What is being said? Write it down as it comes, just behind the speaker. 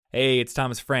Hey, it's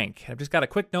Thomas Frank. I've just got a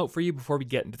quick note for you before we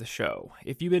get into the show.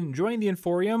 If you've been enjoying the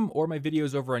Inforium or my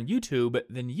videos over on YouTube,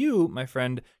 then you, my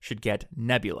friend, should get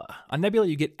Nebula. On Nebula,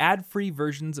 you get ad-free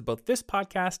versions of both this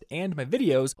podcast and my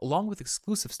videos, along with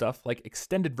exclusive stuff like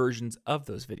extended versions of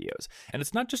those videos. And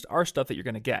it's not just our stuff that you're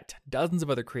going to get. Dozens of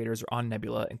other creators are on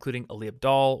Nebula, including Ali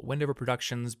Abdaal, Wendover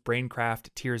Productions,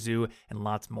 Braincraft, Tierzoo, and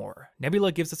lots more.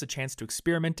 Nebula gives us a chance to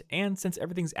experiment, and since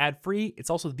everything's ad-free, it's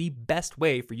also the best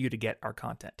way for you to get our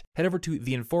content. Head over to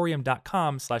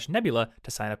theinforium.com/nebula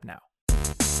to sign up now.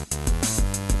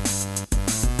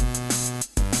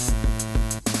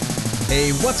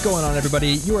 Hey, what's going on,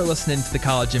 everybody? You are listening to the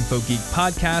College Info Geek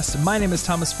podcast. My name is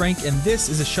Thomas Frank, and this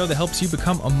is a show that helps you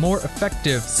become a more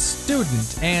effective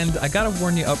student. And I gotta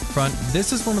warn you up front,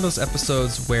 this is one of those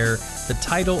episodes where the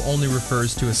title only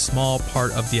refers to a small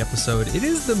part of the episode. It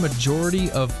is the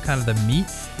majority of kind of the meat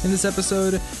in this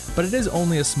episode, but it is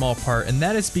only a small part, and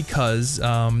that is because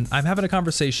I'm having a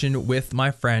conversation with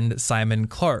my friend Simon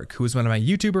Clark, who is one of my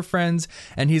YouTuber friends,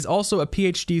 and he's also a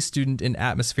PhD student in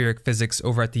atmospheric physics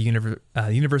over at the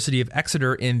University of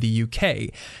Exeter in the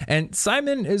UK. And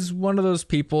Simon is one of those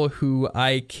people who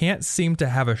I can't seem to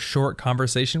have a short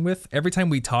conversation with. Every time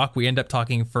we talk, we end up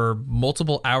talking for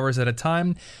multiple hours at a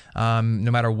time.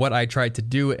 No matter what I try to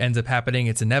do, it ends up happening.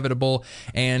 It's inevitable.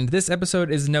 And this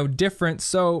episode is no different.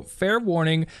 So fair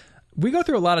warning, we go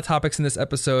through a lot of topics in this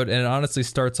episode, and it honestly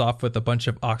starts off with a bunch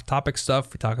of off-topic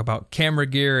stuff. We talk about camera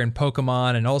gear and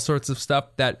Pokemon and all sorts of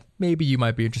stuff that maybe you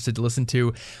might be interested to listen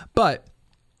to. But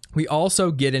we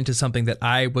also get into something that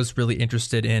I was really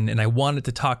interested in and I wanted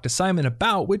to talk to Simon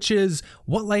about, which is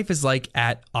what life is like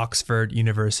at Oxford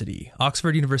University.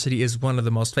 Oxford University is one of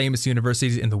the most famous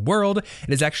universities in the world. It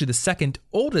is actually the second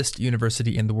oldest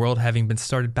university in the world, having been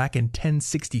started back in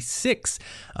 1066.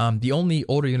 The only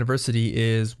older university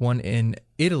is one in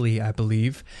Italy, I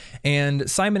believe. And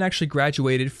Simon actually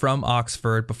graduated from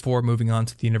Oxford before moving on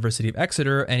to the University of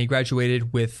Exeter, and he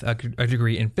graduated with a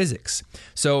degree in physics.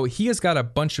 So he has got a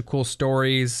bunch of cool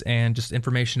stories and just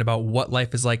information about what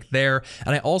life is like there.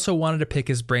 And I also wanted to pick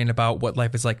his brain about what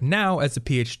life is like now as a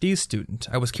PhD student.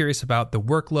 I was curious about the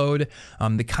workload,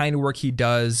 the kind of work he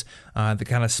does, the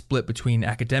kind of split between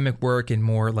academic work and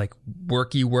more like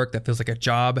worky work that feels like a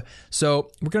job. So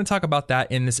we're going to talk about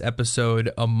that in this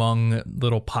episode among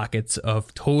little pockets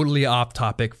of totally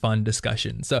off-topic fun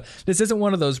discussion. So this isn't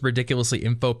one of those ridiculously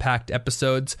info-packed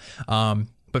episodes,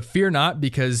 but fear not,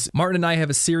 because Martin and I have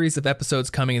a series of episodes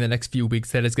coming in the next few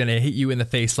weeks that is going to hit you in the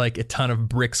face like a ton of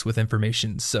bricks with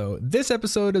information. So this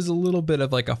episode is a little bit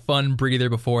of like a fun breather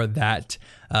before that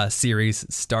series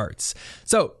starts.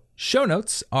 So show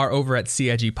notes are over at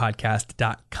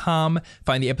cigpodcast.com.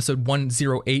 Find the episode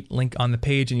 108 link on the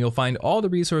page, and you'll find all the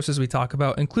resources we talk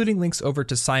about, including links over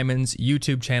to Simon's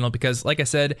YouTube channel, because like I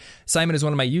said, Simon is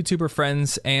one of my YouTuber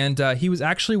friends, and he was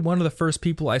actually one of the first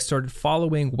people I started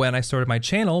following when I started my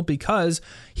channel, because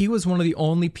he was one of the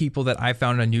only people that I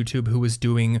found on YouTube who was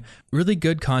doing really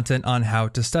good content on how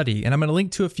to study. And I'm going to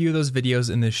link to a few of those videos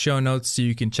in the show notes so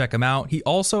you can check them out. He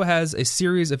also has a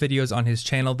series of videos on his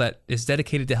channel that is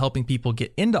dedicated to helping people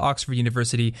get into Oxford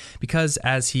University, because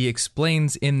as he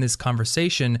explains in this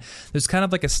conversation, there's kind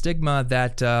of like a stigma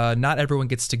that not everyone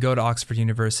gets to go to Oxford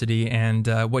University, and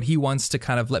what he wants to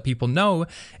kind of let people know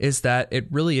is that it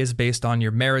really is based on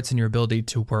your merits and your ability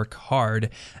to work hard,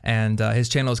 and his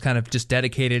channel is kind of just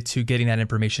dedicated to getting that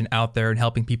information out there and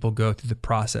helping people go through the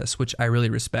process, which I really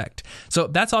respect. So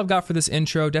that's all I've got for this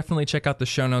intro. Definitely check out the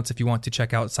show notes if you want to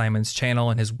check out Simon's channel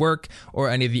and his work, or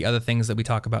any of the other things that we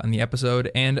talk about in the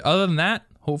episode. And other than that,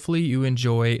 hopefully you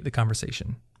enjoy the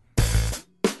conversation.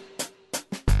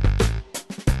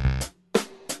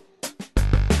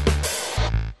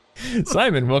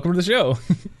 Simon, welcome to the show.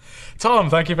 Tom,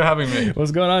 thank you for having me.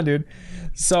 What's going on, dude?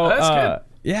 So, that's good.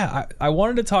 Yeah, I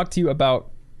wanted to talk to you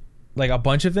about like a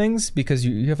bunch of things, because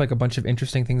you have like a bunch of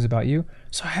interesting things about you.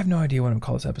 So I have no idea what I'm going to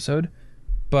call this episode.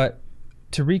 But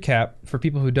to recap, for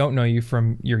people who don't know you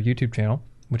from your YouTube channel,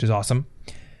 which is awesome.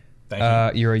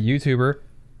 Thank you. You're a YouTuber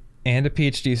and a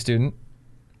PhD student.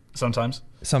 Sometimes.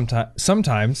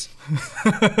 Sometimes.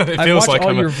 It I feels watch like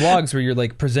all your vlogs where you're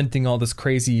like presenting all this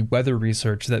crazy weather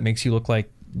research that makes you look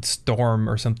like Storm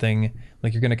or something,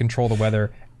 like you're going to control the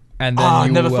weather. And then I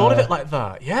never thought of it like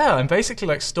that. Yeah, I'm basically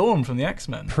like Storm from the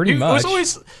X-Men. Pretty much.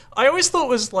 I always thought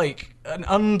was like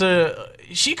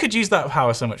she could use that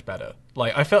power so much better.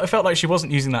 Like I felt like she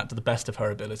wasn't using that to the best of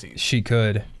her abilities. She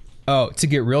could. Oh, to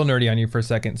get real nerdy on you for a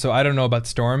second. So I don't know about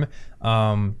Storm.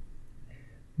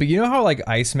 But you know how like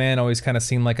Iceman always kind of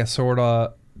seemed like a sort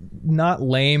of not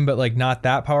lame, but like not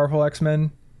that powerful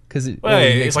X-Men? Because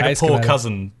it's like a poor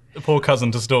cousin. poor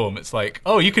cousin to Storm. It's like,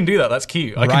 oh, you can do that. That's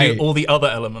cute. I can Right. do all the other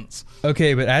elements.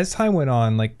 Okay, but as time went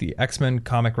on, like the X-Men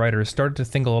comic writers started to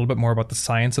think a little bit more about the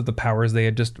science of the powers they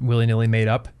had just willy-nilly made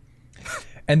up.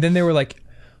 And then they were like,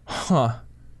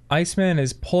 Iceman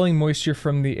is pulling moisture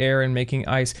from the air and making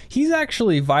ice. He's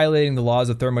actually violating the laws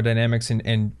of thermodynamics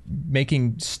and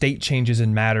making state changes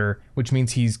in matter, which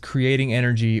means he's creating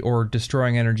energy or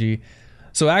destroying energy.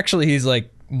 So actually he's like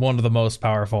one of the most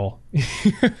powerful.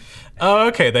 Oh,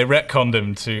 okay. They retconned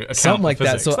him to account Something for like that.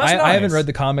 physics. So That's I haven't nice. read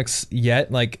the comics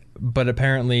yet, but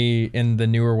apparently in the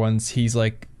newer ones he's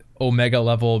like Omega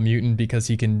level mutant because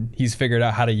he's figured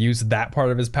out how to use that part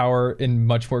of his power in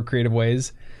much more creative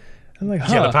ways. I'm like,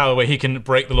 Yeah, the power where he can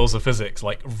break the laws of physics,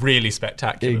 like, really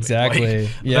spectacularly. Exactly,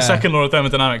 Like, yeah. The second law of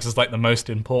thermodynamics is, like, the most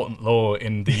important law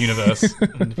in the universe.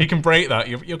 And if you can break that,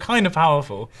 you're kind of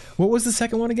powerful. What was the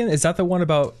second one again? Is that the one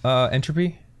about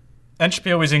entropy?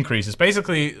 Entropy always increases.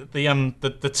 Basically,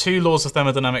 the two laws of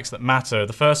thermodynamics that matter,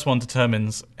 the first one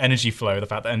determines energy flow, the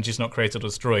fact that energy is not created or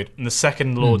destroyed. And the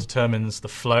second law determines the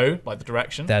flow, like the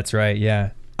direction. That's right,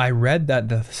 yeah. I read that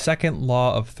the second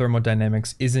law of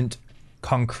thermodynamics isn't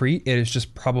concrete, it is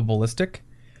just probabilistic,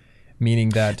 meaning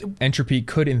that entropy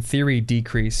could in theory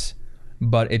decrease,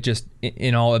 but it just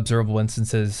in all observable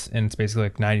instances, and it's basically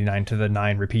like 99 to the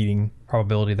 9 repeating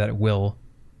probability that it will.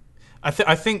 I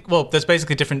think well, there's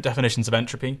basically different definitions of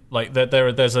entropy. Like there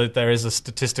is a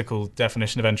statistical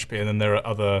definition of entropy, and then there are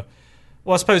other.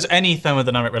 Well, I suppose any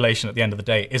thermodynamic relation at the end of the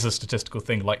day is a statistical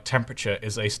thing. Like temperature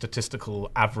is a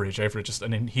statistical average over just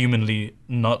an inhumanly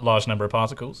not large number of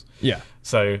particles. Yeah.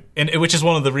 So, which is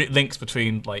one of the links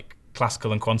between like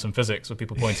classical and quantum physics, with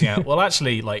people pointing out, well,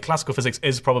 actually, like classical physics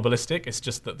is probabilistic. It's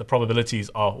just that the probabilities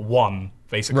are one,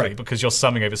 basically, Right. because you're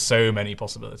summing over so many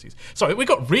possibilities. Sorry, we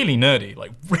got really nerdy.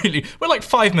 Like really, we're like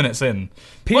 5 minutes in.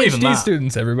 Not even PhD that.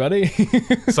 students, everybody.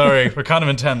 Sorry, we're kind of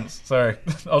intense. Sorry,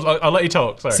 I'll let you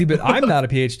talk. Sorry. See, but I'm not a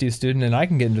PhD student and I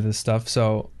can get into this stuff.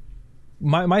 So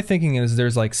my thinking is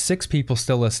there's like 6 people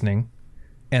still listening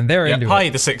and they're yeah, into hi,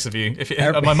 it. the 6 of you.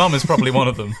 My mum is probably one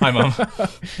of them. Hi, mum.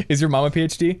 Is your mom a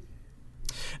PhD?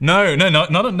 No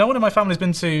one in my family's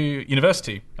been to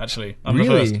university, actually. I'm the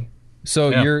first. Really? So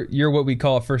Yeah. you're what we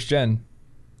call a first gen.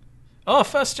 Oh,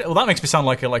 first. Well, that makes me sound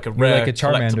like a You're rare like a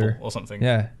Charmander collectible or something.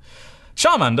 Yeah.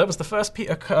 Charmander was the first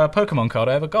Pokemon card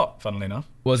I ever got, funnily enough.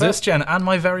 Was it? First gen and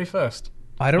my very first.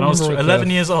 I don't When I was remember what 11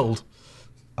 years old.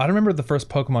 I don't remember the first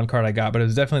Pokemon card I got, but it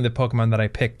was definitely the Pokemon that I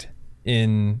picked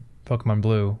in Pokemon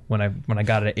Blue when I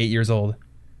got it at 8 years old.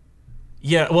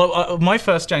 Yeah, well, my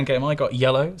first gen game, I got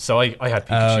yellow, so I had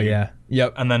Pikachu. Oh yeah.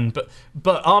 Yep. And then,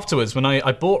 but afterwards, when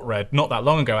I bought red, not that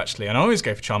long ago actually, and I always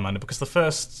go for Charmander because the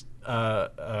first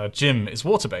gym is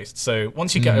water-based. So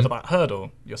once you get over that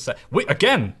hurdle, you're set. We're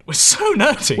so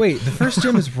nerdy. Wait, the first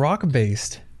gym is rock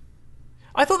based.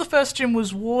 I thought the first gym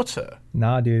was water.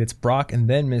 Nah, dude, it's Brock and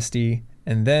then Misty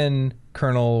and then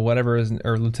Colonel whatever is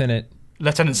or Lieutenant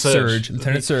Lieutenant Surge.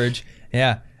 Lieutenant Surge.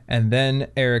 Yeah, and then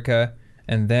Erica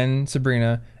and then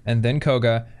Sabrina and then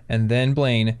Koga and then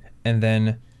Blaine and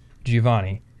then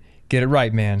Giovanni. Get it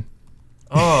right, man.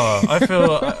 Oh, I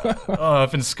feel.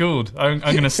 I've been schooled. I'm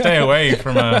going to stay away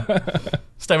from all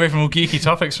geeky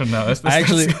topics from now.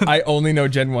 I only know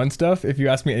Gen 1 stuff. If you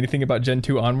ask me anything about Gen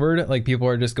 2 onward, like people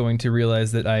are just going to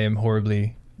realize that I am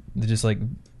horribly just like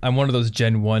I'm one of those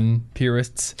Gen 1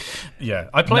 purists. Yeah,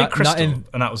 I played Crystal, in-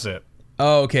 and that was it.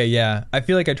 Oh, okay, yeah. I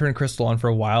feel like I turned Crystal on for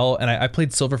a while, and I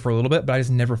played Silver for a little bit, but I just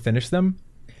never finished them.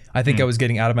 I think I was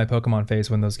getting out of my Pokemon phase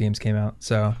when those games came out,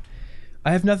 so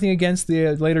I have nothing against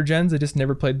the later gens. I just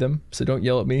never played them, so don't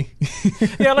yell at me.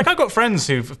 Yeah, like I've got friends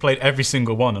who've played every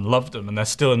single one and loved them, and they're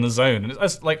still in the zone. And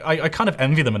it's like I kind of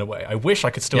envy them in a way. I wish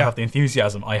I could still have the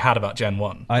enthusiasm I had about Gen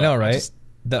 1. I know, but right? I just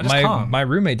can't. My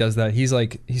roommate does that. He's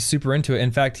super into it.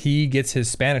 In fact, he gets his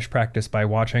Spanish practice by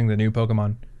watching the new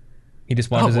Pokemon. He just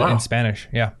watches it in Spanish,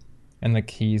 yeah. And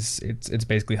like it's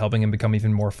basically helping him become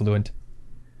even more fluent.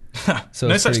 So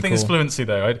no it's such pretty thing as cool. fluency,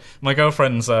 though. My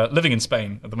girlfriend's living in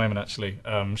Spain at the moment, actually.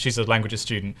 She's a languages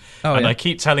student. And yeah. I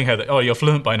keep telling her that, oh, you're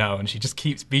fluent by now. And she just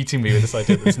keeps beating me with this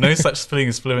idea that there's no such thing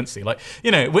as fluency. Like,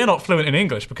 we're not fluent in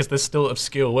English because there's still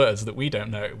obscure words that we don't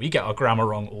know. We get our grammar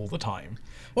wrong all the time.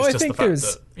 Well, It's I just think the fact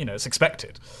there's- that, it's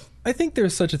expected. I think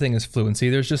there's such a thing as fluency.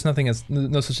 There's just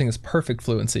no such thing as perfect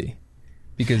fluency.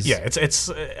 Because Yeah, it's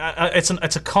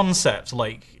a concept.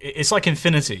 Like it's like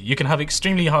infinity. You can have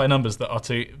extremely high numbers that are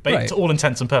to all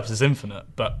intents and purposes infinite,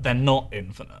 but they're not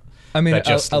infinite. I mean, They're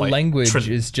just a like language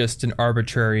is just an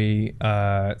arbitrary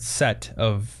set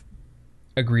of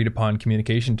agreed upon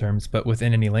communication terms. But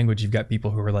within any language, you've got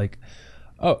people who are like,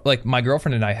 oh, like my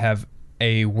girlfriend and I have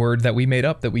a word that we made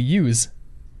up that we use.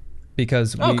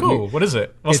 because cool. What is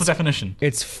it? What's the definition?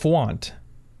 It's fwant.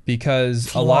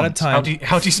 Because a lot of times,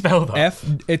 how do you spell that? F,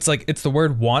 it's the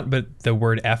word want, but the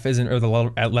word F isn't, or the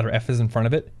letter F is in front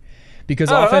of it. Because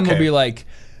often we'll be like,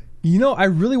 I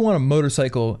really want a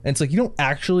motorcycle. And it's like, you don't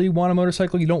actually want a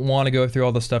motorcycle. You don't want to go through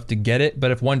all the stuff to get it.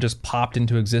 But if one just popped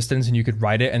into existence and you could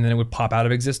ride it and then it would pop out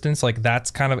of existence, like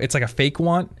that's kind of, it's like a fake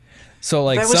want. So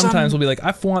like sometimes we'll be like,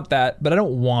 I want that, but I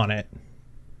don't want it.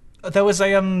 There was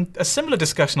a similar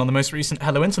discussion on the most recent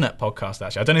Hello Internet podcast,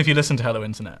 actually. I don't know if you listen to Hello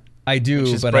Internet. I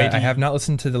do, but I have not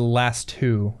listened to the last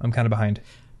two. I'm kind of behind.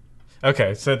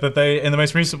 Okay, so that in the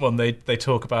most recent one, they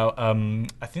talk about,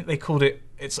 I think they called it,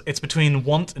 it's between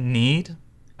want and need.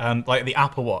 Like the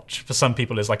Apple Watch, for some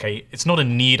people, is like it's not a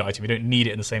need item. You don't need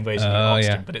it in the same way as you need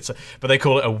oxygen, but they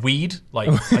call it a weed. Like,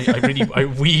 I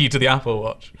weed the Apple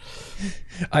Watch.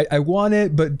 I want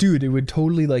it, but dude, it would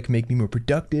totally like make me more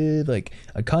productive. Like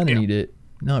I kind of need it,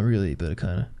 not really, but I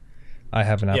kind of. I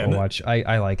have an Apple Watch.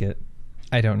 I like it.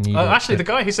 I don't need it. Actually, the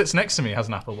guy who sits next to me has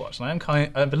an Apple Watch, and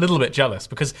I'm a little bit jealous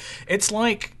because it's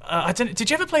like I don't.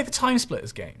 Did you ever play the Time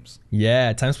Splitters games?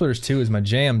 Yeah, Time Splitters 2 is my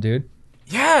jam, dude.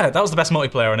 Yeah, that was the best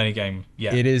multiplayer on any game.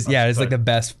 Yeah, it is. Yeah, it's like the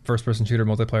best first-person shooter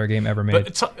multiplayer game ever made.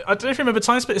 But I don't know if you remember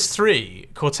Time Splitters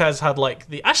 3. Cortez had like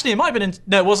actually, it might have been in.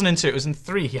 No, it wasn't in 2. It was in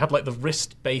 3. He had like the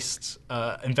wrist-based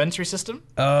inventory system.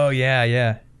 Oh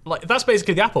yeah. Like that's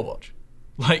basically the Apple Watch.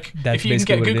 Like if you can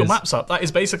get Google Maps up, that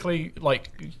is basically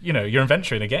like your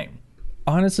inventory in a game.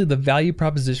 Honestly, the value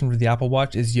proposition for the Apple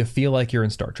Watch is you feel like you're in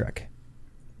Star Trek.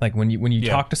 Like when you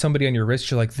talk to somebody on your wrist,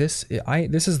 you're like, this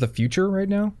is the future right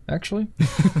now, actually.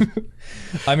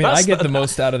 I mean, I get the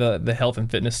most out of the health and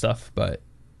fitness stuff, but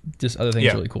just other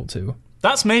things are really cool too.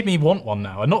 That's made me want one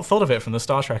now. I've not thought of it from the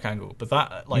Star Trek angle, but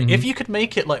that if you could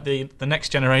make it like the next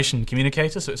generation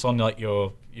communicator, so it's on like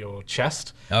your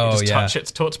chest, you just touch it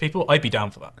to talk to people, I'd be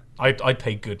down for that. I'd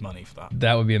pay good money for that.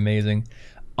 That would be amazing.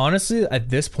 Honestly, at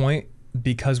this point,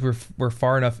 because we're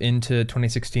far enough into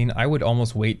 2016, I would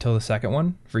almost wait till the second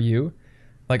one for you.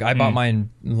 Like I bought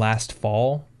mine last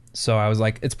fall, so I was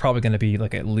like, it's probably going to be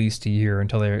like at least a year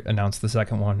until they announce the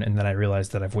second one, and then I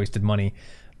realized that I've wasted money.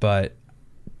 But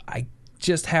I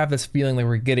just have this feeling like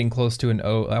we're getting close to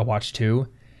a Watch 2,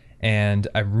 and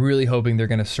I'm really hoping they're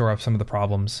going to shore up some of the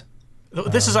problems.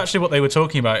 This is actually what they were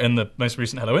talking about in the most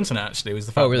recent Hello Internet, actually, was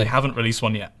the fact that they haven't released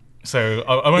one yet. So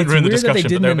I won't ruin the discussion.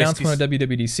 It's weird that they didn't announce one at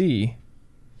WWDC.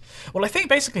 Well, I think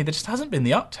basically there just hasn't been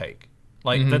the uptake.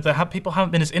 Like people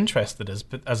haven't been as interested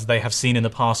as they have seen in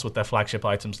the past with their flagship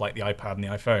items like the iPad and the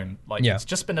iPhone. Like it's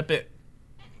just been a bit.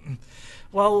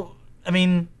 Well, I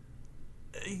mean,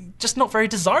 just not very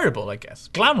desirable, I guess.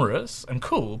 Glamorous and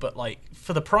cool, but like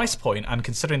for the price point and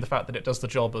considering the fact that it does the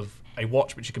job of a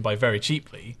watch which you can buy very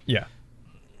cheaply.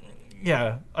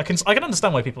 Yeah, I can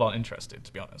understand why people aren't interested,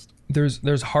 to be honest.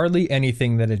 There's hardly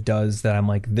anything that it does that I'm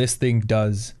like, this thing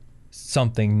does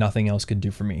something nothing else could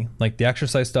do for me. Like the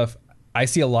exercise stuff, I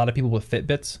see a lot of people with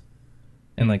Fitbits,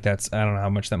 and like I don't know how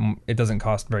much it doesn't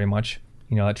cost very much.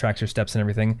 It tracks your steps and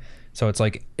everything. So it's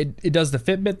like it does the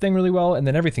Fitbit thing really well, and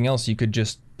then everything else you could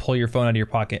just pull your phone out of your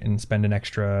pocket and spend an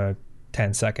extra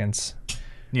 10 seconds.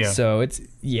 Yeah. So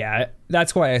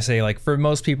that's why I say like for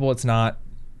most people it's not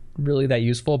really that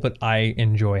useful, but I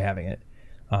enjoy having it,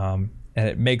 and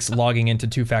it makes logging into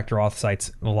two-factor auth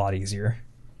sites a lot easier.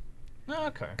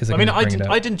 Okay. I mean,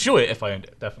 I'd enjoy it if I owned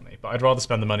it, definitely, but I'd rather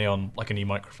spend the money on like a new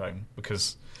microphone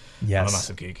because I'm a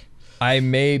massive geek. I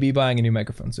may be buying a new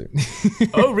microphone soon.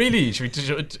 Oh, really? Should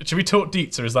we talk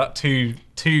deets, or is that too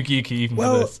geeky even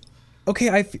for this?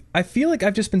 Okay, I feel like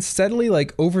I've just been steadily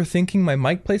like overthinking my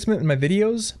mic placement in my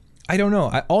videos. I don't know.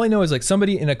 All I know is like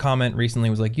somebody in a comment recently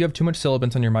was like, you have too much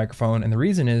sibilance on your microphone, and the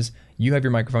reason is you have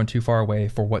your microphone too far away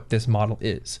for what this model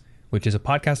is, which is a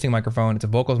podcasting microphone. It's a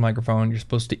vocals microphone. You're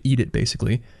supposed to eat it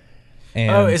basically.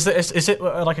 And is it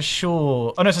like a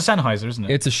Shure? Oh no, it's a Sennheiser, isn't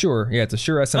it? It's a Shure. Yeah, it's a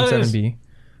Shure SM7B.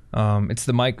 It's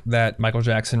the mic that Michael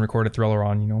Jackson recorded Thriller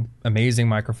on. Amazing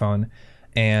microphone.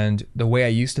 And the way I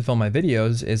used to film my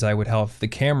videos is I would have the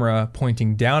camera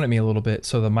pointing down at me a little bit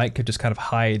so the mic could just kind of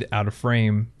hide out of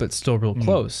frame, but still real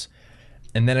close.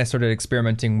 And then I started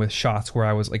experimenting with shots where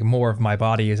I was like more of my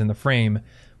body is in the frame,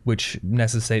 which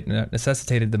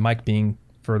necessitated the mic being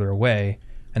further away.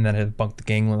 And then I had to bump the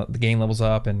gain levels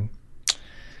up and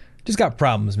just got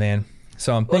problems, man.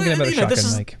 So I'm thinking about a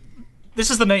shotgun mic. This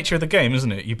is the nature of the game,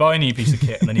 isn't it? You buy a new piece of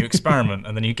kit and then you experiment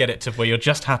and then you get it to where you're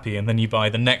just happy and then you buy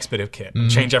the next bit of kit and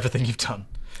change everything you've done.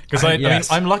 Because I mean,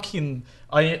 I'm lucky in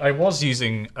I was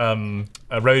using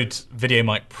a Rode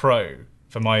VideoMic Pro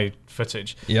for my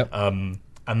footage. Yep. And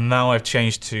now I've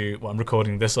changed to what I'm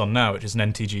recording this on now, which is an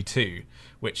NTG2,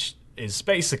 which is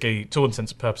basically, to all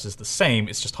intents and purposes, the same.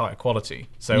 It's just higher quality.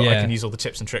 So I can use all the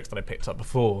tips and tricks that I picked up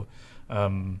before.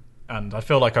 And I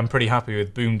feel like I'm pretty happy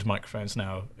with boomed microphones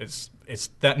now. It's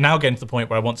that now getting to the point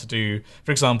where I want to do,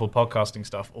 for example, podcasting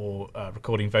stuff or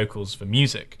recording vocals for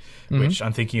music, which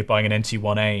I'm thinking of buying an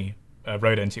NT1A,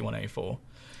 Rode NT1A for.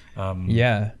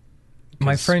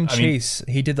 My friend Chase,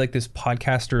 he did like this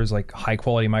podcaster's like high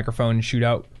quality microphone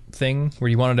shootout thing where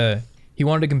he wanted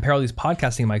to compare all these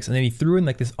podcasting mics, and then he threw in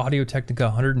like this Audio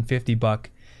Technica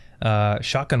 $150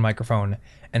 shotgun microphone,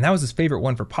 and that was his favorite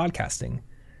one for podcasting.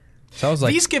 So I was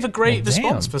like, these give a great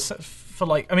response for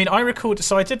like, I mean, I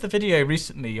did the video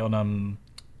recently on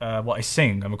what I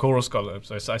sing. I'm a choral scholar,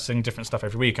 so I sing different stuff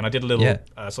every week, and I did a little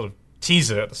sort of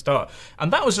teaser at the start,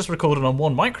 and that was just recorded on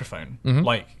one microphone.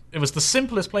 Like, it was the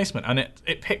simplest placement, and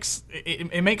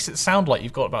it makes it sound like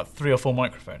you've got about 3 or 4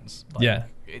 microphones. Like,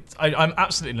 I'm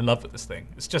absolutely in love with this thing.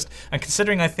 It's just, and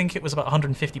considering I think it was about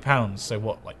 £150, so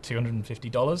what, like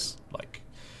 $250? Like,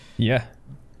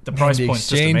 the price point's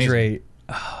just amazing. Rate.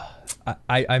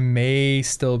 I may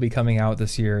still be coming out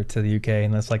this year to the UK,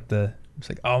 and that's like it's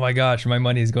like, oh my gosh, my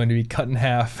money is going to be cut in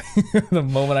half the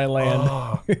moment I land.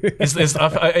 Oh. Is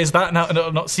that now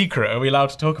not secret? Are we allowed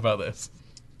to talk about this?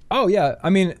 Oh yeah, I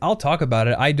mean, I'll talk about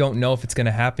it. I don't know if it's going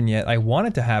to happen yet. I want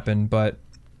it to happen, but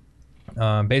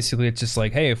basically it's just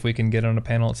like, hey, if we can get on a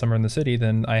panel at Summer in the City,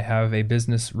 then I have a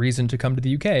business reason to come to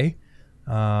the UK.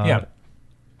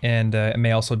 And I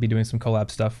may also be doing some collab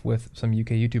stuff with some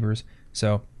UK YouTubers.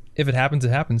 So if it happens,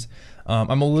 it happens.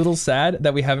 I'm a little sad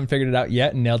that we haven't figured it out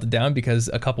yet and nailed it down, because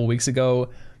a couple weeks ago,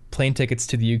 plane tickets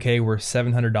to the UK were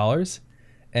 $700,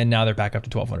 and now they're back up to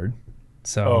 $1,200.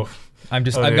 So I've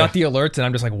got the alerts, and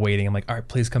I'm just like waiting. I'm like, all right,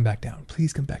 please come back down.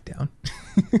 Please come back down.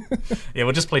 Yeah,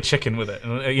 we'll just play chicken with it,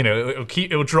 and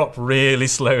it'll drop really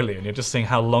slowly, and you're just seeing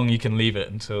how long you can leave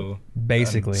it until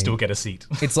basically still get a seat.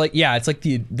 It's like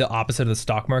the opposite of the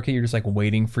stock market. You're just like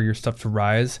waiting for your stuff to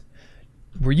rise.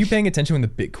 Were you paying attention when the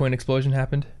Bitcoin explosion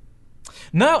happened?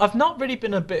 No, I've not really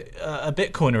been a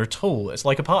Bitcoiner at all. It's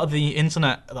like a part of the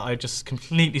internet that I just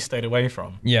completely stayed away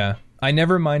from. Yeah, I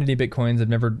never mined any Bitcoins. I've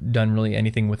never done really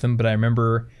anything with them, but I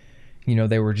remember,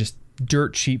 they were just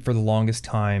dirt cheap for the longest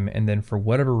time, and then for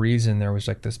whatever reason, there was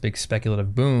like this big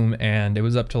speculative boom, and it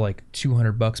was up to like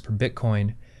 $200 per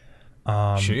Bitcoin.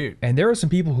 Shoot. And there were some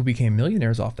people who became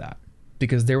millionaires off that,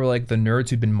 because they were like the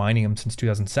nerds who'd been mining them since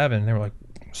 2007, and they were like,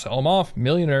 sell them off,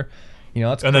 millionaire.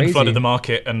 That's and crazy. Then flooded the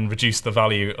market and reduced the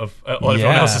value of everyone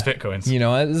else's Bitcoins.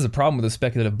 This is a problem with the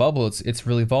speculative bubble. It's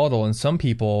really volatile, and some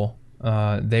people,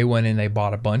 they went in, they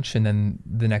bought a bunch, and then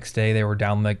the next day they were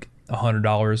down like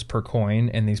 $100 per coin,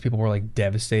 and these people were like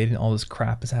devastated, and all this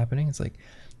crap is happening. It's like,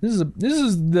 this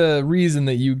is the reason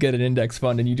that you get an index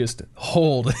fund and you just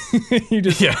hold. You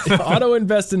just auto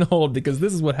invest and hold, because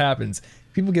this is what happens.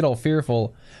 People get all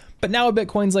fearful. But now a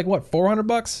Bitcoin's like what,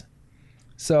 $400?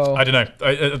 So I don't know.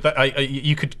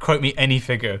 You could quote me any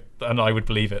figure and I would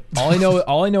believe it.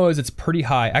 all I know is it's pretty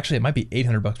high. Actually, it might be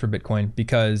 $800 per Bitcoin,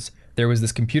 because there was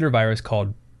this computer virus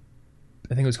called,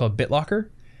 I think it was called BitLocker,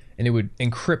 and it would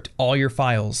encrypt all your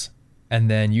files, and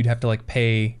then you'd have to like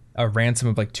pay a ransom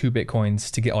of like 2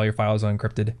 Bitcoins to get all your files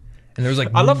unencrypted. And there was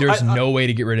like, there's no way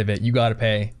to get rid of it. You got to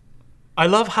pay. I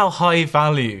love how high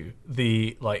value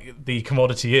the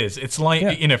commodity is. It's like,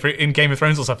 in Game of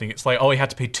Thrones or something, it's like, oh, he had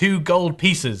to pay 2 gold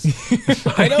pieces.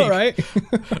 Like, I know, right?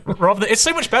 Rather than, it's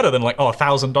so much better than like, oh,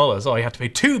 $1,000. Oh, he had to pay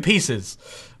 2 pieces.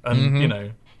 And,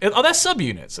 are there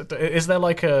subunits? Is there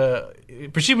like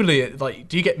presumably, like,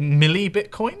 do you get milli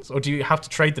Bitcoins, or do you have to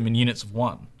trade them in units of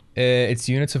 1? It's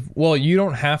units of, well, you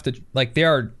don't have to, like, they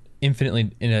are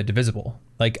infinitely divisible.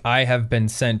 Like, I have been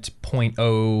sent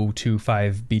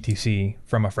 0.025 BTC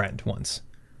from a friend once.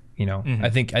 I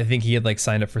think he had like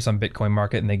signed up for some Bitcoin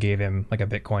market, and they gave him like a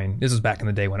Bitcoin. This was back in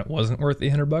the day when it wasn't worth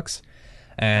 $800,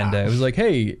 and it was like,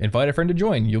 hey, invite a friend to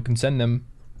join. You can send them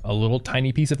a little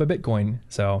tiny piece of a Bitcoin.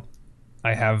 So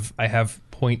I have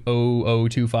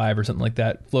 0.0025 or something like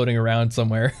that floating around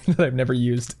somewhere that I've never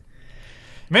used.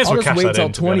 I'll just wait till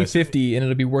 2050 and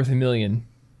it'll be worth $1 million.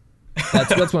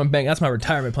 That's what I'm banking. That's my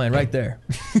retirement plan right there.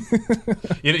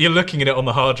 You're looking at it on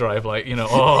the hard drive, like,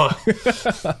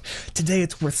 today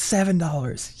it's worth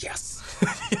 $7. Yes.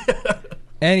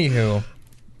 Anywho.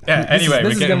 Yeah. Anyway,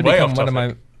 we're getting way off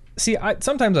topic.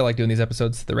 Sometimes I like doing these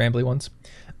episodes, the rambly ones.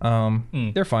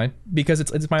 They're fine, because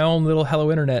it's my own little Hello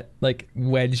Internet, like,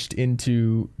 wedged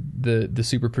into the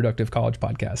super productive college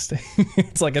podcast.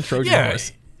 It's like a Trojan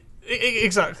horse.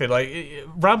 Exactly. Like,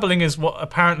 rambling is what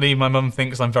apparently my mum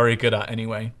thinks I'm very good at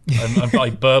anyway.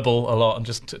 I burble a lot and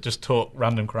just talk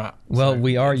random crap. Well,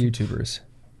 we are YouTubers.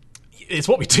 It's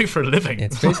what we do for a living.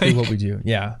 It's basically what we do,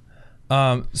 yeah.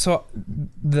 So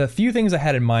the few things I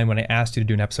had in mind when I asked you to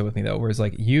do an episode with me, though, was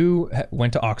like you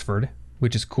went to Oxford,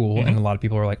 which is cool, and a lot of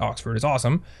people are like, Oxford is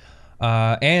awesome.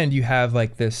 And you have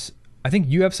like this. I think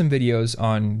you have some videos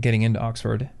on getting into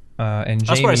Oxford, and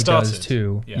That's where I Jamie started. does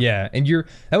too. Yeah. And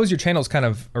that was your channel's kind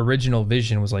of original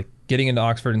vision, was like getting into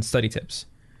Oxford and study tips.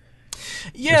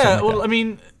 Yeah, like well, that. I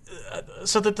mean,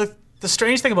 so the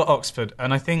strange thing about Oxford,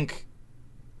 and I think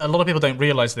a lot of people don't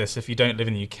realise this if you don't live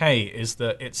in the UK, is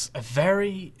that it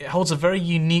holds a very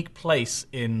unique place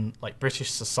in like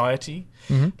British society.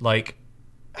 Like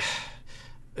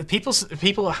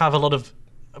people have a lot of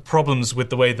problems with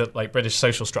the way that like British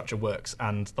social structure works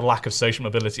and the lack of social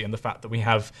mobility and the fact that we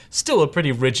have still a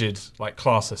pretty rigid like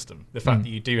class system. The fact that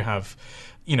you do have,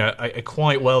 you know, a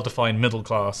quite well-defined middle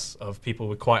class of people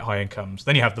with quite high incomes.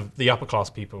 Then you have the upper class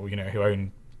people, you know, who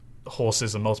own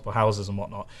horses and multiple houses and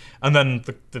whatnot. And then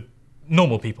the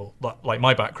normal people, like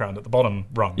my background at the bottom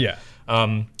rung. Yeah.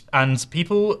 And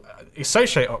people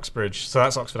associate Oxbridge, so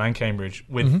that's Oxford and Cambridge,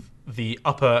 with the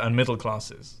upper and middle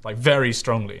classes, like very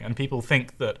strongly. And people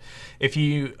think that if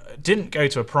you didn't go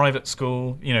to a private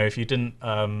school, you know, if you didn't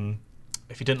learn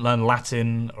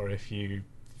Latin, or if you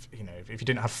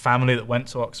didn't have family that went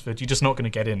to Oxford, you're just not going to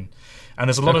get in. And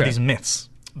there's a lot of these myths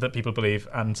that people believe,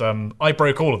 and I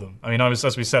broke all of them. I mean,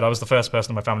 as we said, I was the first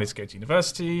person in my family to go to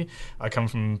university. I come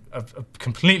from a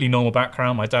completely normal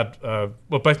background. My dad,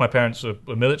 both my parents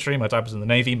were military. My dad was in the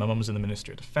Navy. My mum was in the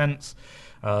Ministry of Defence.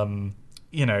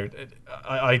 You know,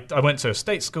 I went to a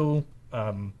state school,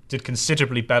 did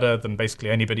considerably better than basically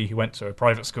anybody who went to a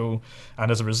private school,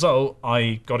 and as a result,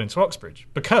 I got into Oxbridge.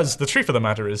 Because the truth of the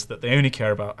matter is that they only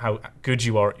care about how good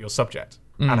you are at your subject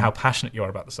and how passionate you are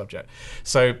about the subject.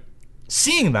 So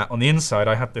seeing that on the inside,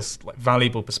 I had this like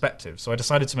valuable perspective. So I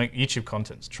decided to make YouTube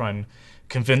content to try and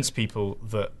convince people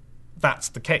that that's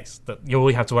the case, that all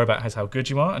you have to worry about is how good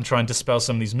you are, and try and dispel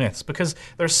some of these myths. Because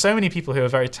there are so many people who are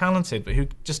very talented but who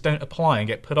just don't apply and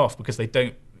get put off because they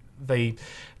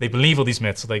believe all these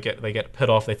myths, so they get put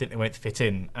off, they think they won't fit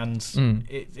in. And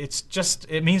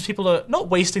it means people are not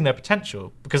wasting their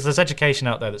potential, because there's education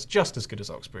out there that's just as good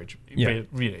as Oxbridge,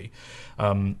 really.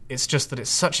 It's just that it's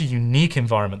such a unique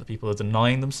environment that people are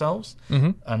denying themselves.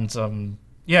 And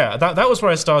that was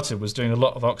where I started, was doing a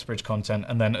lot of Oxbridge content,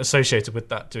 and then associated with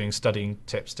that doing studying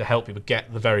tips to help people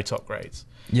get the very top grades.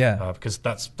 Because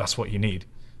that's what you need.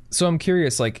 So I'm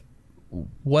curious, like,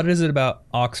 what is it about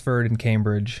Oxford and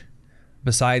Cambridge,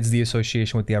 besides the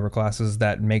association with the upper classes,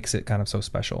 that makes it kind of so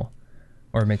special,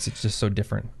 or makes it just so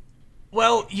different?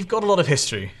 Well, you've got a lot of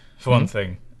history, for one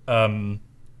thing.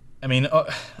 I mean,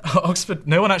 Oxford,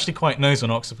 no one actually quite knows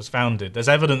when Oxford was founded. There's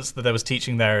evidence that there was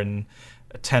teaching there in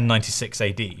 1096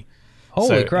 AD.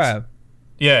 Holy crap.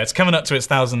 It's coming up to its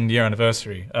 1,000-year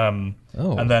anniversary. And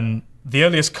then the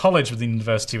earliest college within the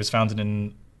university was founded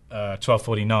in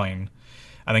 1249.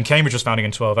 And then Cambridge was founded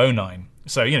in 1209.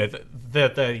 So, you know,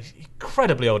 they're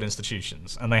incredibly old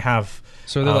institutions, and they have...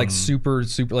 So they're like super,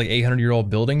 like 800-year-old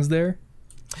buildings there?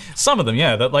 Some of them,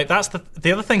 yeah. That's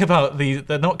the other thing about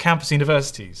they're not campus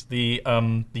universities. The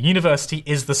university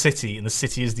is the city, and the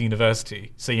city is the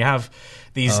university. So you have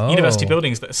these university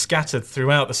buildings that are scattered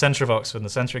throughout the centre of Oxford and the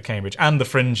centre of Cambridge, and the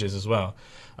fringes as well.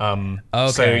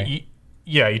 So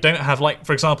you don't have, like,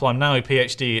 for example, I'm now a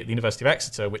PhD at the University of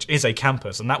Exeter, which is a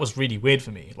campus, and that was really weird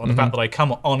for me. Like the fact that I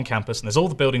come on campus and there's all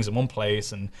the buildings in one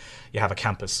place, and you have a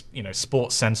campus, you know,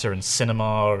 sports centre and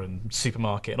cinema and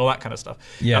supermarket and all that kind of stuff.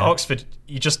 At Oxford,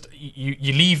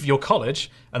 you leave your college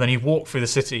and then you walk through the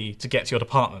city to get to your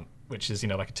department, which is, you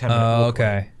know, like a 10-minute walk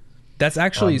away. That's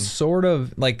actually sort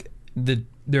of like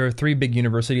there are 3 big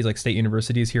universities, like state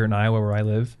universities here in Iowa where I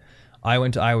live. I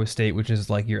went to Iowa State, which is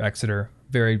like your Exeter,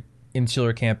 very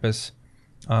insular campus,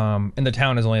 and the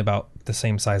town is only about the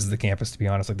same size as the campus, to be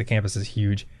honest. Like, the campus is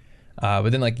huge, but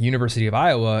then like University of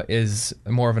Iowa is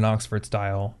more of an Oxford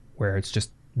style, where it's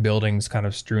just buildings kind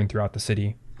of strewn throughout the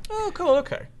city. Oh, cool.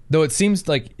 Okay. Though it seems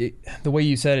like the way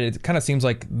you said it kind of seems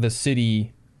like the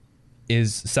city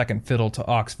is second fiddle to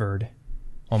Oxford,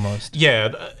 almost.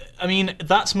 Yeah, I mean,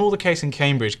 that's more the case in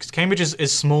Cambridge, because Cambridge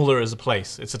is smaller as a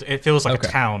place. It feels like a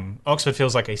town. Oxford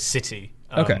feels like a city.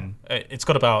 It's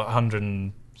got about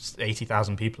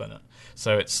 180,000 people in it,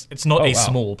 so it's not a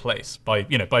small place by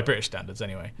British standards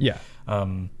anyway. Yeah.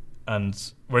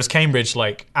 And whereas Cambridge,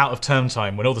 like, out of term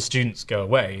time, when all the students go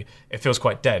away, it feels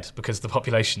quite dead because the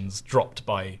population's dropped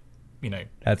by, you know,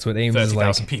 that's what Ames is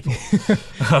like. 30,000 people.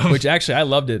 Which actually, I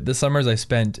loved it. The summers I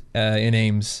spent in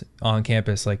Ames on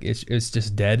campus, like, it's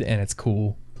just dead and it's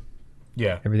cool.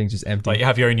 Yeah, everything's just empty. Like, you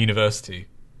have your own university.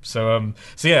 So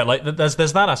yeah, like, there's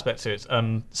that aspect to it.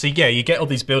 So yeah, you get all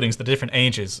these buildings, the different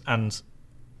ages, and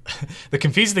the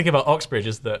confusing thing about Oxbridge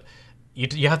is that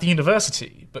you have the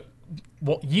university, but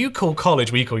what you call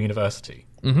college, we call university.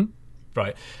 Mm-hmm.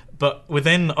 Right. But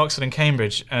within Oxford and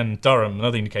Cambridge and Durham,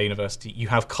 another UK university, you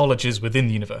have colleges within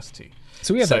the university.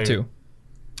 So we have that too.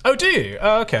 Oh, do you?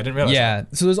 Oh, okay, I didn't realize Yeah.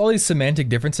 that. So there's all these semantic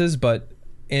differences, but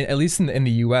at least in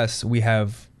the US, we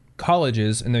have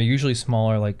colleges, and they're usually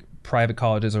smaller, like private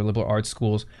colleges or liberal arts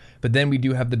schools. But then we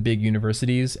do have the big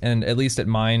universities, and at least at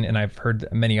mine, and I've heard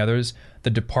many others, the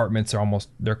departments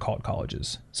they're called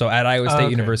colleges. So at Iowa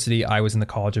State University, I was in the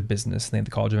College of Business, they have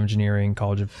the College of Engineering,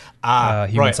 College of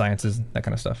Human Sciences, that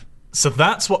kind of stuff. So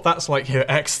that's what that's like here at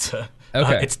Exeter.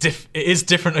 Okay. It is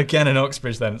different again in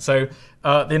Oxbridge then. So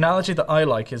the analogy that I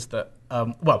like is that,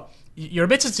 you're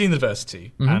admitted to the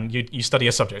university and you study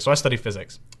a subject. So I study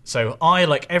physics. So I,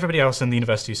 like everybody else in the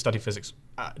university who studied physics,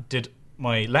 did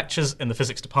my lectures in the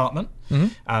physics department,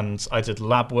 and I did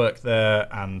lab work there,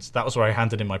 and that was where I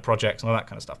handed in my projects and all that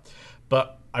kind of stuff.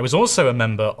 But I was also a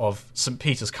member of St.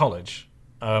 Peter's College,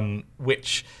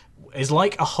 which is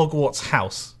like a Hogwarts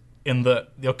house in that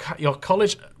your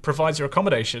college provides your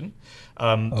accommodation,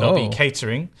 there'll be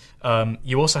catering.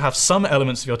 You also have some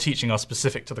elements of your teaching are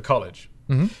specific to the college.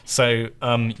 So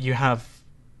you have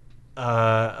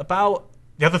about...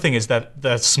 The other thing is that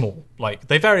they're small. Like,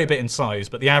 they vary a bit in size,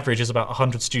 but the average is about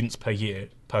 100 students per year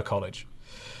per college.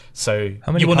 So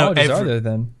how many colleges are there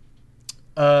then?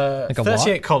 Like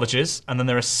 38 colleges, and then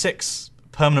there are 6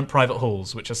 permanent private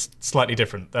halls, which are slightly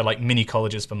different. They're like mini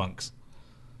colleges for monks.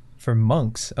 For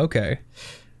monks, okay.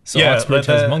 So yeah, Oxbridge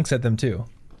has monks at them too.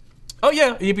 Oh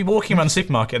yeah, you'd be walking around the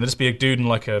supermarket and there'd just be a dude in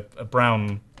like a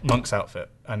brown monk's outfit,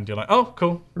 and you're like, oh,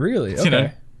 cool. Really? Okay. You know,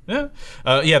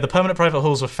 yeah. The permanent private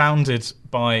halls were founded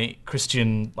by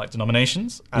Christian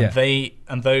denominations,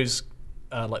 and those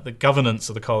like the governance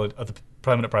of the college of the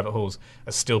permanent private halls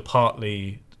are still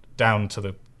partly down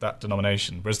to that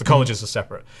denomination, whereas the colleges are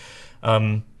separate.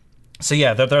 So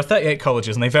yeah, there are 38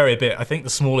 colleges, and they vary a bit. I think the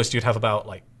smallest you'd have about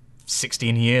like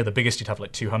 16 a year. The biggest you'd have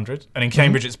like 200. And in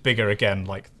Cambridge, it's bigger again.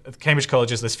 Like the Cambridge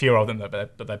colleges, there's fewer of them,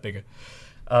 but they're bigger.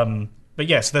 But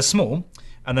yes, they're small.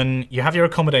 And then you have your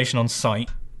accommodation on site,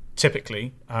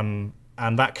 typically, and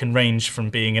that can range from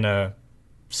being in a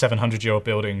 700-year-old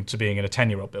building to being in a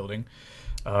 10-year-old building.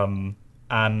 And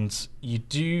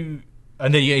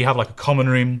then you have like a common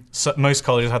room. So most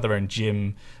colleges have their own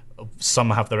gym. Some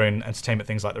have their own entertainment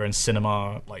things, like their own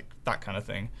cinema, like that kind of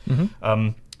thing.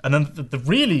 And then the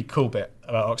really cool bit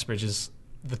about Oxbridge is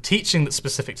the teaching that's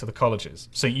specific to the colleges.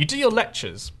 So you do your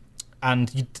lectures,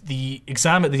 and the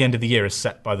exam at the end of the year is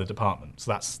set by the department. So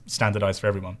that's standardized for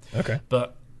everyone. Okay.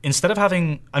 But instead of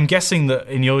having, I'm guessing that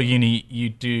in your uni you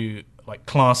do like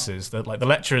classes that like the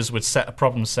lecturers would set a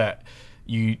problem set.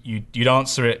 You'd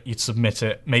answer it, you'd submit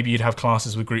it. Maybe you'd have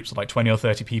classes with groups of like 20 or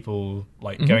 30 people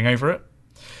like going over it.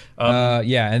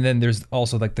 Yeah, and then there's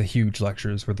also like the huge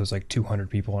lectures where there's like 200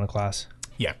 people in a class.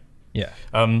 Yeah.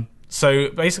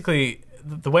 So basically,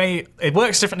 the way it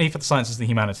works differently for the sciences and the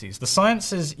humanities. The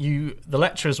sciences, the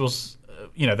lecturers was,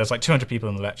 there's like 200 people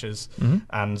in the lectures,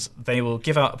 and they will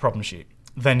give out a problem sheet.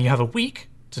 Then you have a week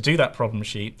to do that problem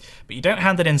sheet, but you don't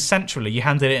hand it in centrally. You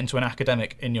hand it into an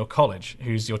academic in your college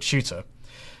who's your tutor.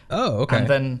 Oh, okay.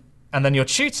 And then your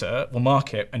tutor will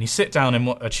mark it, and you sit down in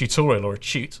a tutorial or a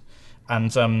tute,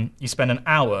 and you spend an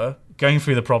hour going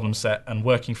through the problem set and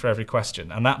working for every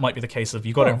question. And that might be the case of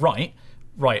you got it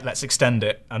right, let's extend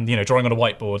it, and drawing on a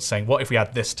whiteboard saying, what if we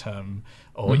had this term,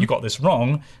 or you got this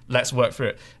wrong, let's work through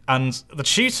it. And the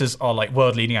tutors are like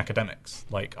world-leading academics.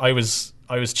 Like I was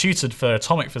tutored for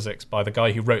atomic physics by the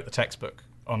guy who wrote the textbook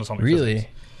on atomic physics. Really?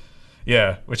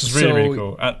 Yeah, which is really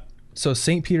cool. So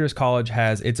St. Peter's College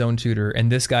has its own tutor,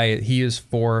 and this guy, he is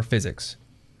for physics.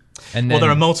 And then, well, there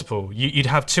are multiple. You'd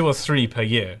have 2 or 3 per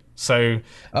year. So,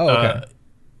 okay.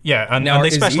 Yeah, and now, they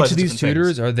specialize each of in these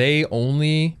tutors, things. Are they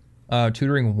only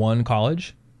tutoring one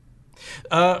college?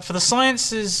 For the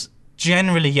sciences,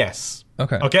 generally, yes.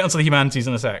 Okay. I'll get onto the humanities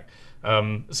in a sec.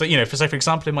 For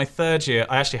example, in my 3rd year,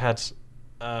 I actually had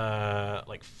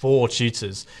like 4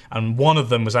 tutors, and one of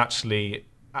them was actually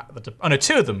at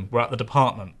 2 of them were at the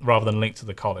department rather than linked to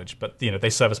the college, but they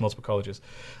service multiple colleges.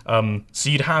 So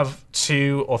you'd have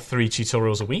 2 or 3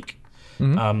 tutorials a week,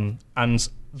 and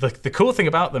the cool thing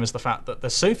about them is the fact that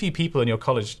there's so few people in your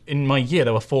college. In my year,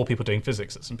 there were 4 people doing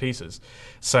physics at St. Peter's.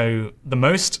 So the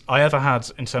most I ever had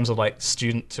in terms of like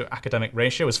student to academic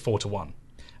ratio was 4 to 1.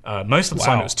 Most of the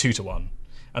time it was 2 to 1,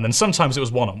 and then sometimes it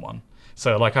was 1-on-1.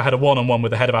 So like I had a 1-on-1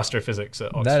 with the head of astrophysics at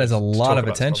Oxford. That is a lot of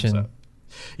attention.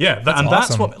 Yeah,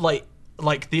 that's what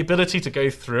like the ability to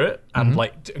go through it and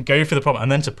like go through the problem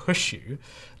and then to push you,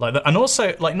 like and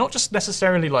also like not just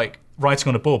necessarily like writing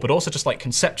on a board, but also just like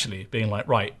conceptually being like,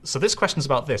 right, so this question's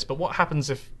about this, but what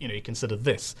happens if you consider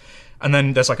this, and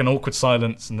then there's like an awkward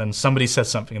silence, and then somebody says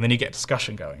something, and then you get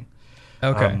discussion going.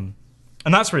 Okay.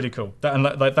 And that's really cool. That and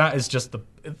like that is just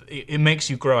it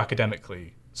makes you grow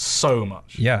academically so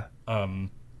much. Yeah.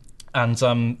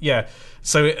 Yeah.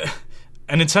 So.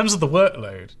 And in terms of the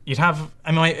workload, you'd have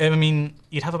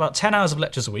you'd have about 10 hours of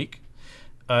lectures a week.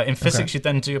 In physics, you'd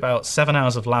then do about 7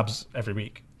 hours of labs every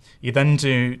week. You then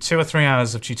do 2 or 3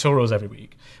 hours of tutorials every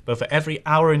week. But for every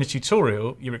hour in a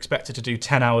tutorial, you're expected to do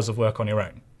 10 hours of work on your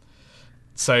own.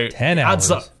 So 10 it adds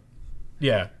hours? up.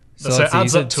 Yeah. So it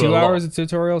adds up to 2 a hours lot. of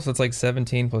tutorial, so it's like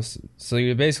 17 plus. So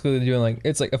you're basically doing like,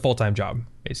 it's like a full-time job,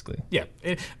 basically. Yeah.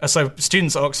 So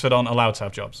students at Oxford aren't allowed to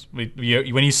have jobs. When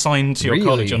you sign to your Really?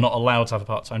 college, you're not allowed to have a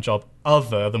part-time job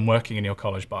other than working in your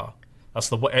college bar. That's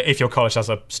if your college has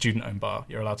a student-owned bar,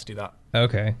 you're allowed to do that.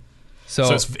 Okay.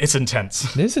 So it's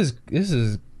intense. this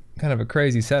is kind of a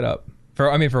crazy setup. For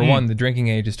one, the drinking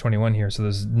age is 21 here, so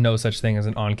there's no such thing as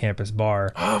an on-campus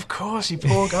bar. Oh, of course, you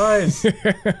poor guys.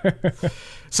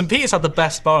 St. Peter's had the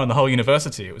best bar in the whole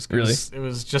university. It was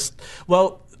just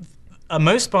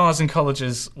most bars in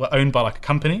colleges were owned by like a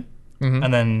company,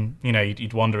 and then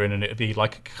you'd wander in and it'd be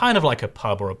like kind of like a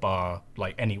pub or a bar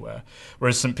like anywhere.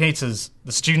 Whereas St. Peter's,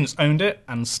 the students owned it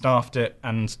and staffed it,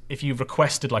 and if you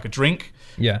requested like a drink,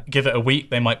 give it a week,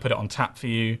 they might put it on tap for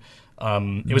you.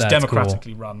 It was That's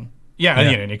democratically run. Yeah,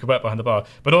 and you could work behind the bar.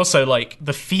 But also, like,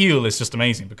 the feel is just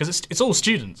amazing because it's all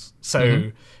students.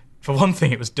 So, for one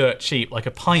thing, it was dirt cheap. Like,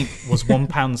 a pint was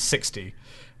 £1.60,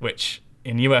 which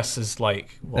in US is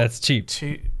like... That's cheap.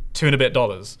 $2 and a bit.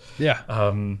 Yeah.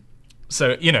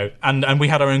 So, and we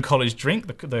had our own college drink,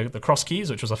 the Cross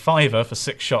Keys, which was a £5 for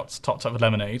 6 shots topped up with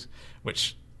lemonade,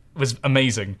 which was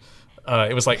amazing.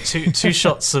 It was like two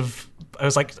shots of... It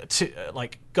was like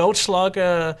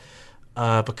Goldschlager...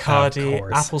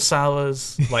 Bacardi, apple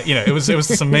sours, it was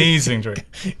this amazing drink.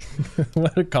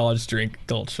 What a college drink,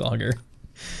 Goldschlager.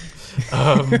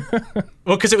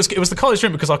 Well, because it was the college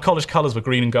drink because our college colours were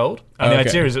green and gold, and the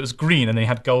idea is it was green and they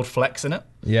had gold flecks in it.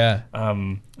 Yeah.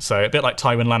 So a bit like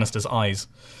Tywin Lannister's eyes.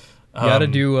 You gotta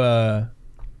do. Have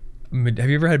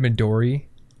you ever had Midori?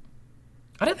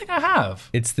 I don't think I have.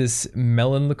 It's this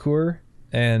melon liqueur,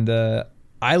 and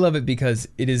I love it because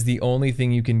it is the only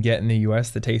thing you can get in the US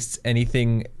that tastes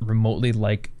anything remotely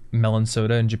like melon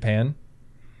soda in Japan.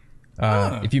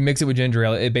 If you mix it with ginger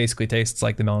ale, it basically tastes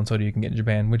like the melon soda you can get in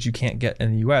Japan, which you can't get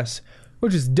in the US,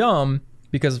 which is dumb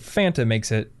because Fanta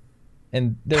makes it,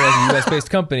 and they're like a US-based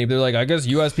company. But they're like, I guess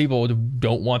US people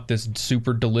don't want this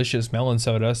super delicious melon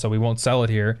soda, so we won't sell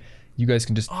it here. You guys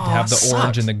can just have the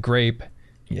orange and the grape.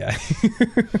 Yeah.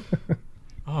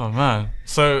 Oh man,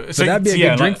 so that'd be a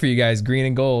good drink for you guys, green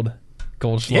and gold.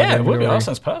 Goldschlager. Yeah, it would be. That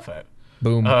sounds perfect.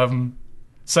 Boom.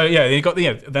 So yeah, you got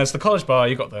there's the college bar.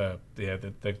 You got the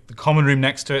common room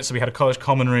next to it. So we had a college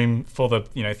common room for the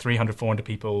 300, 400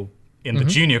 people in the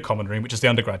junior common room, which is the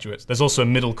undergraduates. There's also a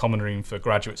middle common room for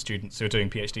graduate students who are doing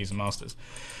PhDs and masters.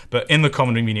 But in the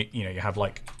common room, you have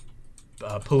like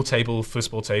pool table,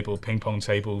 football table, ping pong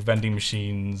table, vending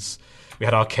machines. We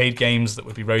had arcade games that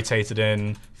would be rotated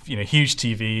in. Huge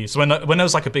TV. So when there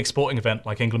was like a big sporting event,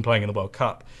 like England playing in the World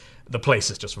Cup, the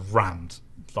place is just rammed,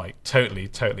 like totally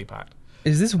packed.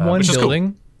 Is this one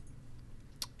building?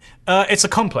 Cool. It's a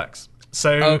complex.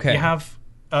 So you have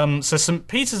so St.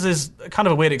 Peter's is kind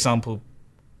of a weird example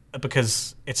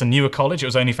because it's a newer college. It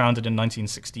was only founded in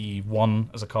 1961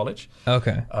 as a college.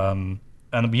 Okay.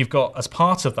 And you've got, as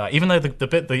part of that, even though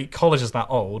the college is that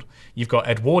old, you've got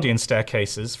Edwardian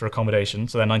staircases for accommodation,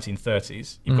 so they're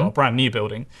 1930s. You've got a brand new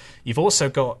building. You've also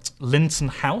got Linton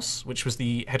House, which was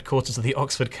the headquarters of the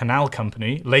Oxford Canal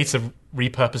Company, later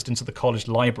repurposed into the college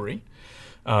library.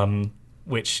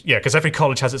 Because every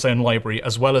college has its own library,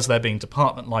 as well as there being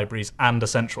department libraries and a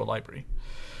central library.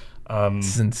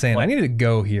 This is insane. I need to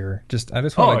go here. I just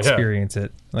want to experience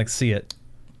it, see it.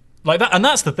 Like that, and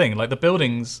that's the thing. Like the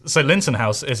buildings. So Linton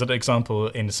House is an example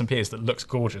in St. Peter's that looks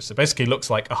gorgeous. It basically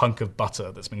looks like a hunk of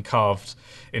butter that's been carved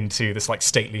into this like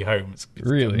stately home. It's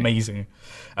really amazing.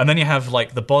 And then you have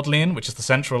like the Bodleian, which is the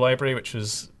central library, which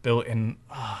was built in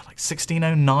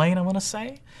 1609, I want to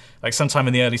say, like sometime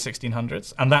in the early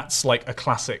 1600s. And that's like a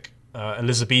classic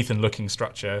Elizabethan-looking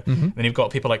structure. Then you've got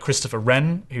people like Christopher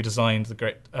Wren, who designed the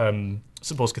great St.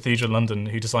 Paul's Cathedral in London,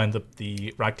 who designed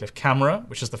the Radcliffe Camera,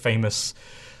 which is the famous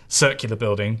circular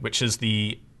building, which is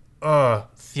the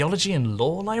Theology and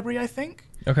Law Library, I think.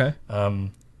 Okay. The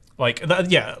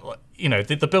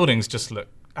buildings just look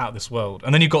out of this world.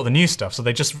 And then you've got the new stuff. So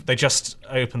they just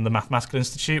opened the Mathematical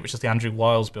Institute, which is the Andrew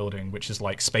Wiles building, which is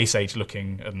like space age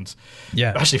looking. And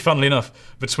actually, funnily enough,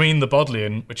 between the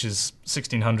Bodleian, which is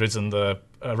 1600s, and the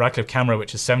Radcliffe Camera,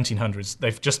 which is 1700s,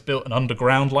 they've just built an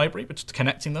underground library, which is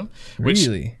connecting them.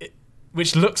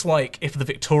 Which looks like if the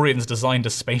Victorians designed a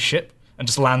spaceship and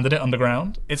just landed it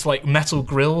underground. It's like metal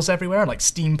grills everywhere, like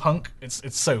steampunk. It's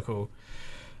so cool.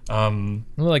 I'll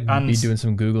be doing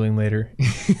some Googling later.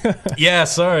 Yeah,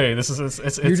 sorry. It's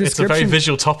a very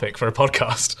visual topic for a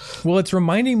podcast. Well, it's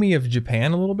reminding me of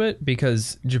Japan a little bit,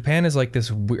 because Japan is like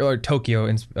this weird, or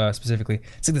Tokyo specifically.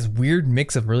 It's like this weird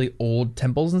mix of really old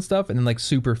temples and stuff, and then like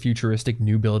super futuristic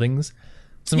new buildings.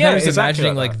 So I'm kind of just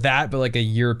imagining like that, but like a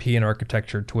European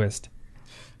architecture twist.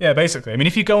 Yeah, basically. I mean,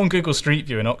 if you go on Google Street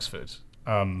View in Oxford,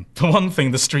 for one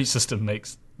thing, the street system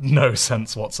makes no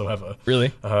sense whatsoever.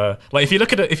 Really? Like if you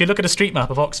look at a street map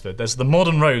of Oxford, there's the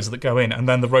modern roads that go in, and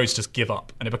then the roads just give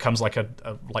up, and it becomes like a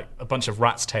bunch of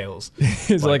rat's tails. Is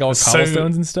it like all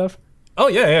cobblestones and stuff? Oh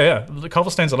yeah. The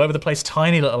cobblestones all over the place,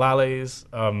 tiny little alleys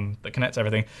that connect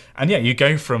everything, and yeah, you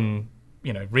go from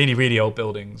really, really old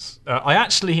buildings.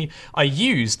 I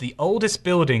used the oldest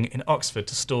building in Oxford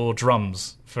to store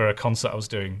drums for a concert I was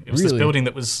doing. It was this building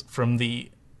that was from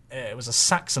it was a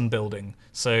Saxon building,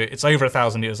 so it's over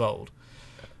 1,000 years old.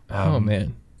 Oh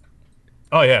man!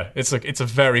 Oh yeah, it's a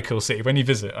very cool city. When you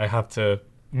visit,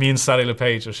 me and Sally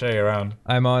LePage will show you around.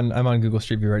 I'm on Google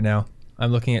Street View right now.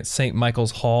 I'm looking at St.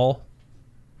 Michael's Hall.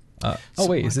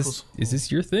 Is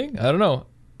this your thing? I don't know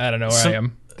where I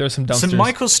am. There's some dumpsters. St.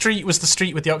 Michael's Street was the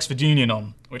street with the Oxford Union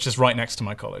on, which is right next to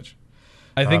my college.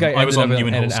 I think I was on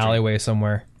in an alleyway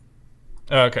somewhere.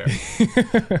 Oh, okay.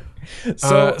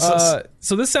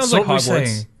 So this sounds like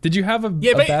Hogwarts. Did you have a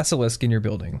basilisk in your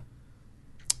building?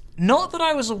 Not that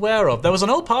I was aware of. There was an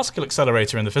old particle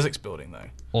accelerator in the physics building, though.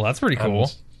 Well, that's pretty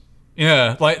cool.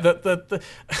 Yeah, like the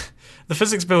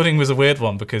physics building was a weird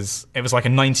one because it was like a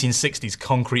 1960s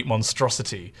concrete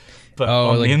monstrosity, but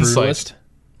on the inside. Brutalist?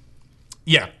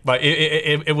 Yeah, like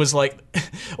it was like.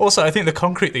 Also, I think the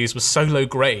concrete they used was so low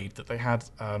grade that they had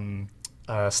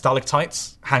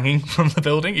stalactites hanging from the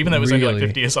building, even though it was only like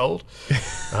 50 years old.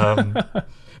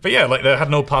 But yeah, like they had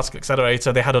an old particle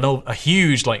accelerator. They had a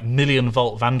huge like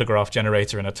 1,000,000-volt Van de Graaff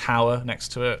generator in a tower next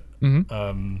to it.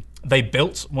 Mm-hmm. They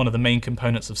built one of the main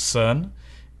components of CERN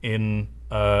in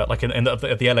the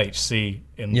LHC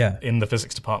in the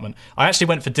physics department. I actually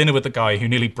went for dinner with the guy who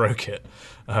nearly broke it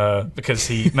because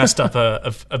he messed up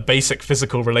a basic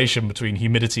physical relation between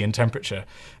humidity and temperature,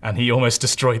 and he almost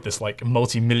destroyed this like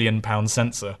multi-million-pound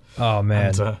sensor. Oh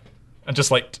man! And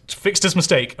just like fixed his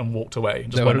mistake and walked away.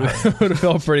 And just would have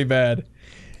felt pretty bad.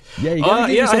 Yeah, you gotta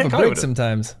give yourself a break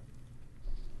sometimes.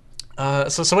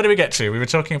 So what did we get to? We were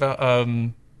talking about.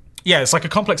 Yeah, it's like a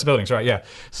complex of buildings, right? Yeah.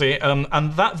 So,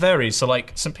 and that varies. So,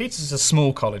 like, St. Peter's is a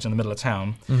small college in the middle of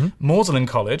town. Mm-hmm. Magdalen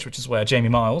College, which is where Jamie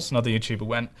Miles, another YouTuber,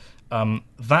 went.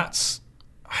 That's,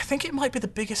 I think it might be the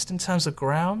biggest in terms of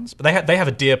grounds, but they have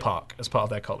a deer park as part of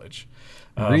their college.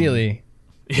 Really?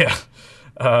 Yeah.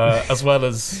 As well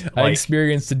as I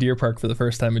experienced a deer park for the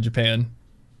first time in Japan.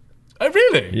 Oh,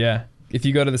 really? Yeah. If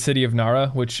you go to the city of Nara,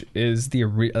 which is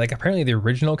apparently the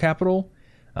original capital.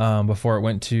 Before it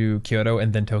went to Kyoto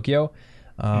and then Tokyo,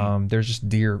 there's just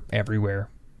deer everywhere.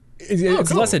 It's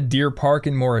cool. Less a deer park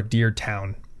and more a deer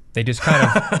town. They just kind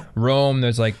of roam.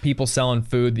 There's like people selling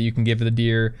food that you can give to the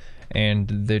deer, and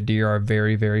the deer are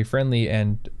very, very friendly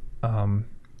and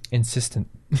insistent.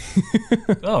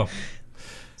 Oh,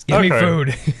 give me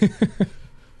food.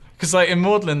 Because like in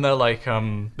Magdalen, they're like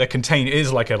they're contained. It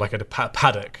is like a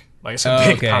paddock, like it's a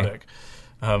big paddock.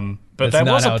 But there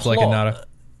was a plot. Like a Nara.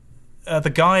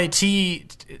 The guy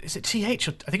is it TH?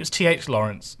 I think it was TH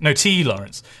Lawrence. No, T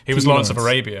Lawrence. He was Lawrence of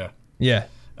Arabia. Yeah.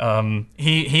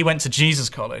 He went to Jesus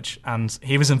College and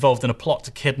he was involved in a plot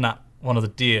to kidnap one of the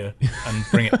deer and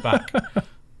bring it back.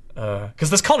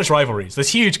 Because there's college rivalries. There's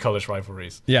huge college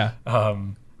rivalries. Yeah.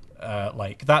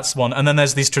 Like that's one, and then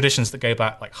there's these traditions that go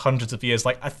back like hundreds of years.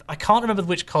 Like I can't remember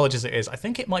which colleges it is. I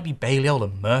think it might be Balliol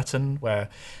and Merton, where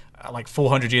like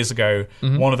 400 years ago,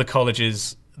 one of the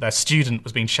colleges. Their student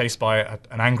was being chased by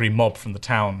an angry mob from the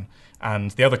town,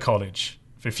 and the other college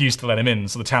refused to let him in,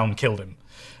 so the town killed him.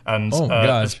 And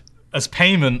as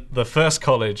payment, the first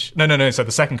college, so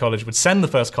the second college would send the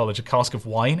first college a cask of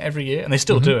wine every year, and they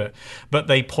still do it, but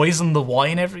they poison the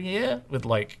wine every year with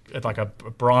like a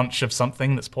branch of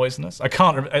something that's poisonous. I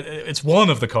can't remember. It's one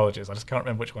of the colleges. I just can't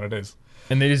remember which one it is.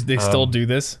 And they still do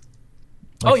this?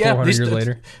 Like 400 years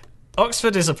later?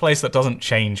 Oxford is a place that doesn't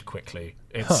change quickly.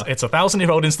 It's a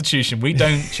 1,000-year-old institution. We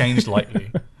don't change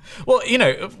lightly. Well,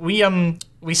 one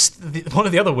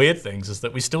of the other weird things is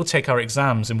that we still take our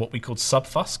exams in what we call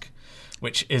subfusc,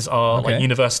 which is our like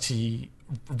university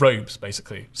robes,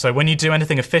 basically. So when you do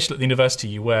anything official at the university,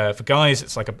 you wear, for guys,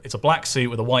 it's a black suit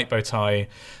with a white bow tie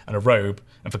and a robe,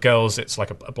 and for girls, it's like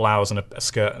a blouse and a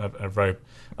skirt and a robe.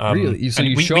 Really? So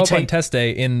you show up on test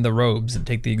day in the robes and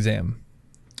take the exam?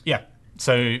 Yeah.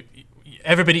 So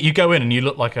everybody, you go in and you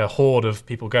look like a horde of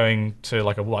people going to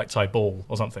like a white tie ball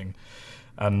or something.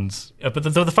 And but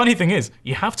the funny thing is,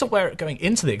 you have to wear it going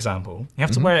into the exam hall. You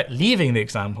have to wear it leaving the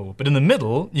exam hall. But in the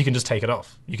middle, you can just take it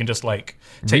off. You can just like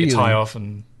take your tie off,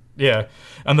 and yeah.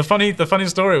 And the funny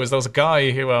story was there was a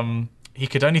guy who he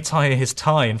could only tie his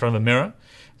tie in front of a mirror.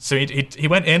 So he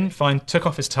went in, fine, took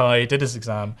off his tie, did his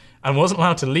exam, and wasn't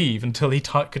allowed to leave until he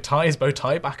could tie his bow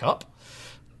tie back up.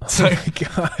 So, oh my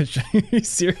gosh, are you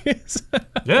serious?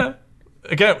 Yeah.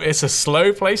 Again, it's a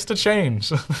slow place to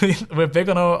change. We're big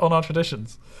on our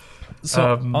traditions.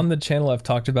 So on the channel, I've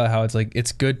talked about how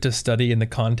it's good to study in the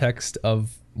context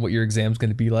of what your exam's going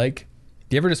to be like.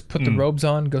 Do you ever just put the robes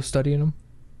on, go study in them?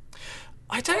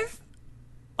 I don't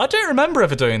remember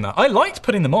ever doing that. I liked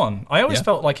putting them on. I always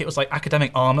felt like it was like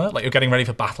academic armor, like you're getting ready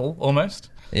for battle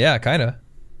almost. Yeah, kind of.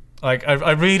 Like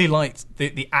I really liked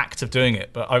the act of doing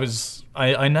it, but I don't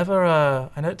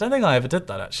think I ever did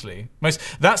that actually.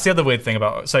 That's the other weird thing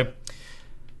about it. So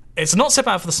it's not so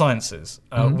bad for the sciences.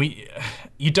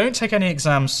 You don't take any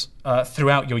exams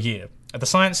throughout your year. At the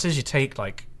sciences, you take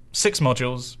like 6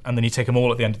 modules, and then you take them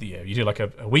all at the end of the year. You do like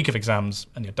a week of exams,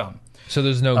 and you're done. So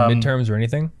there's no midterms or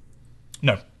anything?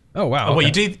 No. Oh wow. Well,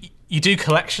 okay. you do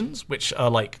collections, which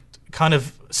are like kind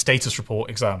of status report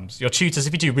exams. Your tutors,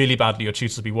 if you do really badly, your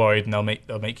tutors will be worried, and they'll make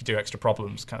you do extra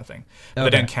problems, kind of thing. But they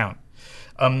don't count.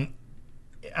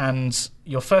 And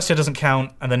your first year doesn't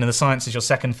count, and then in the sciences, your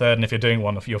second, third, and if you're doing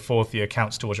one, your fourth year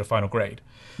counts towards your final grade.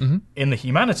 In the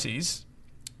humanities,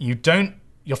 your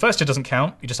first year doesn't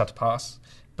count, you just have to pass.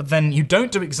 But then you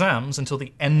don't do exams until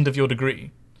the end of your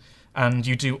degree, and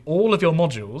you do all of your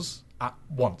modules at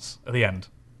once at the end.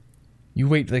 You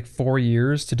wait like 4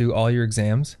 years to do all your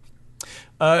exams?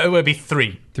 It would be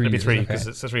 3. It'd be 3 because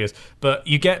it's 3 years. But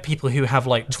you get people who have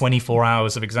like 24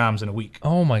 hours of exams in a week.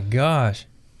 Oh my gosh.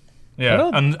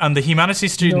 Yeah, and the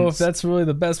humanities students... I don't know if that's really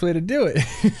the best way to do it.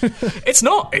 It's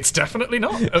not. It's definitely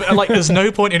not. Like, there's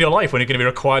no point in your life when you're going to be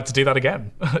required to do that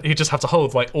again. You just have to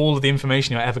hold like all of the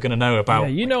information you're ever going to know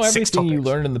about. Yeah, like, everything you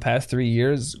learned in the past 3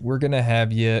 years. We're going to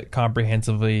have you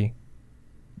comprehensively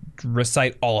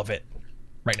recite all of it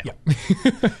right now.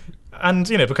 Yeah. And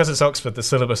because it's Oxford, the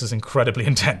syllabus is incredibly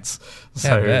intense.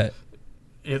 So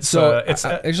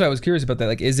actually, I was curious about that.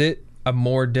 Like, is it a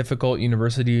more difficult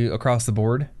university across the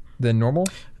board than normal?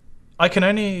 I can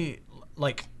only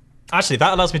actually,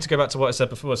 that allows me to go back to what I said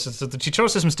before. So the tutorial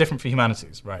system is different for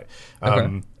humanities, right?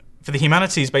 Okay. For the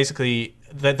humanities, basically,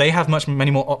 they have many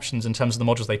more options in terms of the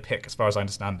modules they pick, as far as I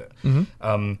understand it.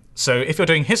 So if you're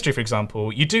doing history, for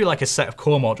example, you do like a set of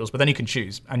core modules, but then you can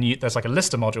choose. And there's like a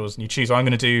list of modules, and you choose, I'm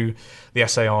going to do the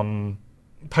essay on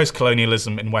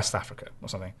post-colonialism in West Africa or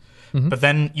something. But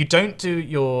then you don't do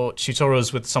your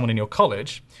tutorials with someone in your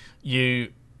college.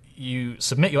 You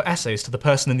submit your essays to the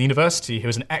person in the university who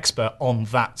is an expert on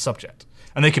that subject.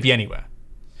 And they could be anywhere.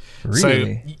 Really?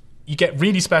 So you get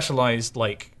really specialized,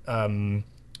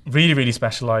 really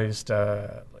specialized,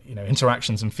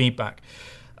 interactions and feedback.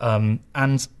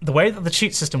 And the way that the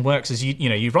cheat system works is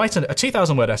you write a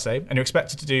 2,000 word essay, and you're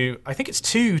expected to do, I think it's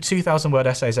 2,000 word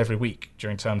essays every week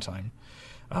during term time.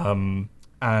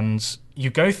 And you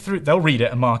go through, they'll read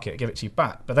it and mark it, give it to you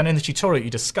back. But then in the tutorial,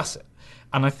 you discuss it.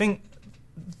 And I think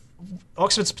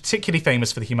Oxford's particularly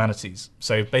famous for the humanities.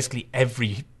 So basically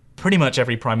pretty much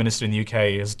every prime minister in the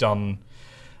UK has done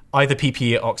either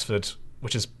PPE at Oxford,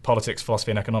 which is politics,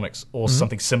 philosophy, and economics, or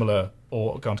something similar,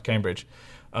 or gone to Cambridge.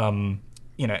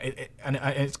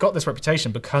 It's got this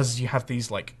reputation because you have these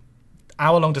like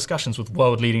hour-long discussions with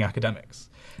world-leading academics,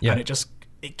 and it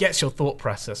gets your thought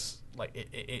process. Like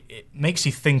it makes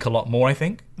you think a lot more, I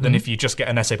think, than if you just get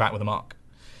an essay back with a mark.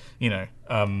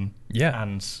 And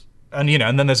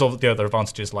then there's all the other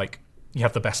advantages, like you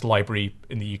have the best library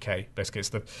in the UK.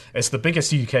 Basically, it's the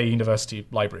biggest UK university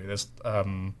library. There's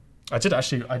I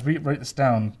wrote this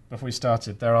down before we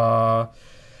started. There are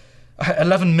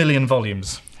 11 million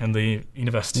volumes in the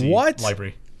university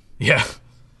library. Yeah,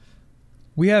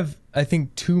 we have I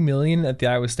think 2 million at the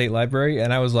Iowa State Library,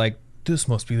 and I was like, this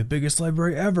must be the biggest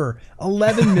library ever.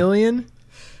 11 million.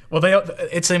 Well,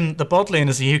 it's in the Bodleian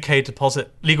is a UK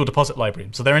legal deposit library,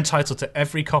 so they're entitled to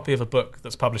every copy of a book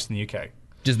that's published in the UK.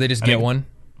 They just get one?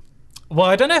 Well,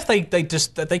 I don't know if they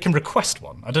can request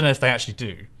one. I don't know if they actually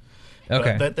do.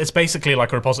 Okay. But it's basically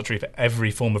like a repository for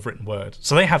every form of written word.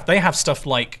 So they have stuff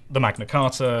like the Magna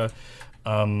Carta,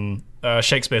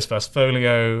 Shakespeare's First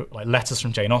Folio, like letters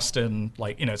from Jane Austen.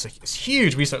 Like, it's a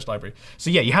huge research library. So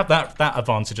yeah, you have that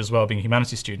advantage as well, being a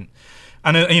humanities student.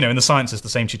 And in the sciences, the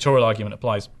same tutorial argument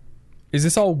applies. Is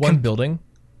this all one building?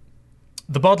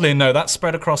 The Bodleian, no, that's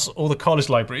spread across all the college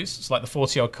libraries. It's like the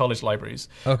 40-odd college libraries.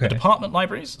 Okay. The department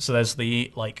libraries, so there's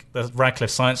the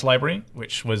Radcliffe Science Library,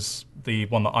 which was the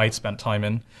one that I'd spent time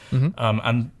in.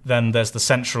 And then there's the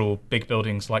central big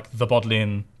buildings like the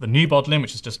Bodleian, the new Bodleian,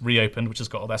 which is just reopened, which has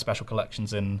got all their special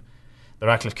collections in. The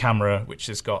Radcliffe Camera, which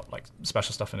has got like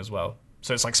special stuff in as well.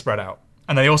 So it's like spread out.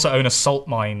 And they also own a salt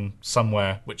mine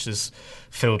somewhere, which is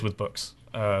filled with books.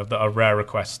 That are rare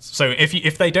requests. So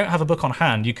if they don't have a book on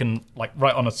hand, you can like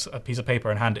write on a piece of paper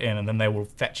and hand it in, and then they will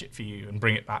fetch it for you and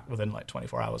bring it back within like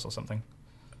 24 hours or something.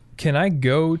 Can I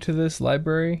go to this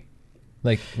library,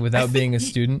 like without being a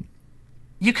student?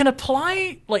 You can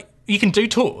apply, like you can do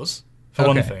tours for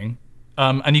one thing,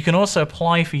 and you can also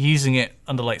apply for using it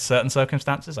under like certain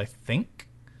circumstances, I think.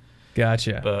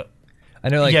 Gotcha. But I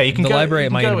know, like you can the go, library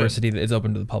at my university in. is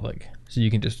open to the public, so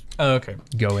you can just go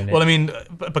in it. Well, I mean,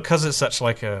 because it's such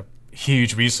like a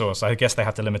huge resource, I guess they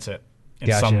have to limit it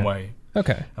in some way.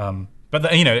 Okay.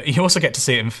 But you also get to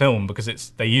see it in film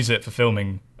because they use it for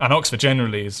filming, and Oxford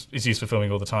generally is used for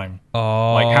filming all the time.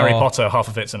 Oh, like Harry Potter, half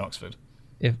of it's in Oxford.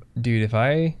 If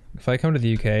I come to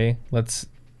the UK, let's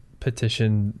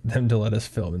petition them to let us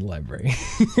film in the library.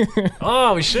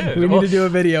 Oh, we should. We need to do a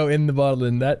video in the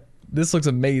Bodleian. This looks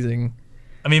amazing.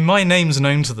 I mean, my name's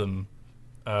known to them.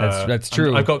 That's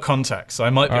true. I've got contacts, so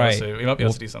I might be able to. We might be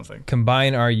able to do something.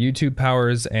 Combine our YouTube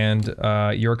powers and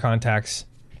your contacts,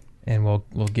 and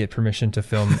we'll get permission to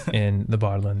film in the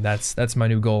Bodleian. That's my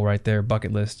new goal right there,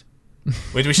 bucket list.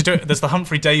 We should do it. There's the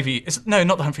Humphrey Davy. No,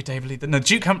 not the Humphrey Davy. The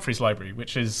Duke Humphreys Library,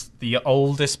 which is the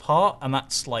oldest part, and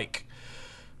that's like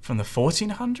from the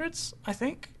 1400s, I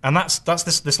think. And that's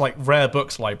this like rare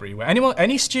books library where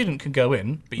any student can go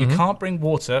in, but you can't bring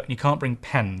water and you can't bring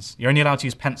pens. You're only allowed to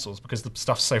use pencils because the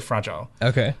stuff's so fragile.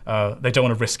 Okay. They don't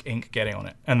want to risk ink getting on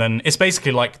it. And then it's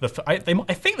basically like I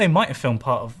think they might have filmed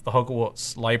part of the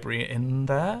Hogwarts library in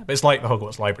there, but it's like the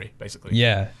Hogwarts library basically.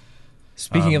 Yeah.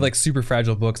 Speaking of like super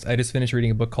fragile books, I just finished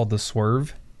reading a book called The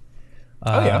Swerve.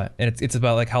 And it's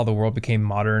about like how the world became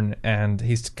modern, and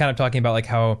he's kind of talking about like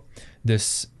how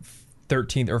this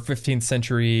 13th or 15th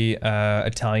century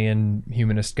Italian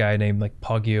humanist guy named like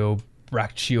Poggio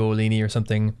Bracciolini or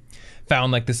something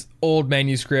found like this old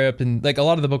manuscript, and like a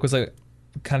lot of the book was like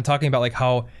kind of talking about like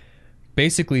how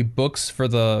basically books for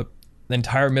the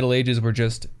entire Middle Ages were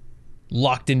just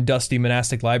locked in dusty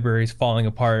monastic libraries falling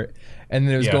apart, and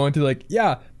then it was going through like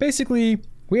basically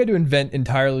we had to invent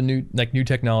entirely new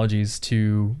technologies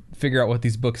to figure out what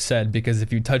these books said, because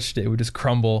if you touched it would just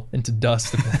crumble into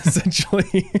dust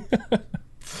essentially.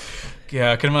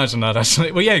 Yeah, I can imagine that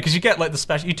actually. Well, yeah, because you get like the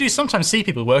special. You do sometimes see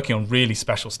people working on really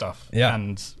special stuff. Yeah,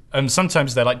 and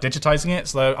sometimes they're like digitizing it.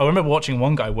 So I remember watching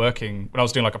one guy working when I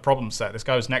was doing like a problem set. This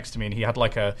guy was next to me, and he had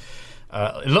like it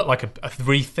looked like a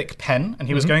really thick pen, and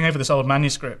he was going over this old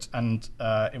manuscript, and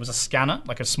it was a scanner,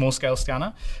 like a small scale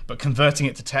scanner, but converting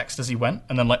it to text as he went,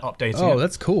 and then like updating it. Oh,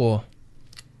 that's cool.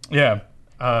 Yeah.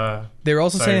 They were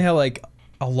also saying how like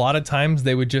a lot of times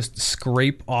they would just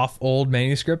scrape off old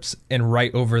manuscripts and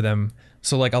write over them.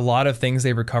 So like a lot of things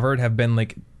they've recovered have been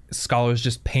like scholars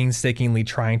just painstakingly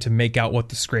trying to make out what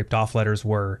the scraped off letters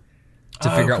were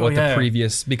to figure out what the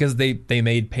previous, because they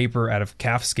made paper out of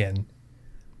calf skin.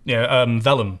 Yeah,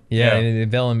 vellum. Yeah,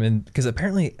 vellum, and because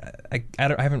apparently I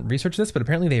haven't researched this, but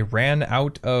apparently they ran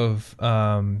out of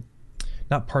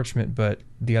not parchment, but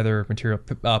the other material,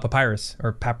 papyrus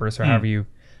or papyrus or however you.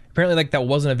 Apparently, like that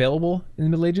wasn't available in the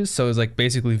Middle Ages, so it was like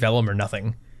basically vellum or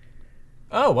nothing.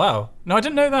 Oh wow! No, I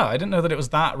didn't know that. I didn't know that it was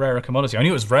that rare a commodity. I knew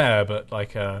it was rare, but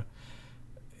like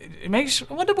it makes.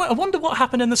 I wonder what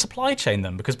happened in the supply chain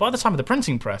then, because by the time of the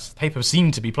printing press, paper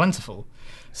seemed to be plentiful.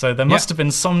 So there must have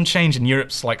been some change in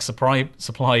Europe's like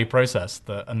supply process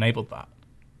that enabled that.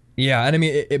 Yeah, and I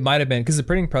mean it might have been because the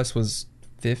printing press was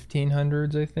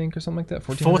 1500s, I think, or something like that.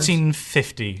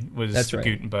 1450 was That's the right.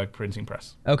 Gutenberg printing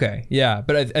press. Okay, yeah,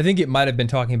 but I think it might have been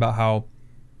talking about how,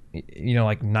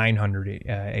 like 900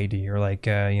 AD or like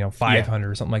 500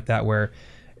 or something like that, where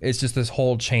it's just this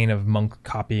whole chain of monk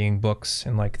copying books,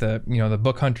 and like the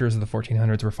book hunters of the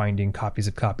 1400s were finding copies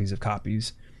of copies of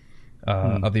copies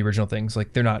of the original things.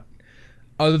 Like they're not,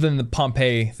 other than the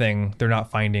Pompeii thing, they're not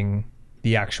finding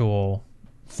the actual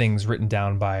things written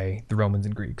down by the Romans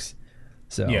and Greeks.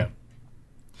 So yeah,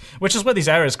 which is where these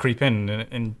errors creep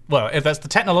in. Well, if that's the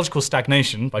technological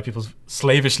stagnation by people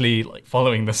slavishly like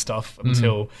following this stuff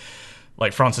until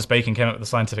like Francis Bacon came up with the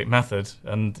scientific method,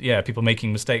 and people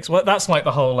making mistakes. Well, that's like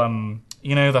the whole,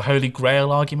 the Holy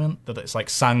Grail argument, that it's like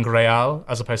San Graal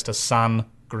as opposed to San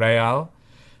Graal.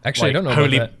 Actually, like I don't know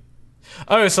about that.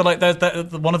 Oh, so like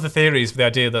one of the theories for the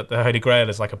idea that the Holy Grail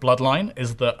is like a bloodline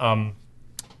is that a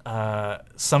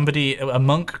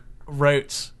monk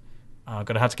wrote, I'm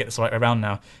going to have to get this right around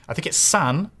now, I think it's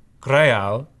San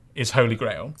Graal is Holy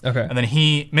Grail. Okay. And then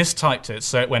he mistyped it,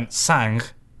 so it went Sang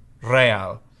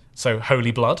Real, so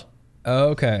holy blood.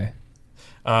 Okay.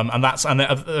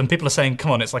 And people are saying,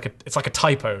 come on, it's like a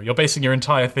typo. You're basing your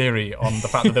entire theory on the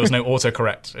fact that there was no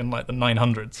autocorrect in like the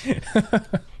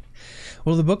 900s.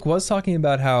 Well, the book was talking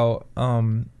about how,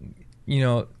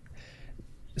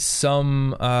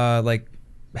 some like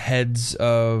heads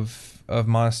of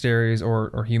monasteries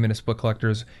or humanist book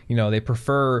collectors, they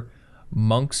prefer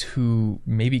monks who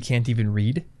maybe can't even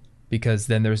read, because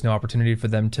then there's no opportunity for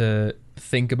them to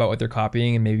think about what they're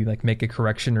copying and maybe like make a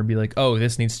correction or be like, oh,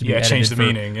 this needs to be edited change the for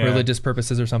meaning, religious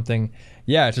purposes or something.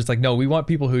 Yeah, it's just like, no, we want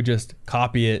people who just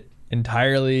copy it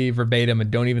entirely verbatim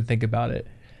and don't even think about it.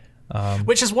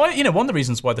 Which is why, one of the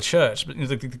reasons why the church,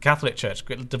 the Catholic Church,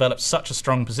 developed such a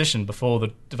strong position before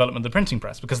the development of the printing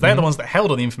press, because they're the ones that held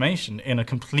all the information in a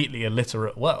completely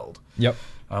illiterate world. Yep.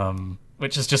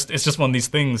 Which is just one of these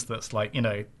things that's like,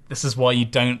 this is why you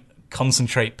don't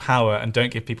concentrate power and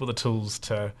don't give people the tools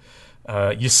to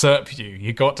usurp you.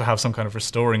 You got to have some kind of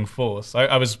restoring force.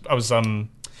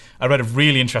 I read a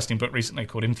really interesting book recently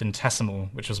called Infinitesimal,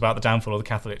 which was about the downfall of the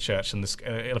Catholic Church and this,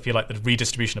 if you like, the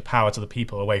redistribution of power to the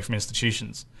people away from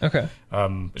institutions. Okay.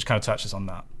 Which kind of touches on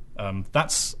that.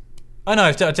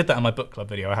 I did that in my book club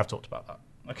video. I have talked about that.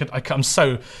 I'm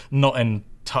so not in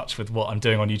touch with what I'm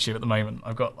doing on YouTube at the moment.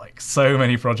 I've got like so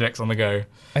many projects on the go.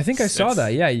 I think I saw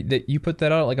that. Yeah, that you put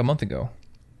that out like a month ago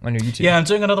on your YouTube. Yeah, I'm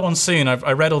doing another one soon.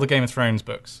 I read all the Game of Thrones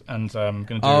books, and I'm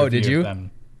going to do a review of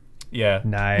them. Yeah,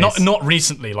 nice. Not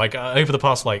recently, like over the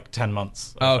past like 10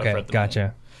 months. Okay, I've read them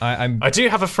gotcha. I do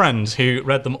have a friend who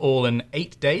read them all in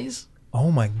 8 days.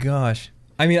 Oh my gosh.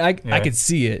 I mean, I could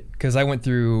see it because I went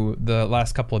through the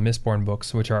last couple of Mistborn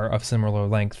books, which are of similar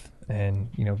length and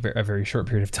a very short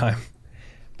period of time.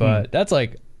 But that's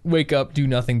like wake up, do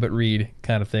nothing but read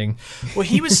kind of thing. Well,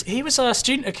 he was a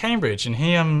student at Cambridge, and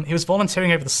he was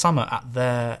volunteering over the summer at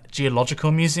their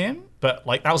geological museum. But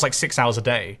like that was like 6 hours a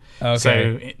day. Okay.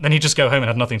 So then he'd just go home and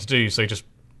had nothing to do, so he just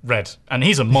read. And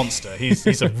he's a monster.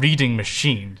 He's a reading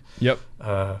machine. Yep.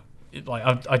 I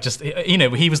just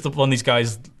he was one of these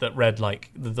guys that read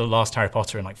like the last Harry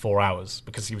Potter in like 4 hours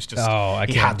because he was just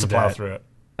he had to plow through it.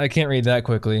 I can't read that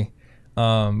quickly.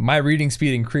 My reading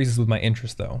speed increases with my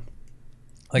interest though.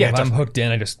 Like if I'm hooked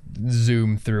in, I just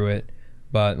zoom through it.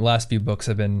 But the last few books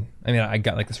have been, I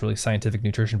got like this really scientific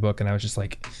nutrition book, and I was just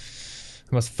like,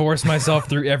 I must force myself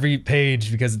through every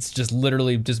page because it's just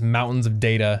literally just mountains of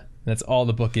data. That's all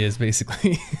the book is,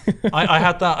 basically. I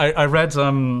had that. I read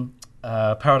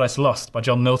Paradise Lost by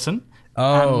John Milton.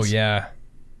 Oh, yeah.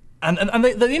 And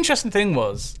the interesting thing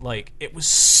was, like, it was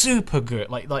super good.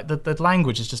 Like the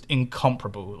language is just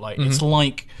incomparable. Like,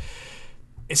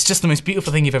 it's just the most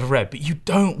beautiful thing you've ever read, but you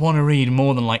don't want to read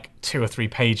more than like 2 or 3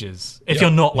 pages if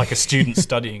you're not like a student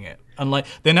studying it. And like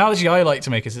the analogy I like to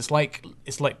make is it's like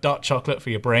dark chocolate for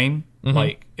your brain. Mm-hmm.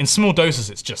 Like in small doses,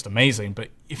 it's just amazing. But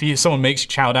if someone makes you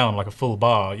chow down like a full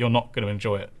bar, you're not going to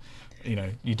enjoy it.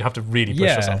 You'd have to really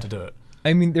push yourself to do it.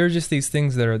 I mean, there are just these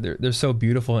things that are they're so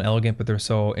beautiful and elegant, but they're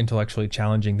so intellectually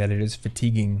challenging that it is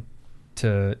fatiguing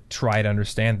to try to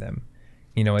understand them.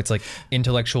 It's like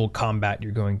intellectual combat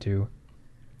you're going to.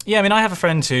 Yeah, I mean, I have a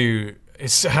friend who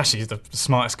is actually the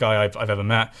smartest guy I've ever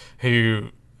met, who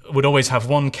would always have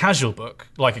one casual book,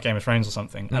 like a Game of Thrones or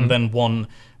something, and then one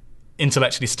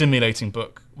intellectually stimulating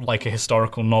book, like a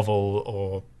historical novel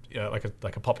or like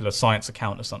a popular science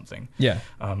account or something. Yeah.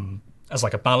 As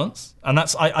like a balance. And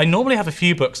that's I normally have a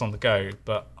few books on the go,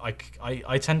 but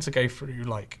I tend to go through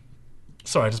like.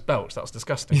 Sorry, I just belched. That was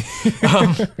disgusting.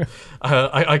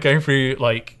 I go through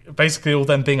like basically all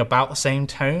them being about the same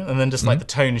tone, and then just like the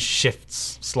tone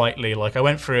shifts slightly. Like I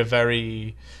went through at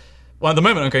the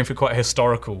moment I'm going through quite a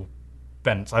historical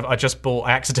bent. I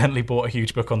accidentally bought a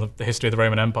huge book on the history of the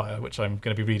Roman Empire, which I'm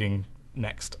going to be reading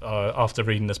next after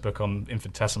reading this book on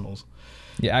infinitesimals.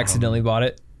 You accidentally bought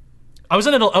it? I was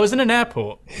in an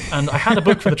airport and I had a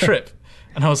book for the trip.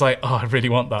 And I was like, oh, I really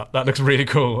want that. That looks really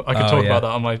cool. I can talk about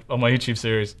that on my YouTube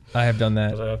series. I have done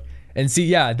that. And see,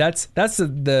 yeah, that's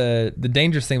the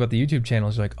dangerous thing about the YouTube channel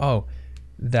is like, oh,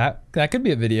 that could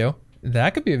be a video.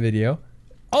 That could be a video.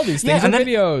 All these things are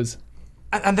videos.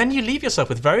 And then you leave yourself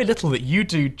with very little that you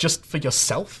do just for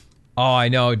yourself. Oh, I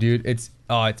know, dude. It's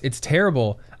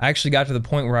terrible. I actually got to the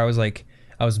point where I was like,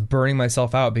 I was burning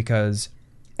myself out because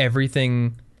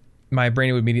everything, my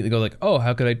brain would immediately go like, oh,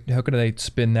 how could I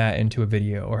spin that into a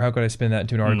video, or how could I spin that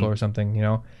into an article or something, you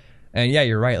know? And yeah,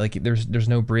 you're right. Like there's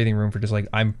no breathing room for just like,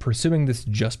 I'm pursuing this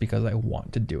just because I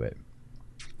want to do it.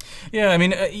 Yeah, I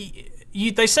mean,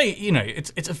 they say, you know,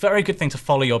 it's a very good thing to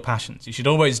follow your passions. You should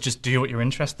always just do what you're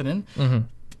interested in. Mm-hmm.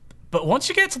 But once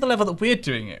you get to the level that we're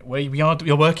doing it, where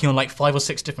you're working on like 5 or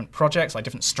 6 different projects, like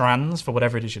different strands for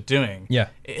whatever it is you're doing, yeah,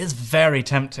 it is very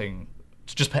tempting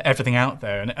to just put everything out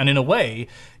there. And in a way,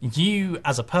 you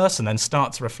as a person then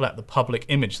start to reflect the public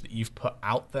image that you've put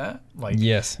out there. Like,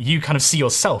 yes, you kind of see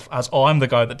yourself as, oh, I'm the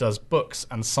guy that does books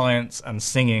and science and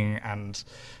singing and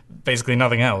basically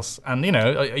nothing else. And, you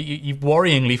know, you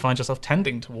worryingly find yourself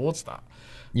tending towards that.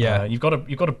 Yeah, you've got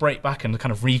to break back and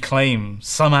kind of reclaim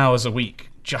some hours a week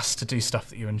just to do stuff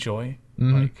that you enjoy.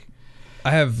 Mm-hmm. Like, I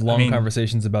have long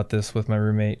conversations about this with my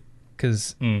roommate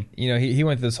because you know he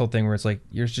went through this whole thing where it's like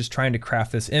you're just trying to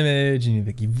craft this image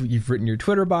and you've written your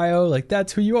Twitter bio, like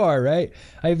that's who you are, right?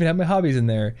 I even have my hobbies in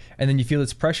there, and then you feel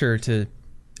this pressure to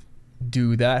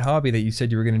do that hobby that you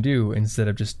said you were going to do instead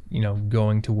of just, you know,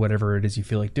 going to whatever it is you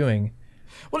feel like doing.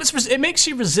 Well, it makes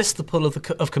you resist the pull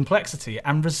of complexity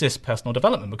and resist personal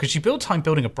development, because you build time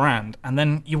building a brand and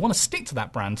then you want to stick to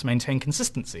that brand to maintain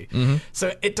consistency. Mm-hmm.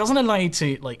 So it doesn't allow you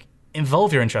to like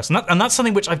involve your interests, and that's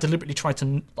something which I've deliberately tried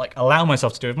to like allow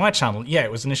myself to do with my channel. Yeah,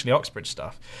 it was initially Oxbridge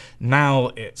stuff. Now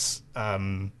it's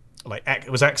it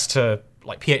was X to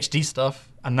like PhD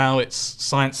stuff, and now it's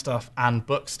science stuff and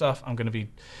book stuff. I'm going to be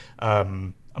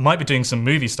I might be doing some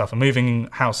movie stuff. I'm moving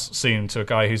house soon to a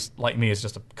guy who's like me, is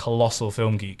just a colossal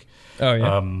film geek. Oh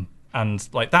yeah. And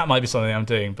like that might be something I'm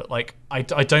doing, but like I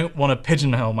don't want to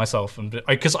pigeonhole myself, and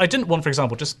because I didn't want, for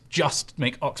example, just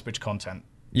make Oxbridge content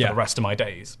for the rest of my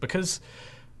days, because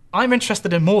I'm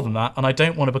interested in more than that, and I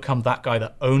don't want to become that guy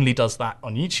that only does that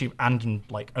on YouTube and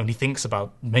like only thinks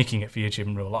about making it for YouTube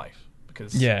in real life.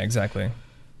 Because yeah, exactly.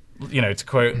 You know,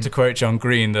 to quote John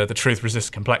Green, the truth resists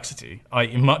complexity.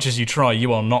 Much as you try,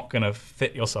 you are not going to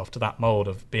fit yourself to that mold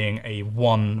of being a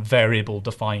one variable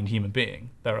defined human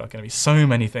being. There are going to be so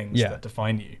many things that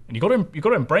define you, and you got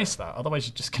to embrace that. Otherwise,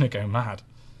 you're just going to go mad.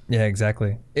 Yeah,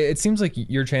 exactly. It seems like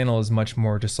your channel is much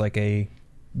more just like a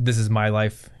 "this is my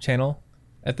life" channel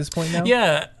at this point now.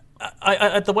 Yeah,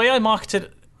 I the way I market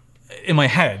it in my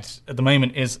head at the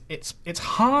moment is it's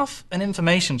half an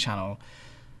information channel,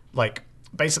 like.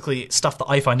 Basically stuff that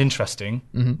I find interesting.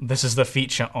 Mm-hmm. This is the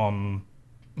feature on,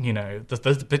 you know,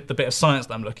 the bit of science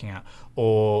that I'm looking at.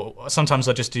 Or sometimes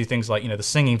I just do things like, you know, the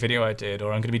singing video I did, or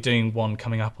I'm going to be doing one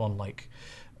coming up on like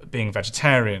being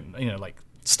vegetarian, you know, like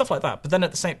stuff like that. But then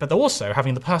but they're also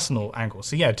having the personal angle.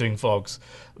 So yeah, doing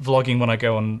vlogging when I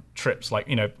go on trips. Like,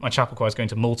 you know, my chapel choir is going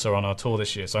to Malta on our tour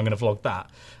this year, so I'm going to vlog that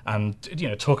and, you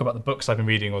know, talk about the books I've been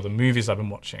reading or the movies I've been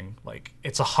watching. Like,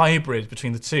 it's a hybrid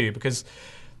between the two, because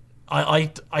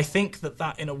I think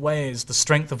that in a way is the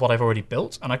strength of what I've already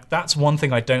built, and that's one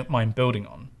thing I don't mind building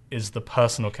on, is the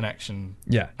personal connection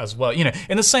as well. You know,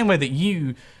 in the same way that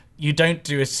you don't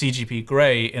do a CGP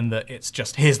Grey in that it's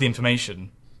just, here's the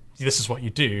information, this is what you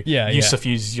do. You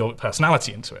suffuse your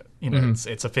personality into it. You know,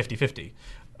 it's a 50-50.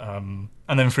 And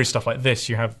then through stuff like this,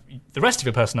 you have the rest of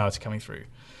your personality coming through.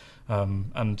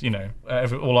 And, you know,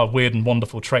 all our weird and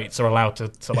wonderful traits are allowed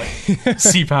to like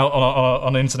seep out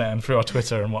on the internet and through our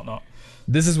Twitter and whatnot.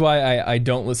 This is why I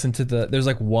don't listen to there's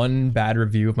like one bad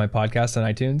review of my podcast on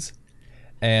iTunes,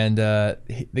 and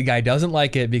the guy doesn't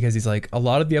like it because he's like, a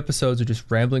lot of the episodes are just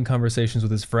rambling conversations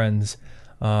with his friends.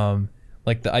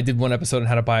 I did one episode on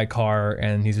how to buy a car,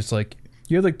 and he's just like,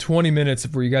 you have like 20 minutes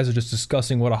where you guys are just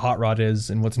discussing what a hot rod is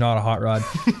and what's not a hot rod.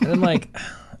 And I'm like,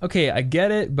 okay, I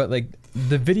get it, but like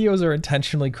the videos are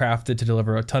intentionally crafted to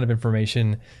deliver a ton of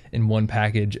information in one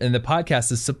package, and the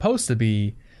podcast is supposed to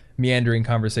be meandering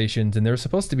conversations, and there's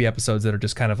supposed to be episodes that are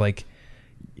just kind of like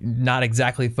not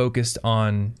exactly focused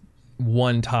on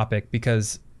one topic,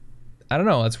 because I don't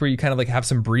know, that's where you kind of like have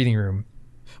some breathing room.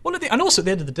 Well, and also at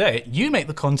the end of the day, you make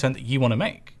the content that you want to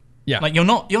make. Yeah, like you're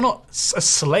not a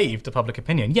slave to public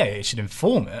opinion. Yeah, it should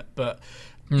inform it, but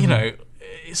you know,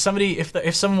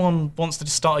 if someone wants to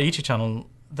start a YouTube channel,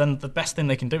 then the best thing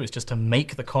they can do is just to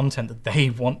make the content that they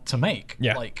want to make.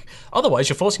 Yeah. Like, otherwise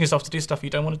you're forcing yourself to do stuff you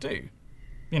don't want to do.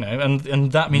 You know,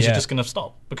 and that means you're just going to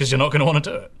stop because you're not going to want to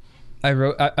do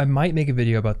it. I might make a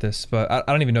video about this, but I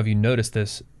don't even know if you noticed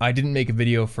this. I didn't make a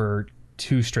video for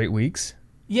 2 straight weeks.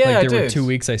 Yeah, like, there were 2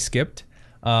 weeks I skipped.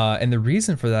 And the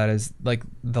reason for that is, like,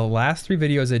 the last 3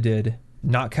 videos I did,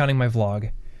 not counting my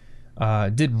vlog,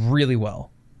 did really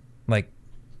well. Like,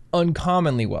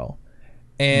 uncommonly well.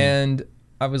 And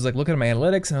I was like looking at my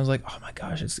analytics and I was like, oh my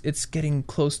gosh, it's getting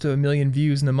close to 1 million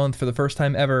views in a month for the first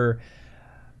time ever.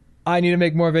 I need to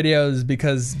make more videos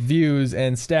because views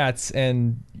and stats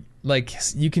and like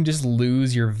you can just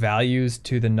lose your values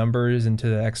to the numbers and to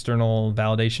the external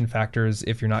validation factors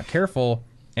if you're not careful.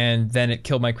 And then it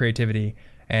killed my creativity.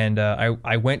 And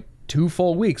I went 2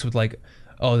 full weeks with like,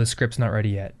 oh, the script's not ready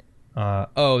yet.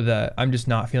 I'm just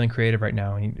not feeling creative right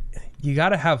now. And you got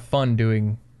to have fun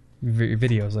doing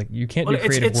videos. Like you can't do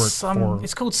creative work.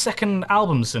 It's called second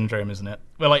album syndrome, isn't it?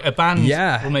 Where like a band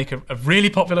will make a really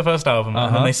popular first album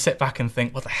and then they sit back and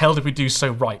think, what the hell did we do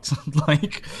so right?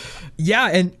 Like, yeah.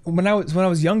 And when I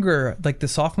was younger, like the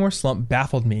sophomore slump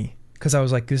baffled me because I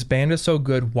was like, this band is so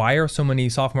good. Why are so many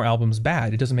sophomore albums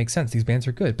bad? It doesn't make sense. These bands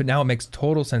are good. But now it makes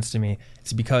total sense to me.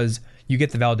 It's because you get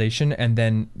the validation and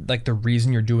then like the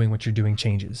reason you're doing what you're doing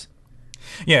changes.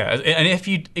 Yeah, and if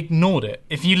you ignored it,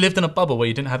 if you lived in a bubble where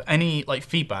you didn't have any like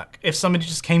feedback, if somebody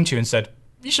just came to you and said,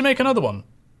 you should make another one,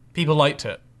 people liked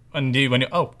it, and you went,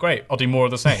 oh great, I'll do more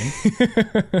of the same.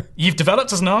 You've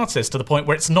developed as an artist to the point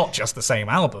where it's not just the same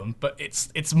album, but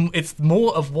it's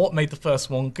more of what made the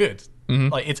first one good.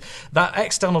 Like it's that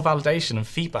external validation and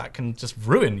feedback can just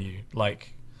ruin you.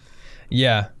 Like,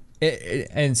 yeah,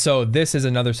 and so this is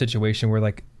another situation where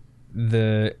like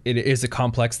it is a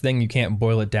complex thing. You can't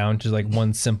boil it down to like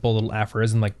one simple little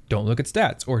aphorism like don't look at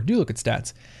stats or do look at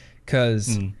stats,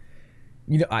 because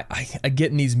you know I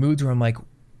get in these moods where I'm like,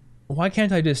 why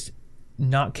can't I just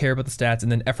not care about the stats and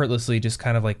then effortlessly just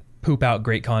kind of like poop out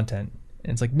great content?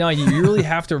 And it's like, no, you really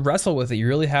have to wrestle with it. You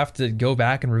really have to go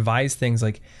back and revise things.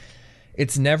 Like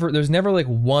there's never like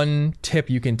one tip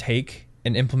you can take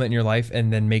and implement in your life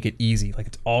and then make it easy. Like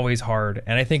it's always hard.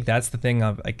 And I think that's the thing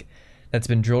of like that's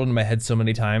been drilled into my head so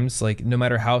many times. Like no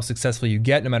matter how successful you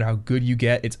get, no matter how good you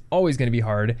get, it's always going to be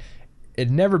hard. It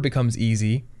never becomes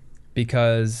easy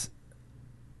because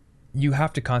you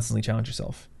have to constantly challenge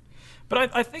yourself. But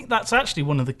I think that's actually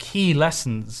one of the key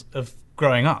lessons of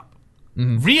growing up,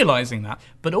 realizing that,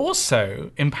 but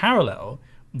also in parallel,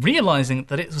 realizing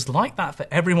that it was like that for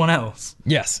everyone else.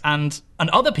 Yes. And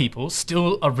other people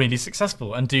still are really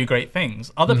successful and do great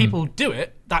things. Other people do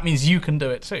it, that means you can do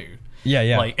it too.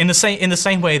 Yeah. Like in the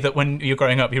same way that when you're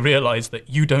growing up, you realize that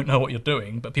you don't know what you're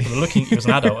doing, but people are looking at you as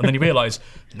an adult, and then you realize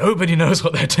nobody knows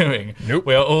what they're doing. Nope.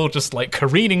 We are all just like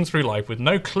careening through life with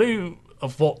no clue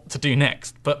of what to do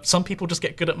next. But some people just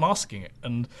get good at masking it,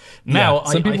 and now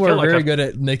some people I feel are like very good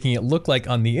at making it look like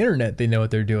on the internet they know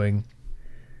what they're doing.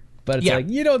 But it's like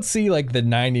you don't see like the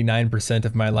 99%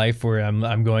 of my life where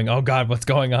I'm going, oh God, what's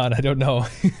going on? I don't know.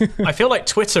 I feel like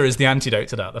Twitter is the antidote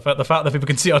to that. The fact that people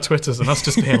can see our Twitters and us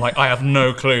just being like, I have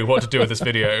no clue what to do with this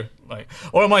video. Like,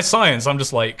 or in my science, I'm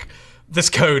just like, this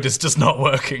code is just not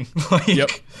working.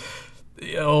 Like,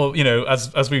 or you know,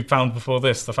 as we found before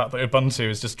this, the fact that Ubuntu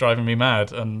is just driving me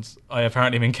mad, and I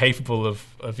apparently am incapable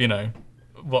of you know,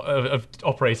 of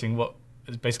operating what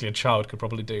basically a child could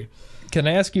probably do. Can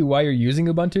I ask you why you're using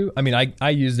Ubuntu? I mean, I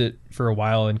used it for a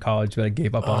while in college, but I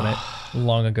gave up on it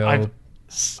long ago.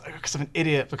 Because I'm an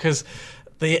idiot. Because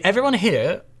everyone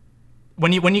here,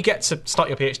 when you get to start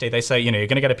your PhD, they say, you know, you're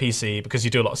going to get a PC because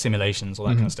you do a lot of simulations, all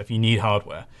that kind of stuff. You need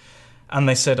hardware. And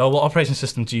they said, oh, what operating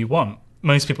system do you want?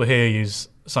 Most people here use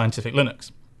Scientific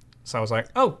Linux. So I was like,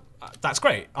 oh, that's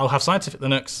great. I'll have Scientific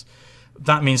Linux.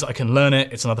 That means that I can learn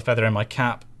it. It's another feather in my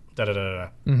cap.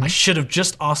 I should have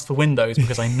just asked for Windows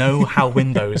because I know how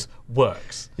Windows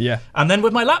works. Yeah. And then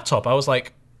with my laptop, I was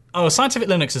like, oh, Scientific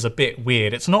Linux is a bit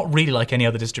weird. It's not really like any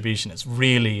other distribution. It's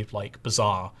really like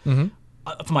bizarre.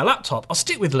 For my laptop, I'll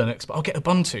stick with Linux, but I'll get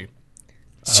Ubuntu.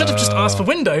 Should have just asked for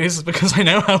Windows because I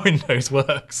know how Windows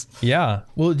works. Yeah.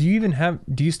 Well, do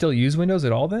you still use Windows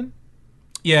at all then?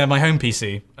 Yeah, my home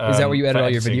PC. Is that what you edit all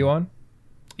your video on?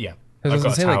 Yeah. I was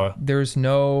going to say, like, there's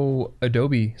no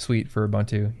Adobe suite for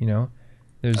Ubuntu, you know?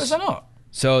 Is there not?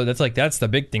 So that's the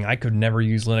big thing. I could never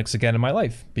use Linux again in my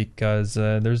life because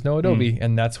there's no Adobe,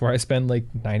 and that's where I spend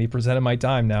like 90% of my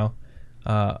time now.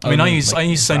 I use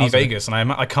Sony Vegas, and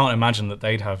I can't imagine that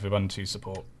they'd have Ubuntu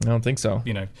support. I don't think so.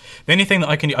 You know, the only thing that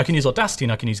I can use Audacity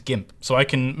and I can use GIMP, so I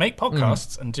can make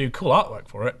podcasts and do cool artwork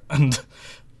for it, and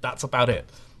that's about it.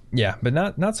 Yeah, but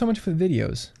not so much for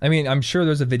videos. I mean, I'm sure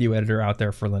there's a video editor out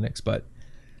there for Linux, but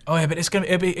oh yeah, but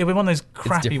it'll be one of those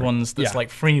crappy ones that's like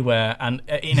freeware, and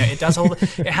you know, it has all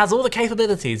the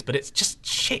capabilities, but it's just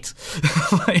shit.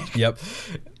 Like, yep.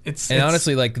 It's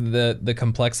honestly, like the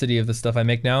complexity of the stuff I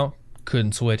make now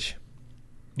couldn't switch.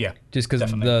 Yeah, just because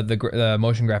of the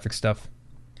motion graphics stuff.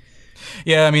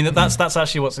 Yeah, I mean that's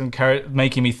actually what's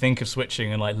making me think of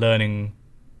switching and like learning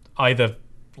either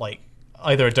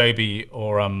Adobe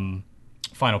or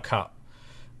Final Cut,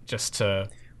 just to.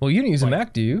 Well, you don't use a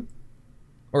Mac, do you?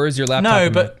 Or is your laptop? No,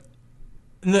 but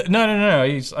no. I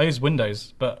use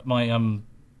Windows, but my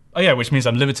which means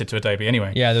I'm limited to Adobe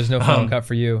anyway. Yeah, there's no Final Cut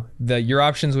for you. Your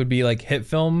options would be like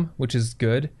HitFilm, which is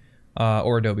good,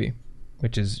 or Adobe,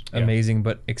 which is amazing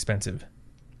but expensive.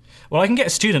 Well, I can get a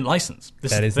student license.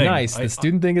 That is nice. The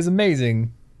student thing is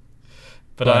amazing.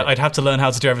 But I'd have to learn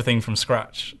how to do everything from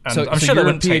scratch. And so I'm sure that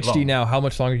wouldn't take long. You're a PhD now. How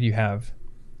much longer do you have?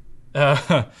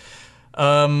 I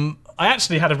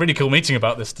actually had a really cool meeting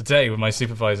about this today with my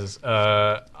supervisors.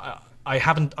 I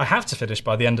have to finish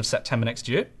by the end of September next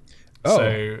year. Oh.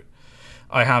 So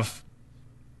I have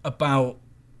about,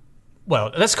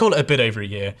 well, let's call it a bit over a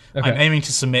year. Okay. I'm aiming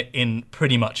to submit in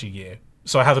pretty much a year.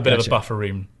 So I have a bit of a buffer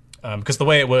room. Because the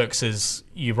way it works is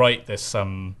you write this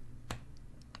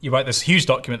huge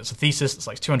document that's a thesis that's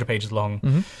like 200 pages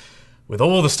long with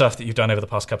all the stuff that you've done over the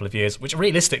past couple of years, which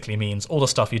realistically means all the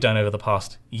stuff you've done over the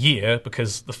past year,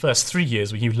 because the first 3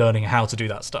 years were you learning how to do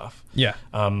that stuff. Yeah.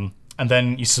 And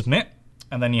then you submit,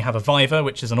 and then you have a viva,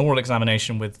 which is an oral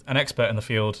examination with an expert in the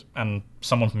field and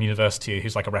someone from university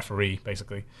who's like a referee,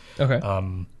 basically. Okay.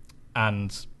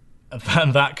 And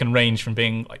that can range from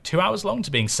being like 2 hours long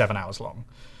to being 7 hours long.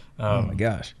 Oh my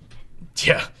gosh.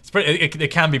 Yeah,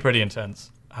 it can be pretty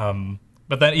intense.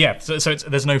 But then, so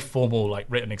there's no formal like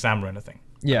written exam or anything.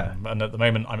 Yeah. And at the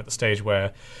moment, I'm at the stage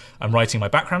where I'm writing my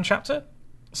background chapter.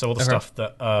 So all the stuff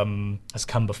that has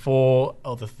come before,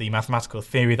 all the mathematical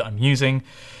theory that I'm using.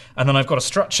 And then I've got a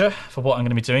structure for what I'm going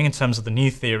to be doing in terms of the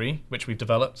new theory, which we've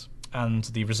developed, and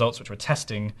the results which we're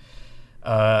testing.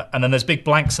 And then there's big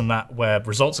blanks in that where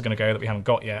results are going to go that we haven't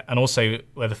got yet, and also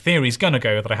where the theory's going to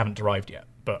go that I haven't derived yet.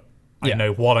 But I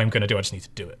know what I'm going to do, I just need to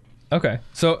do it. Okay.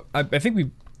 So I think we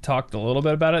talked a little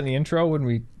bit about it in the intro when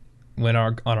we went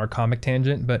on our comic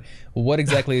tangent, but what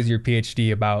exactly is your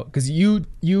PhD about? Because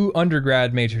you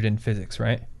undergrad majored in physics,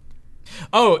 right?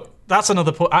 Oh, that's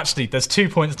another point. Actually, there's 2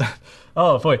 points down.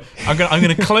 Oh boy, I'm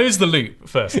going to close the loop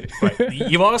first. Right.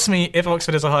 You asked me if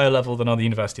Oxford is a higher level than other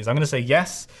universities. I'm going to say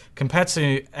yes. Compared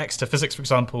to Exeter Physics, for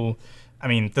example, I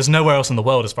mean, there's nowhere else in the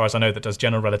world, as far as I know, that does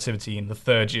general relativity in the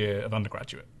third year of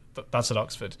undergraduate. That's at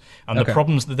Oxford. And the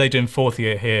problems that they do in fourth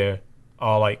year here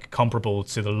are like comparable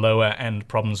to the lower end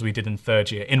problems we did in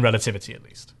third year, in relativity at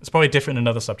least. It's probably different in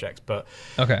other subjects, but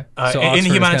so in the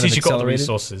humanities you've got the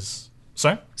resources.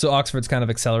 Sorry? So Oxford's kind of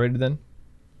accelerated then?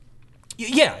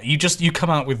 Yeah, you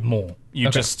come out with more.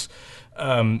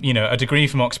 A degree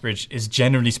from Oxbridge is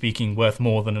generally speaking worth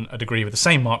more than a degree with the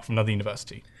same mark from another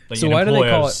university. Like, so why do they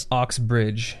call it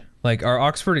Oxbridge? Like, are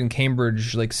Oxford and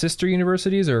Cambridge like sister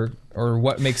universities, or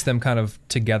what makes them kind of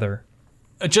together?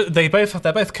 They're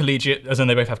both collegiate, as in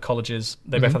they both have colleges.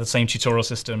 They both have the same tutorial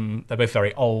system. They're both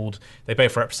very old. They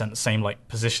both represent the same like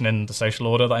position in the social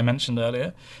order that I mentioned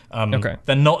earlier.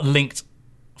 They're not linked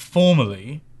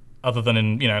formally, other than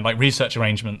in like research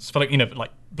arrangements for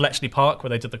like Bletchley Park,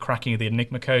 where they did the cracking of the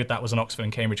Enigma code. That was an Oxford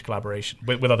and Cambridge collaboration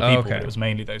with other people. But it was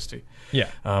mainly those two. Yeah.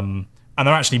 And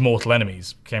they're actually mortal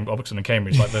enemies, Oxford and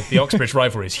Cambridge. Like the Oxbridge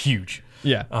rivalry is huge.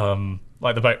 Yeah.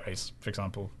 Like the boat race, for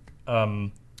example. So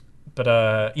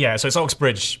it's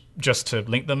Oxbridge just to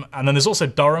link them. And then there's also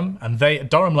Durham, and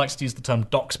Durham likes to use the term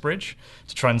Doxbridge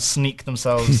to try and sneak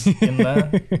themselves in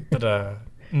there. But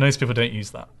most people don't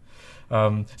use that.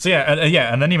 And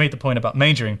then you made the point about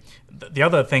majoring. The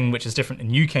other thing which is different in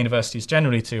UK universities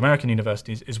generally to American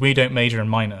universities is we don't major and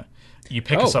minor. You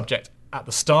pick a subject at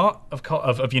the start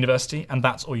of university, and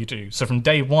that's all you do. So from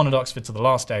day one at Oxford to the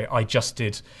last day, I just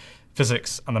did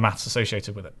physics and the maths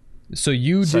associated with it. So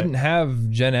you didn't have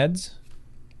gen eds?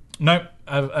 No.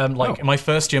 My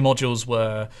first year modules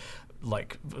were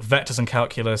like vectors and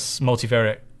calculus,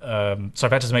 vectors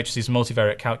and matrices,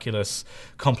 multivariate calculus,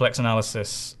 complex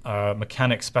analysis,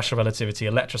 mechanics, special relativity,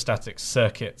 electrostatics,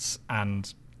 circuits,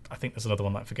 and I think there's another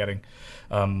one that I'm forgetting.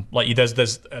 And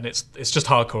it's just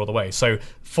hardcore all the way. So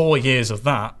 4 years of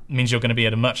that means you're going to be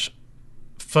at a much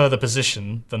further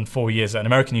position than 4 years at an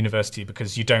American university,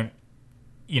 because you don't,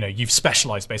 you've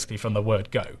specialized basically from the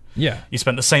word go. Yeah. You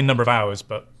spent the same number of hours,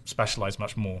 but specialized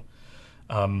much more.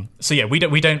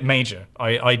 We don't major.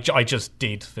 I just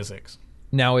did physics.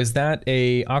 Now, is that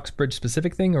a Oxbridge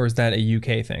specific thing, or is that a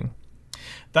UK thing?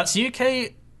 That's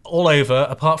UK all over,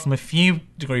 apart from a few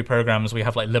degree programs we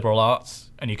have like liberal arts,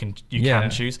 and you can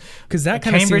choose. Because that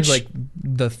kind of seems like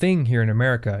the thing here in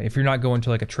America. If you're not going to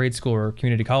like a trade school or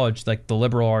community college, like the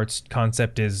liberal arts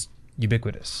concept is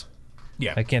ubiquitous.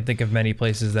 Yeah. I can't think of many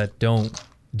places that don't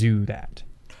do that.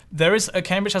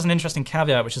 Cambridge has an interesting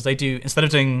caveat, which is they do, instead of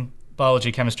doing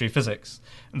biology, chemistry, physics.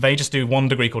 They just do one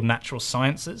degree called natural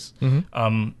sciences,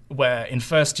 where in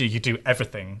first year you do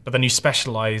everything, but then you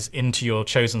specialize into your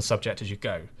chosen subject as you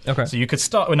go. Okay. So you could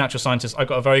start with natural sciences. I've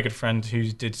got a very good friend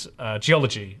who did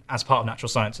geology as part of natural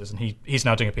sciences, and he's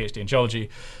now doing a PhD in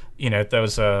geology. There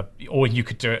was or you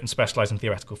could do it and specialize in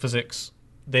theoretical physics.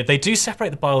 They do separate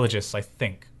the biologists, I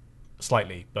think,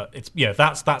 slightly, but it's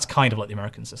that's kind of like the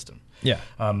American system. Yeah.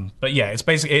 But yeah, it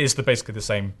is basically the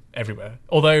same everywhere.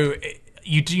 Although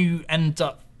you do end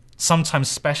up sometimes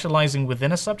specializing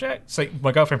within a subject. So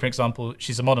my girlfriend, for example,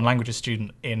 she's a modern languages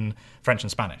student in French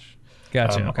and Spanish.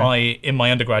 Gotcha. Okay. I, in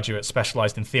my undergraduate,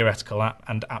 specialized in theoretical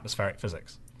and atmospheric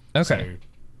physics. Okay. So,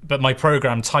 but my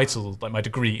program title, like my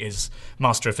degree, is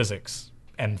Master of Physics,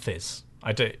 MPhys.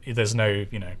 There's no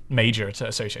major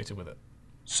associated with it.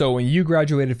 So when you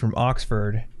graduated from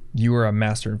Oxford, you were a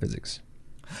master in physics.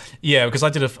 Yeah, because I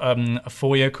did a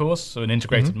 4-year course, so an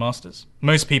integrated master's.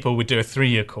 Most people would do a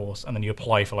 3-year course, and then you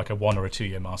apply for like a 1 or a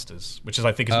 2-year master's, which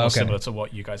I think is more similar to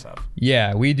what you guys have.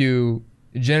 Yeah, we do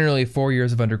generally 4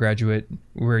 years of undergraduate,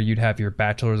 where you'd have your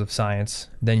bachelor's of science,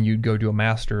 then you'd go do a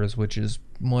master's, which is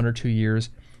 1 or 2 years,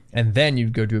 and then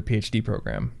you'd go do a PhD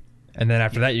program. And then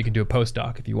after that, you can do a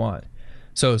postdoc if you want.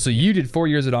 So you did 4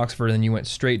 years at Oxford, and then you went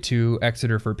straight to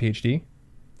Exeter for a PhD?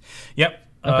 Yep.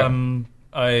 Okay.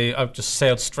 I've just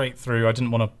sailed straight through. I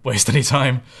didn't want to waste any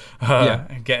time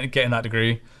getting that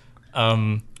degree.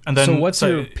 And then, so what's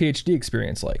your PhD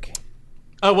experience like?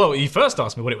 Oh, well, you first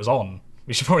asked me what it was on.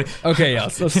 We should probably... Okay, yeah.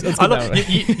 Let's get that way.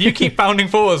 You keep bounding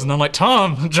forwards, and I'm like,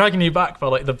 Tom, I'm dragging you back by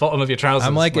like the bottom of your trousers.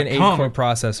 I'm like an 8-core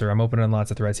processor. I'm opening lots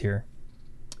of threads here.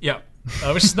 Yeah.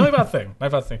 Which is no bad thing. No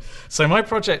bad thing. So my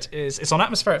project it's on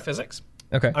atmospheric physics.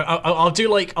 Okay. I'll do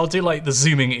like the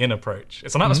zooming in approach.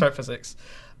 It's on atmospheric physics.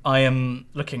 I am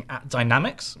looking at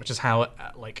dynamics, which is how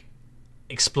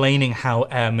explaining how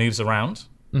air moves around,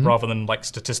 rather than like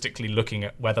statistically looking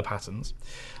at weather patterns.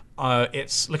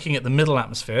 It's looking at the middle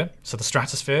atmosphere, so the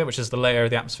stratosphere, which is the layer of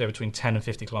the atmosphere between 10 and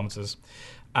 50 kilometers,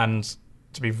 and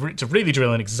to really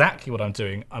drill in exactly what I'm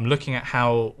doing, I'm looking at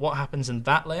what happens in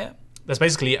that layer. There's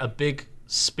basically a big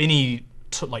spinny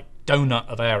like donut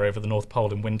of air over the North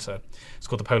Pole in winter. It's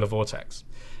called the polar vortex.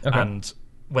 Okay. And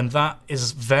when that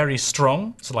is very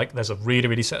strong, so like there's a really,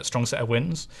 really strong set of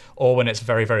winds, or when it's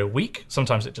very, very weak,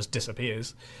 sometimes it just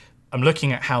disappears. I'm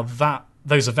looking at how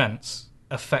those events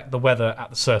affect the weather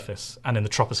at the surface and in the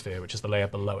troposphere, which is the layer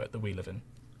below it that we live in.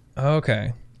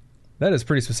 Okay. That is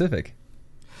pretty specific.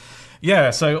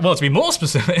 Yeah, so, well, to be more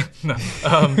specific,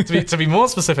 to be more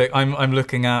specific, I'm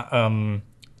looking at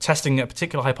testing a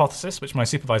particular hypothesis, which my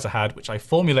supervisor had, which I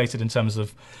formulated in terms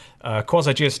of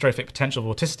quasi-geostrophic potential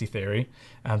vorticity theory,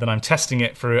 and then I'm testing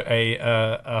it through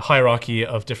a hierarchy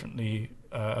of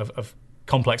of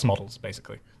complex models,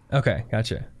 basically. Okay,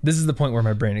 gotcha. This is the point where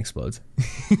my brain explodes.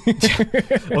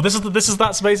 Well,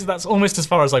 that's almost as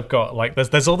far as I've got. Like,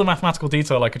 there's all the mathematical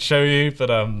detail I could show you, but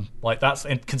like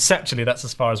conceptually that's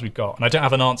as far as we've got, and I don't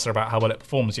have an answer about how well it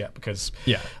performs yet because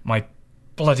my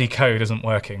bloody code isn't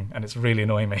working, and it's really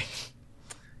annoying me.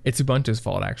 It's Ubuntu's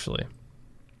fault, actually.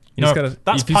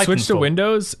 That's if you Python's switch to fault.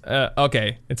 Windows,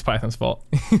 okay, it's Python's fault.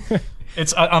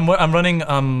 I'm running.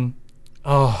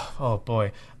 Oh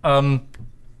boy.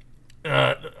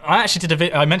 I actually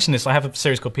did I mentioned this. I have a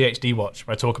series called PhD Watch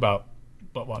where I talk about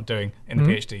what I'm doing in the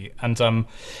PhD. And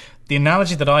the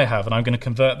analogy that I have, and I'm going to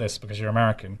convert this because you're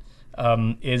American,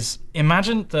 is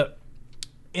imagine that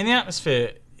in the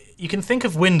atmosphere, you can think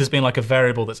of wind as being like a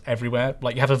variable that's everywhere.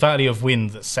 Like you have a value of wind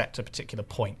that's set to a particular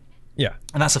point. Yeah.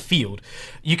 And that's a field.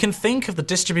 You can think of the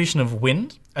distribution of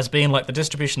wind as being like the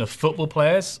distribution of football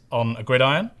players on a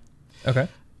gridiron. Okay.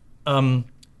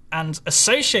 And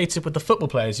associated with the football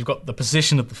players, you've got the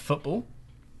position of the football.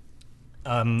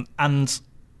 And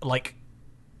like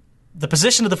the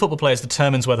position of the football players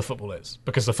determines where the football is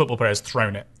because the football player has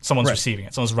thrown it. Someone's receiving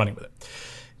it. Someone's running with it.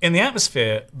 In the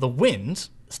atmosphere, the wind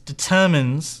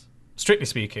determines, strictly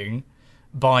speaking,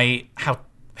 by how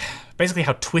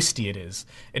twisty it is.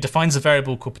 It defines a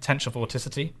variable called potential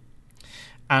vorticity.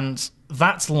 And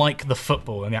that's like the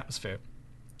football in the atmosphere.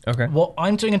 Okay. What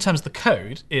I'm doing in terms of the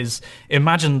code is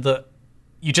imagine that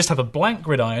you just have a blank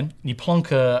gridiron, you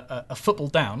plonk a football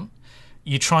down,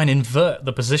 you try and invert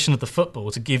the position of the football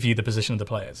to give you the position of the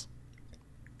players.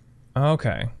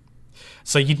 Okay.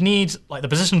 So you'd need like the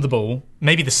position of the ball,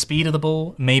 maybe the speed of the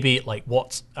ball, maybe like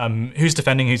who's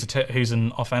defending, who's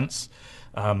in offense,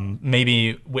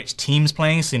 maybe which team's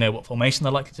playing, so you know what formation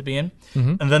they're likely to be in.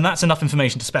 And then that's enough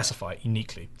information to specify it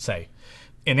uniquely. Say,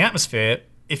 in the atmosphere,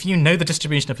 if you know the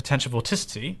distribution of potential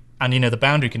vorticity and you know the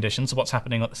boundary conditions of what's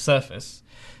happening at the surface,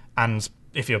 And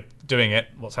if you're doing it,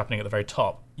 what's happening at the very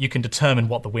top, you can determine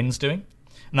what the wind's doing.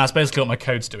 And that's basically what my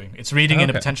code's doing. It's reading in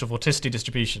a potential vorticity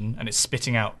distribution, and it's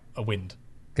spitting out a wind.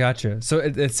 Gotcha. So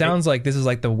it sounds like this is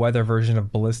like the weather version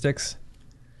of ballistics.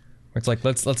 Where it's like,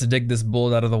 let's dig this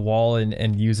bullet out of the wall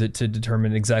and use it to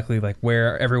determine exactly like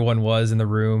where everyone was in the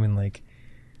room and like...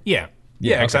 Yeah,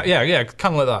 okay. Exactly. Yeah,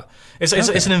 kind of like that.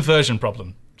 It's an inversion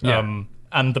problem. Yeah.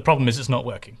 And the problem is it's not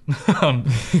working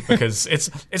because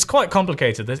it's quite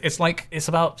complicated. It's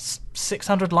about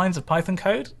 600 lines of Python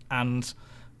code, and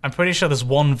I'm pretty sure there's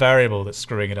one variable that's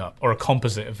screwing it up, or a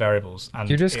composite of variables. And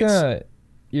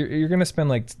you're gonna spend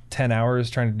like 10 hours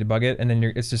trying to debug it, and then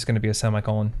it's just gonna be a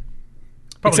semicolon.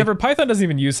 Probably. Except for Python doesn't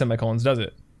even use semicolons, does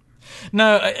it?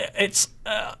 No, it's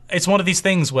one of these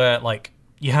things where like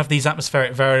you have these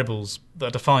atmospheric variables that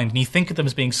are defined, and you think of them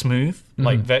as being smooth,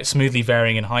 like smoothly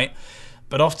varying in height.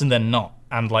 But often they're not,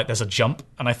 and like there's a jump.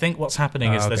 And I think what's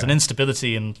happening is there's an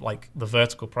instability in like the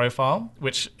vertical profile,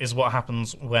 which is what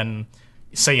happens when,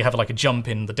 say, you have like a jump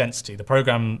in the density. The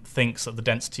program thinks that the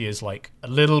density is like a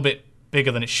little bit bigger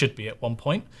than it should be at one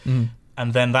point,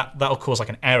 and then that'll cause like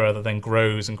an error that then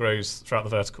grows and grows throughout the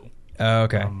vertical.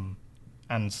 Okay.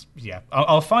 And yeah,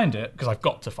 I'll find it because I've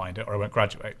got to find it or I won't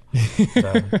graduate.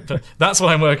 But that's what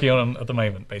I'm working on at the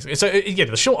moment, basically. So yeah,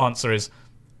 the short answer is,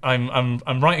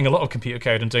 I'm writing a lot of computer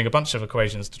code and doing a bunch of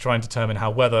equations to try and determine how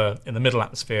weather in the middle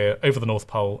atmosphere over the North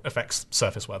Pole affects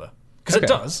surface weather. Because it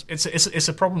does. It's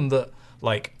a problem that,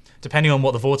 like, depending on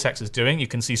what the vortex is doing, you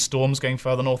can see storms going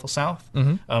further north or south.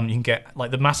 You can get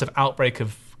like the massive outbreak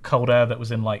of cold air that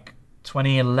was in like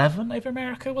 2011 over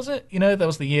America, was it? You know, that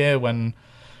was the year when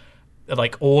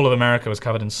like all of America was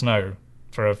covered in snow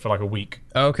for like a week.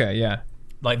 Okay, yeah.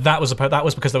 Like that was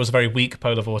because there was a very weak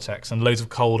polar vortex and loads of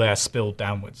cold air spilled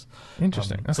downwards.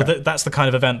 Interesting. Okay. So that's the kind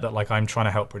of event that like I'm trying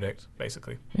to help predict,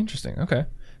 basically. Interesting. Okay.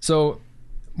 So,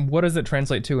 what does it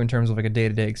translate to in terms of like a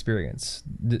day-to-day experience?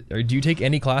 Do you take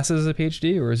any classes as a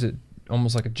PhD, or is it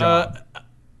almost like a job?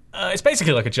 It's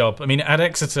basically like a job. I mean, at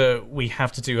Exeter, we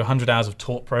have to do 100 hours of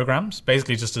taught programs,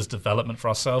 basically just as development for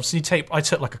ourselves. So I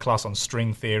took like a class on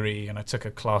string theory, and I took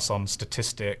a class on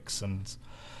statistics and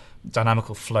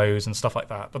dynamical flows and stuff like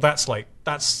that. But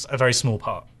that's a very small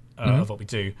part of what we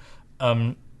do.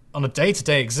 On a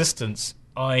day-to-day existence,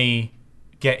 I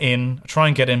try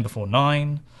and get in before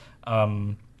 9.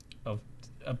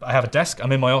 I have a desk.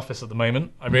 I'm in my office at the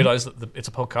moment. I realize that it's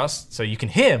a podcast, so you can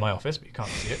hear my office, but you can't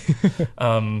see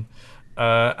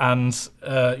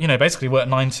it. Basically work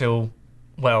 9 till,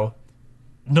 well,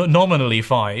 nominally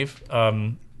 5.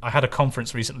 I had a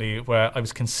conference recently where I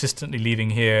was consistently leaving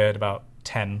here at about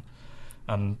 10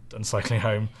 and cycling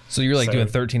home. So you're doing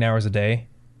 13 hours a day?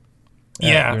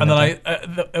 Yeah, and then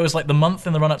it was like the month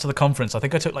in the run up to the conference. I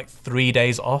think I took like 3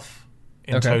 days off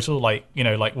in total, like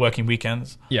working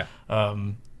weekends. Yeah.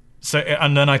 And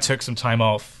then I took some time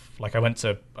off. Like I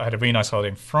had a really nice holiday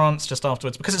in France just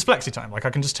afterwards because it's flexi time. Like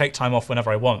I can just take time off whenever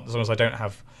I want as long as I don't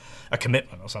have a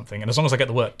commitment or something, and as long as I get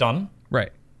the work done.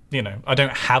 Right. I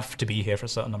don't have to be here for a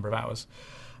certain number of hours.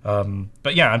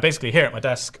 But yeah, I'm basically here at my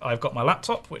desk. I've got my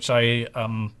laptop, which I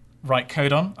write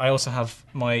code on. I also have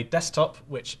my desktop,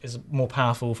 which is more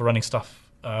powerful for running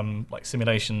stuff like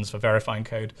simulations, for verifying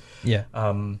code. Yeah.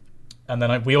 And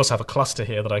then we also have a cluster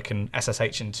here that I can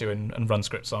SSH into and run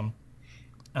scripts on.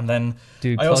 And then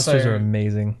dude, clusters are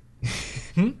amazing.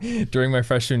 During my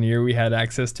freshman year, we had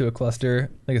access to a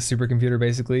cluster, like a supercomputer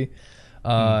basically.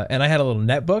 And I had a little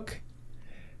netbook.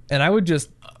 And I would just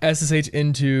SSH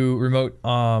into remote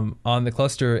on the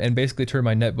cluster and basically turn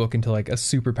my netbook into like a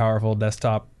super powerful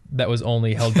desktop that was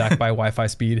only held back by Wi-Fi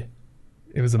speed.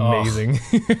 It was amazing.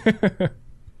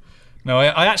 No,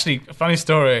 I actually, funny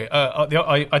story.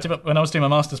 I did, when I was doing my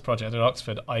master's project at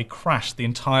Oxford, I crashed the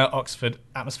entire Oxford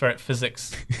atmospheric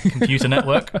physics computer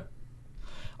network.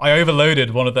 I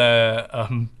overloaded one of their.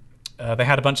 They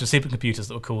had a bunch of supercomputers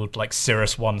that were called like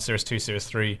Cirrus 1, Cirrus 2, Cirrus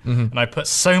 3, and I put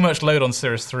so much load on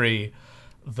Cirrus 3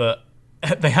 that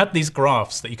they had these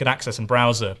graphs that you could access in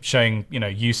browser showing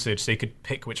usage, so you could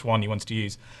pick which one you wanted to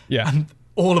use. Yeah. And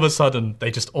all of a sudden, they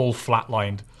just all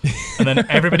flatlined. And then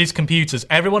everybody's computers,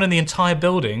 everyone in the entire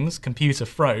building's computer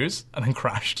froze and then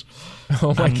crashed.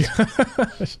 Oh my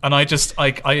gosh. And I just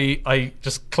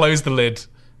closed the lid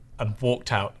and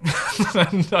walked out.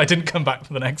 And I didn't come back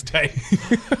for the next day.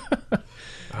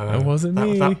 That wasn't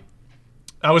me.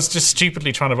 I was just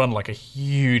stupidly trying to run like a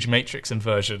huge matrix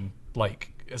inversion, like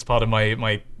as part of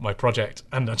my project,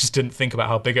 and I just didn't think about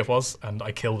how big it was, and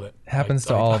I killed it. Happens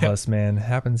to all of us, man.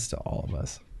 Happens to all of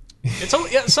us. It's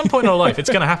at some point in our life, it's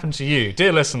going to happen to you,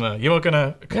 dear listener. You are going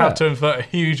to have to invert a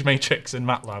huge matrix in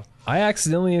MATLAB. I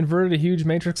accidentally inverted a huge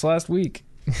matrix last week.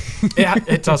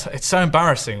 It does. It's so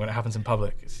embarrassing when it happens in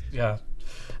public.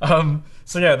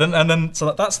 So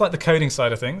that's like the coding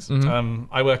side of things.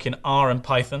 I work in R and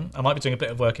Python. I might be doing a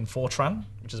bit of work in Fortran,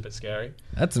 which is a bit scary.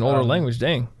 That's an older language,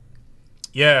 dang.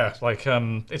 Yeah, like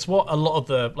it's what a lot of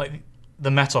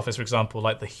the Met Office, for example,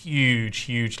 like the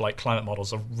huge like climate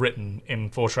models are written in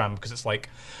Fortran because it's like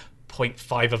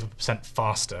 0.5%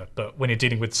 faster. But when you're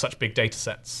dealing with such big data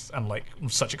sets and like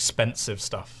such expensive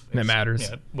stuff, it matters.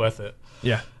 Yeah, worth it.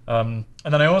 Yeah. And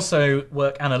then I also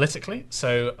work analytically.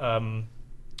 So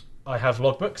I have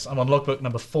logbooks. I'm on logbook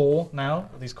number 4 now.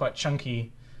 These quite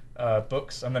chunky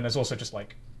books. And then there's also just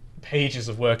like pages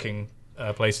of working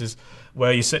places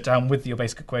where you sit down with your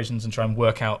basic equations and try and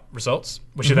work out results,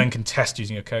 which you then can test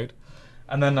using your code.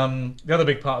 And then the other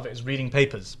big part of it is reading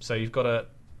papers. So you've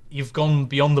gone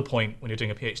beyond the point when you're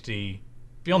doing a PhD,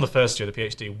 beyond the first year of the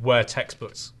PhD, where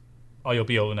textbooks are your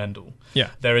be-all and end-all. Yeah.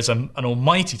 There is an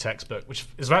almighty textbook, which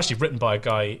is actually written by a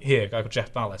guy called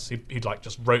Jeff Ballas, who like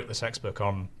just wrote the textbook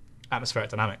on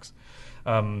atmospheric dynamics.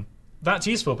 That's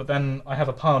useful, but then I have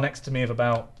a pile next to me of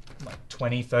about like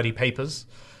 20, 30 papers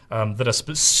that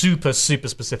are super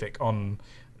specific on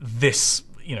this,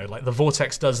 like the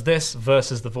vortex does this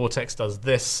versus the vortex does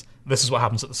this. This is what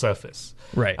happens at the surface.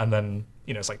 Right. And then,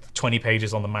 it's like 20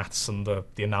 pages on the maths and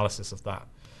the analysis of that.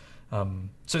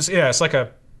 So it's like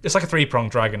a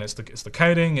 3-pronged dragon. It's the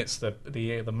coding, it's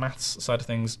the maths side of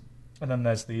things, and then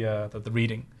there's the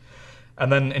reading.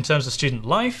 And then in terms of student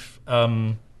life,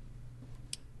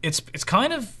 it's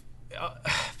kind of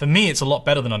for me it's a lot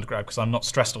better than undergrad because I'm not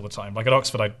stressed all the time. Like at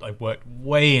Oxford, I worked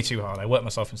way too hard. I worked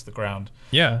myself into the ground.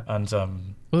 Yeah. And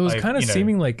well, it was kind of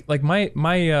seeming like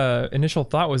my initial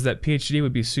thought was that PhD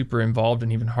would be super involved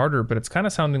and even harder, but it's kind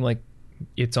of sounding like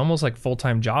it's almost like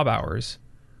full-time job hours.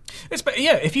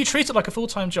 If you treat it like a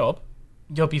full-time job,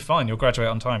 you'll be fine. You'll graduate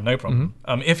on time, no problem.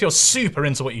 If you're super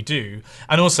into what you do,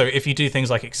 and also if you do things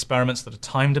like experiments that are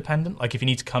time dependent, like if you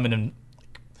need to come in and,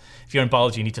 if you're in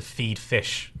biology, you need to feed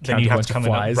fish, then you have to come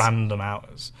in at random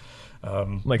hours.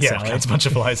 Like Sally. Count a bunch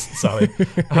of flies, Sally.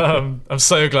 I'm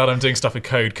so glad I'm doing stuff with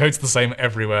code. Code's the same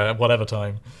everywhere, at whatever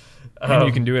time. And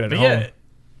you can do it at home. Yeah,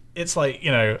 it's like,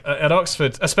 at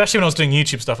Oxford, especially when I was doing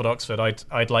YouTube stuff at Oxford,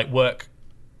 I'd like work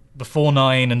before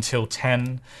 9 until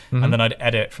 10, and then I'd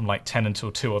edit from like 10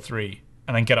 until 2 or 3,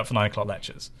 and then get up for 9 o'clock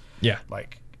lectures. Yeah.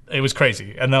 Like, it was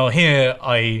crazy. And now here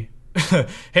I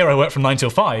work from 9 till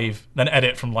 5, then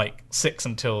edit from like 6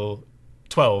 until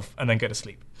 12, and then go to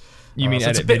sleep. You mean so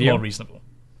edit it's a bit video? more reasonable.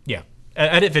 Yeah.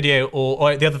 Edit video,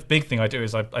 or the other big thing I do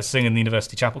is I sing in the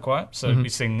university chapel choir, so we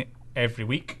sing every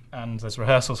week, and there's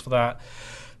rehearsals for that.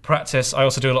 Practice. I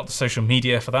also do a lot of the social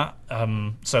media for that.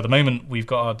 So at the moment we've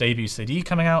got our debut CD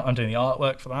coming out. I'm doing the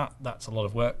artwork for that. That's a lot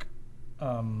of work.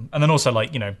 And then also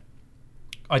like,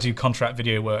 I do contract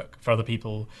video work for other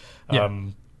people,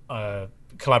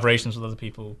 collaborations with other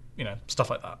people, stuff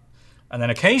like that. And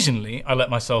then occasionally I let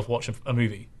myself watch a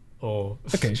movie or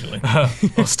occasionally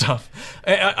or stuff.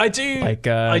 I do like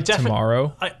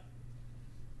tomorrow.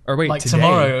 Or wait, like today.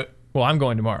 Tomorrow. Well, I'm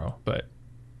going tomorrow, but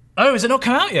has it not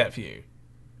come out yet for you?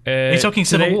 Are you talking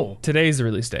Civil War? Today's the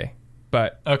release day,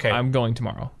 but okay. I'm going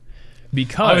tomorrow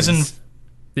because I was in.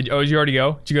 Did you already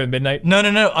go? Did you go at midnight? No.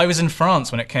 I was in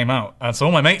France when it came out, and so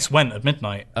all my mates went at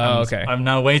midnight. Oh, okay. I'm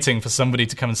now waiting for somebody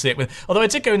to come and see it with. Although I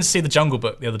did go and see The Jungle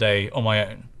Book the other day on my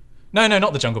own. No,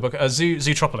 not The Jungle Book.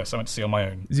 Zootropolis. I went to see on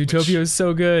my own. Zootopia is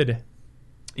so good.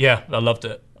 Yeah, I loved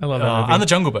it. I love that movie. And The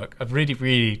Jungle Book. I really,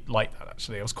 really liked that.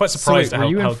 Actually, I was quite surprised. So wait, were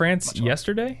you in France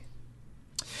yesterday?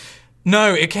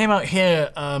 No, it came out here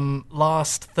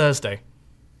last Thursday.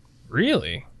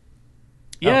 Really?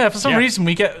 Yeah, for some reason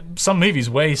we get some movies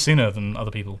way sooner than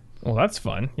other people. Well, that's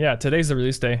fun. Yeah, today's the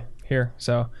release day here.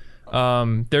 So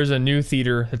there's a new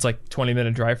theater that's like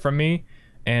 20-minute drive from me,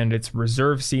 and it's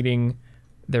reserved seating.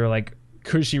 They're like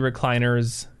cushy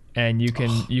recliners, and you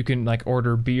can like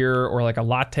order beer or like a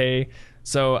latte.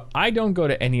 So I don't go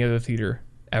to any other theater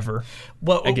ever.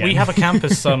 Well, again. we have a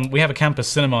campus. We have a campus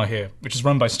cinema here, which is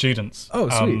run by students. Oh,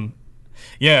 sweet.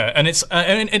 Yeah, and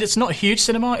it's not a huge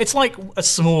cinema. It's like a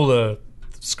smaller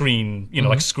screen,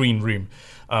 like a screen room.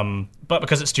 But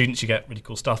because it's students, you get really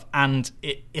cool stuff. And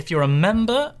if you're a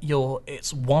member,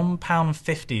 it's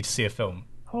 £1.50 to see a film.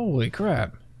 Holy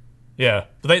crap! Yeah,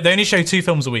 but they only show 2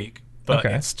 films a week. But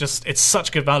okay. it's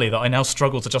such good value that I now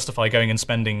struggle to justify going and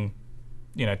spending,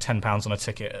 £10 on a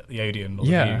ticket at the Odeon or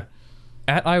the View.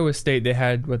 At Iowa State, they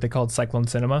had what they called Cyclone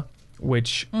Cinema,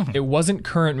 which it wasn't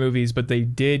current movies, but they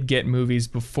did get movies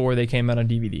before they came out on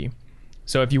DVD.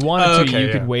 So if you wanted to,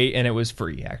 you could wait, and it was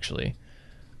free, actually.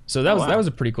 So that was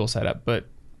a pretty cool setup. But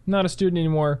not a student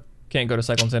anymore, can't go to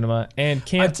Cyclone Cinema, and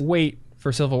can't wait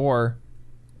for Civil War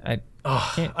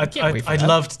I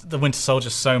loved the Winter Soldier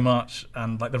so much,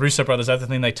 and like the Russo brothers,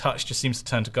 everything they touch just seems to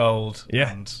turn to gold.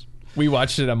 Yeah. And We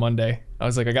watched it on Monday. I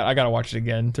was like, I got to watch it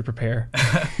again to prepare.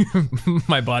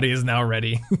 My body is now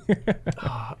ready.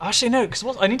 actually, no,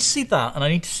 because I need to see that, and I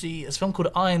need to see this film called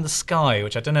Eye in the Sky,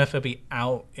 which I don't know if it'll be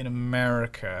out in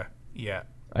America yet.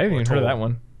 I haven't even heard of that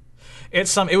one.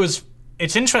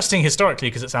 It's interesting historically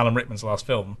because it's Alan Rickman's last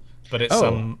film, but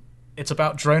it's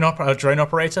about a drone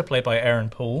operator played by Aaron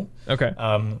Paul. Okay.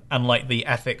 And like the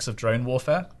ethics of drone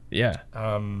warfare. Yeah.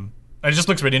 And it just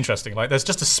looks really interesting. Like there's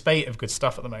just a spate of good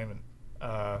stuff at the moment.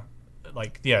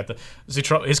 The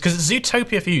Zootropia is because it's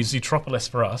Zootopia for you, Zootropolis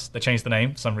for us. They changed the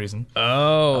name for some reason.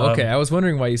 Oh, okay. I was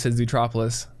wondering why you said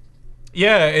Zootropolis.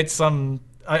 Yeah, it's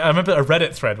I remember a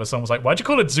Reddit thread where someone was like, "Why'd you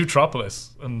call it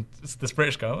Zootropolis?" And it's this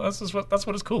British guy. That's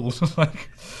what it's called. Like,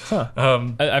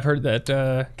 I've heard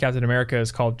that Captain America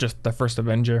is called just the First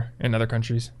Avenger in other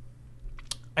countries.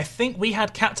 I think we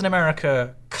had Captain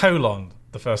America :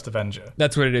 the First Avenger.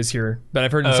 That's what it is here. But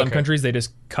I've heard in some countries they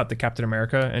just cut the Captain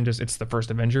America and just it's the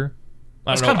First Avenger.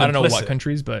 I don't know what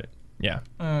countries, but yeah.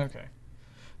 Okay.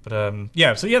 But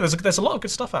there's a lot of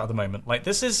good stuff out at the moment. Like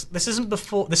this is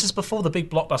before the big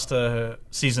blockbuster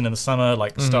season in the summer,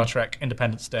 like Star Trek,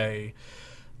 Independence Day,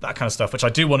 that kind of stuff. Which I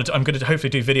do want to. I'm going to hopefully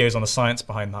do videos on the science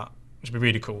behind that, which would be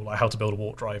really cool, like how to build a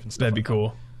warp drive and stuff. That'd be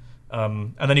cool.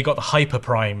 And then you got the Hyper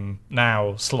Prime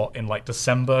now slot in like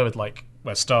December with like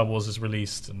where Star Wars is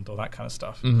released and all that kind of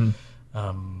stuff.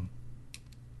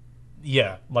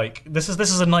 Yeah, like this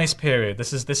is a nice period.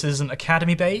 This isn't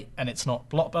Academy bait, and it's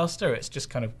not blockbuster. It's just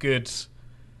kind of good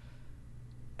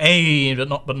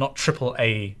but not triple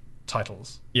A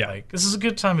titles. Yeah, like, this is a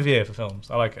good time of year for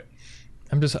films. I like it.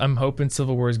 I'm hoping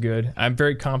Civil War is good. I'm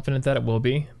very confident that it will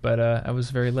be, but I was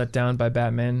very let down by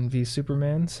Batman v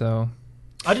Superman. So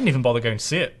I didn't even bother going to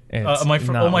see it. All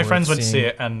my friends went to see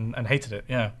it and hated it.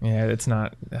 Yeah, it's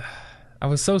not. I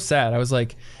was so sad. I was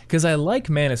like, because I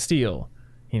like Man of Steel.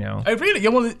 You know. Oh, really?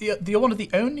 You're one of the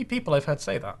only people I've heard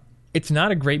say that. It's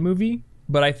not a great movie,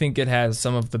 but I think it has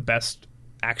some of the best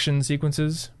action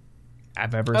sequences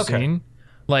I've ever seen.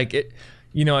 Like it,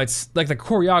 it's like the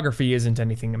choreography isn't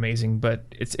anything amazing, but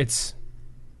it's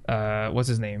what's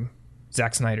his name?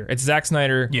 Zack Snyder. It's Zack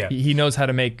Snyder. Yeah. He knows how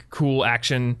to make cool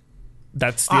action.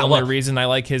 That's the only reason I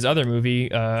like his other movie.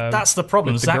 That's the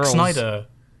problem. Zack Snyder.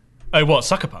 Oh, what?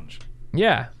 Sucker Punch?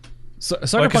 Yeah.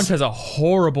 Sucker Punch has a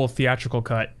horrible theatrical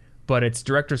cut, but its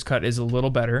director's cut is a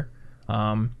little better.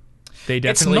 They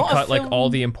definitely cut like all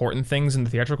the important things in the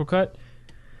theatrical cut.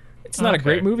 It's not a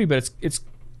great movie, but it's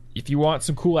if you want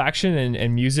some cool action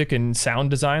and music and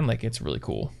sound design, like it's really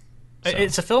cool. So.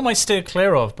 It's a film I steer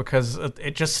clear of because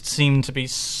it just seemed to be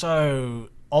so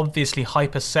obviously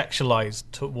hyper-sexualized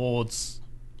towards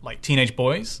like teenage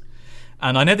boys.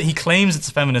 And I know that he claims it's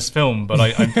a feminist film, but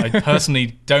I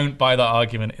personally don't buy that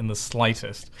argument in the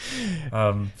slightest.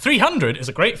 300 is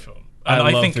a great film. And I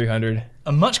love think 300.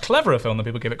 A much cleverer film than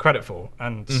people give it credit for.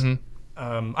 And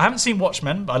I haven't seen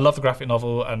Watchmen, but I love the graphic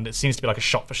novel, and it seems to be like a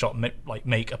shot-for-shot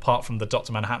make apart from the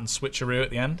Dr. Manhattan switcheroo at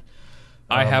the end.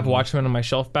 I have Watchmen on my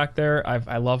shelf back there.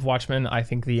 I love Watchmen. I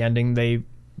think the ending they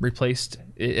replaced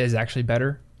is actually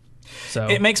better. So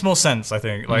it makes more sense, I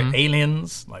think. Like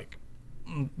aliens, like...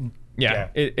 Yeah,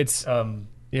 it's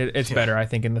better, I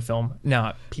think, in the film.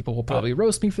 Now, people will probably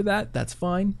roast me for that. That's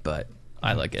fine, but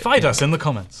I like it. Fight us in the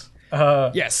comments.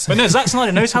 Yes. But no, Zack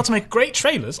Snyder knows how to make great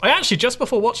trailers. I actually, just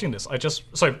before watching this,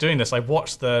 I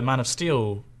watched the Man of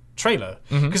Steel trailer.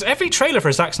 Because every trailer for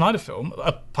a Zack Snyder film,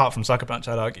 apart from Sucker Punch,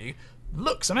 I'd argue,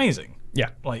 looks amazing. Yeah.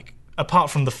 Like, apart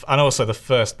from and also the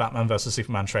first Batman vs.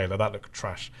 Superman trailer, that looked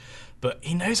trash. But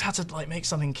he knows how to like make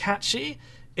something catchy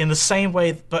in the same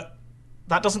way, but...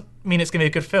 that doesn't mean it's going to be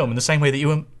a good film in the same way that you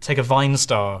won't take a Vine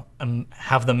star and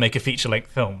have them make a feature-length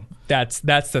film. That's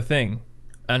the thing.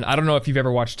 And I don't know if you've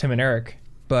ever watched Tim and Eric,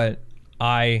 but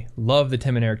I love the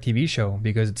Tim and Eric TV show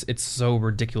because it's so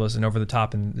ridiculous and over the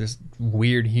top and there's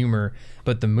weird humor.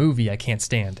 But the movie I can't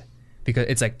stand because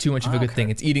it's like too much of a good thing.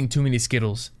 It's eating too many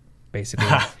Skittles, basically.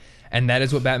 And that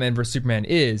is what Batman vs. Superman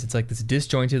is. It's like this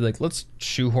disjointed, like let's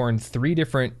shoehorn 3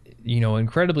 different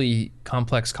incredibly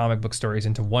complex comic book stories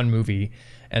into one movie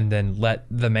and then let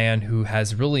the man who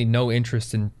has really no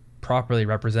interest in properly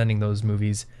representing those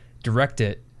movies direct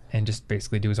it and just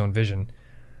basically do his own vision.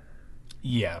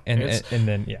 Yeah. And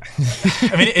then, yeah.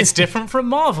 I mean, it's different from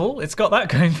Marvel. It's got that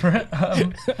going for it.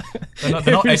 They're not if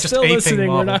you're just still listening,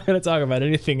 Marvel. we're not going to talk about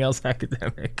anything else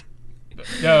academic.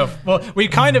 Yeah, well, we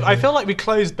kind of... I feel like we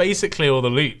closed basically all the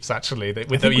loops, actually, that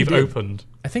you've opened.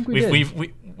 I think we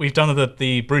did. We've done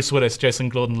the Bruce Willis, Jason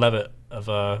Gordon-Levitt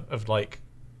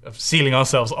of sealing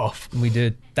ourselves off. We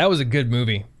did. That was a good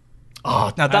movie.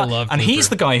 Oh, now I that, love and he's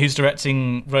Cooper. the guy who's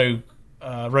directing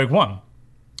Rogue One,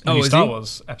 the new is Star he?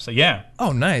 Wars episode. Yeah,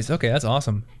 Oh, nice. Okay, that's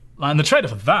awesome. and the trailer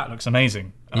for that looks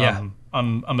amazing. Yeah.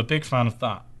 I'm a big fan of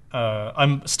that.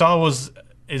 Star Wars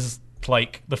is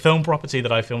like the film property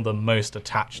that I feel the most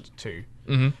attached to,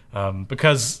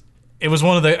 because it was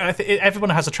one of the. Everyone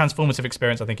has a transformative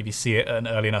experience. I think if you see it at an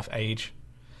early enough age,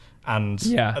 and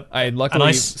Yeah, I and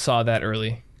luckily saw that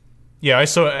early. Yeah, I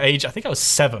saw it at age, I think I was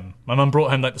 7. My mum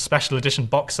brought home like the special edition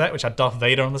box set, which had Darth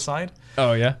Vader on the side.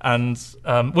 Oh, yeah? And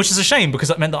which is a shame because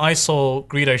that meant that I saw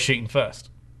Greedo shooting first.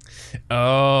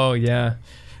 Oh, yeah.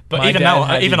 But My even dad now,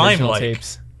 had the even I'm original like,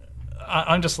 tapes.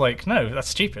 I'm just like, no, that's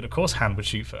stupid. Of course, Han would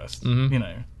shoot 1st. You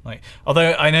know, like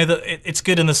although I know that it's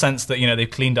good in the sense that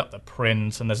they've cleaned up the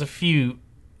print and there's a few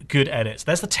good edits.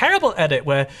 There's the terrible edit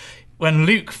where when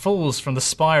Luke falls from the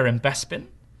spire in Bespin,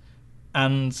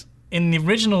 and in the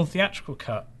original theatrical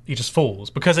cut, he just falls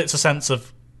because it's a sense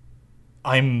of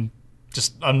I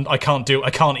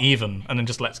can't even, and then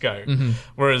just lets go.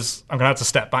 Whereas I'm gonna have to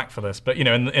step back for this, but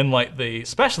in like the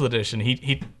special edition,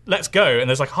 he lets go, and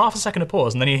there's like half a second of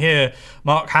pause, and then you hear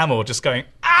Mark Hamill just going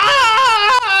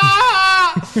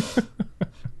ah,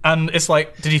 and it's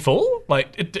like, did he fall?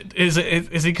 Like, is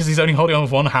he because he's only holding on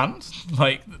with one hand?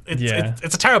 Like,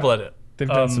 it's a terrible edit. They've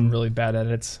done some really bad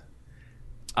edits.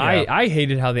 Yeah. I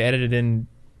hated how they edited in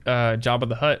Jabba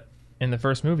the Hutt in the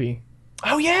first movie.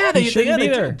 Oh yeah, He shouldn't be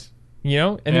there. did. In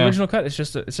the Yeah. original cut, it's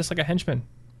just like a henchman.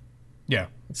 Yeah,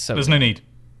 It's so there's good. no need.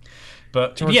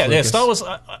 But George yeah, Lucas. Star Wars.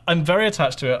 I'm very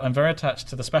attached to it. I'm very attached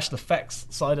to the special effects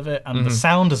side of it and the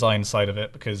sound design side of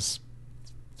it because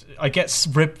I get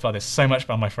ribbed by this so much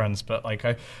by my friends. But like,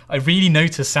 I really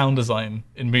notice sound design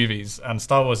in movies, and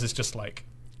Star Wars is just like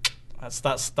that's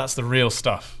the real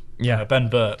stuff. Yeah. Ben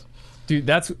Burt. Dude,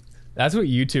 that's what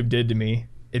YouTube did to me.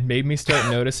 It made me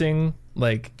start noticing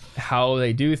like how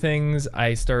they do things.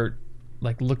 I start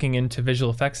like looking into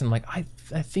visual effects and like I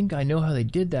think I know how they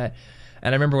did that.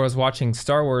 And I remember when I was watching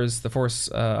Star Wars: The Force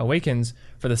Awakens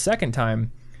for the second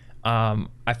time,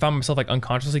 I found myself like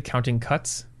unconsciously counting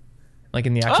cuts, like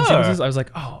in the action sequences. I was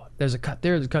like, oh, there's a cut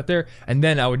there, there's a cut there, and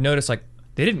then I would notice like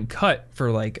they didn't cut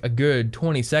for like a good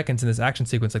 20 seconds in this action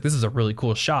sequence. Like this is a really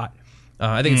cool shot.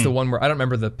 I think it's the one where I don't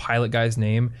remember the pilot guy's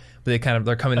name, but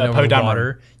they're coming in over Poe the Dameron.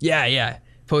 water. Yeah.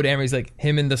 Poe Dameron's like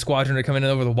him and the squadron are coming in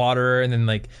over the water, and then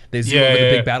like they zoom Yeah, over the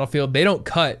yeah. big battlefield. They don't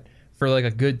cut for like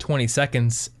a good 20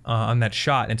 seconds on that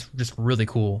shot, and it's just really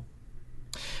cool.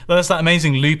 There's that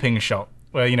amazing looping shot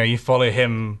where you follow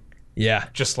him Yeah.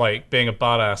 just like being a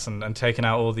badass and taking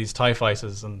out all these TIE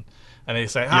fighters and you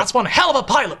say, that's one hell of a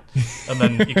pilot, and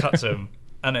then you cut to him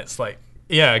and it's like,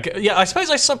 yeah, I suppose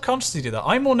I subconsciously do that.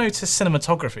 I more notice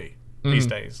cinematography these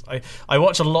days. I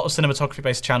watch a lot of cinematography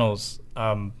based channels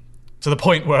to the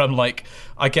point where I'm like,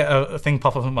 I get a thing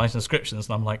pop up in my descriptions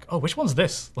and I'm like, oh, which one's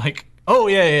this? Like, oh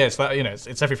yeah, it's that,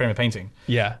 it's every frame of painting.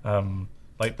 Yeah.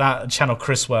 Like that channel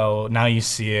Chriswell, Now You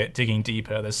See It, Digging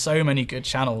Deeper. There's so many good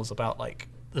channels about like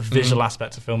the visual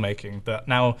aspect of filmmaking that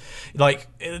now, like,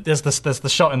 there's the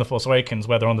shot in The Force Awakens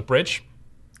where they're on the bridge.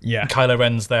 Yeah. Kylo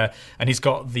Ren's there, and he's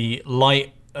got the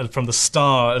light from the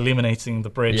star illuminating the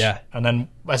bridge. Yeah. And then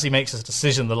as he makes his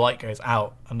decision, the light goes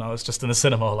out, and I was just in the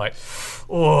cinema like,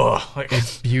 oh, like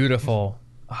It's beautiful.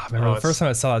 Oh, I remember Oh, the it's- first time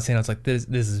I saw that scene, I was like, this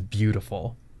is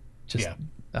beautiful. Just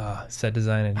set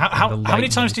design and how and the many light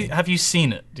and times everything. have you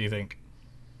seen it? Do you think?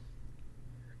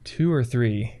 2 or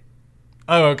 3.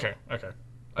 Oh, okay.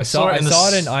 I saw it I in saw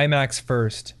it in IMAX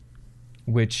first,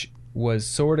 which was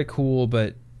sort of cool,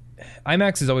 but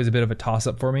IMAX is always a bit of a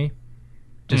toss-up for me,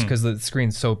 just because the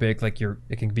screen's so big, like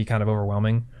it can be kind of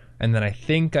overwhelming. And then I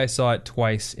think I saw it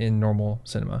twice in normal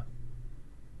cinema.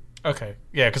 Okay,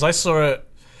 yeah, because I saw it.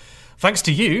 Thanks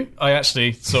to you, I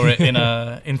actually saw it in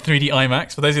 3D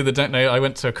IMAX. For those of you that don't know, I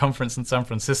went to a conference in San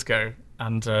Francisco,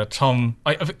 and Tom,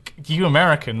 you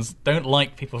Americans don't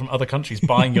like people from other countries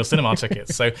buying your cinema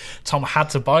tickets, so Tom had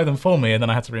to buy them for me, and then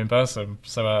I had to reimburse him.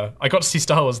 So I got to see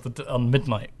Star Wars on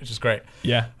midnight, which is great.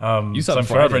 Yeah. You saw so it I'm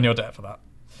before I forever did. in your debt for that.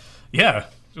 Yeah,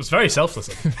 it was very selfless.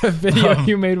 The video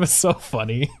you made was so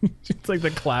funny. It's like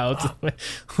the clouds.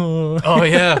 Oh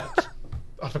yeah,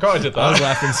 I forgot I did that. I was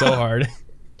laughing so hard.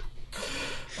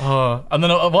 And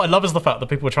then what I love is the fact that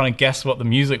people were trying to guess what the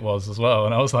music was as well,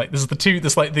 and I was like, "This is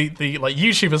the like the like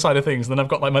YouTuber side of things." And then I've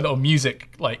got like my little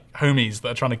music like homies that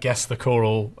are trying to guess the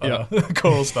choral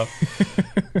choral stuff.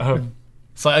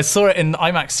 So I saw it in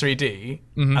IMAX 3D,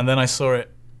 and then I saw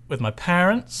it with my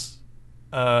parents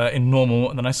in normal,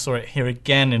 and then I saw it here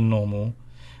again in normal,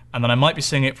 and then I might be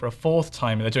seeing it for a fourth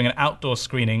time. They're doing an outdoor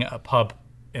screening at a pub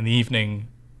in the evening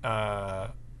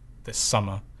this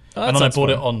summer, Oh, and that then I sounds bought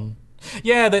it fun. on.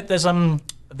 Yeah, there's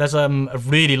there's a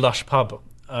really lush pub,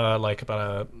 like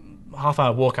about a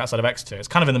half-hour walk outside of Exeter. It's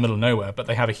kind of in the middle of nowhere, but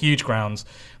they have a huge grounds.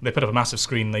 They put up a massive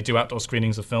screen. And they do outdoor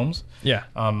screenings of films. Yeah.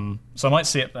 So I might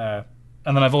see it there.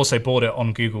 And then I've also bought it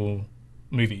on Google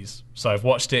Movies. So I've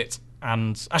watched it,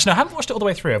 and actually, no, I haven't watched it all the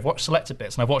way through. I've watched selected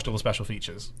bits, and I've watched all the special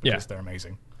features because they're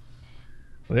amazing.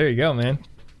 Well, there you go, man.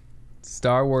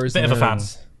 Star Wars Bit nerds. of a fan.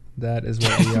 That is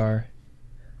what we are.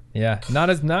 Yeah,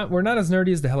 we're not as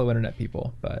nerdy as the Hello Internet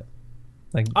people, but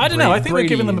like I don't know. I think Brady, we're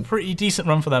giving them a pretty decent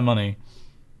run for their money.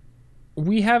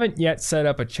 We haven't yet set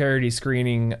up a charity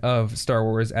screening of Star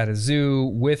Wars at a zoo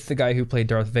with the guy who played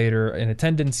Darth Vader in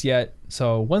attendance yet.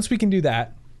 So once we can do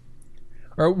that,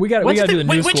 or we got to do the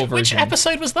new school version. Which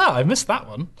episode was that? I missed that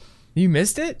one. You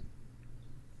missed it?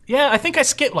 Yeah, I think I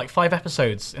skipped like 5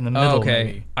 episodes in the middle. Oh, okay.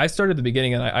 Maybe. I started at the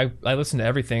beginning and I listened to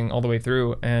everything all the way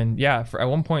through. And yeah, at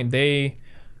one point they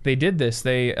did this.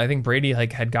 I think Brady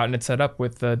had gotten it set up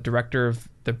with the director of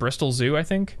the Bristol Zoo, I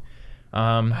think.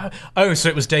 So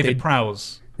it was David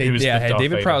Prowse. Had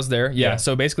David Vader. Prowse there. Yeah.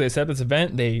 So basically, they set up this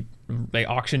event. They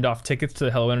auctioned off tickets to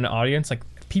the Hello Internet audience.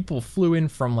 Like people flew in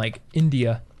from like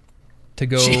India to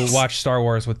go watch Star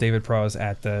Wars with David Prowse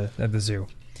at the zoo.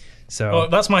 So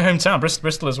that's my hometown.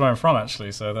 Bristol is where I'm from,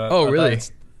 actually. So really?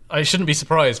 I shouldn't be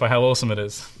surprised by how awesome it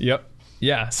is. Yep.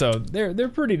 Yeah. So they're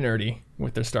pretty nerdy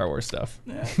with their Star Wars stuff.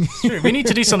 Yeah, it's true. We need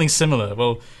to do something similar.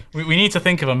 Well, we need to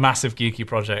think of a massive geeky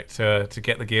project to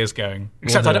get the gears going.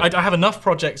 Except I have enough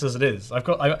projects as it is. I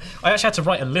actually had to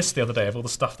write a list the other day of all the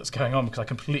stuff that's going on because I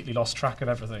completely lost track of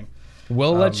everything.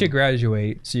 We'll let you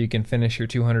graduate so you can finish your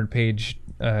 200-page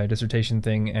dissertation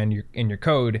thing and your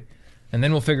code, and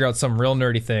then we'll figure out some real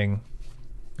nerdy thing.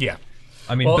 Yeah.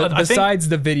 I mean, besides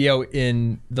the video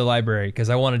in the library, because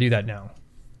I want to do that now.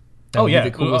 That would be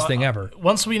the coolest thing ever.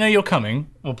 Once we know you're coming,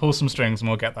 we'll pull some strings and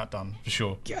we'll get that done for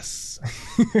sure. Yes.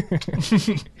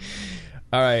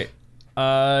 All right.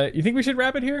 You think we should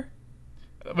wrap it here?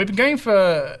 We've been going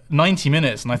for 90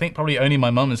 minutes, and I think probably only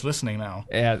my mum is listening now.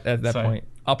 Yeah, at that point.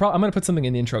 I'm going to put something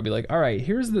in the intro. I'll be like, all right,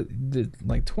 here's the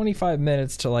like 25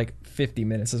 minutes to like 50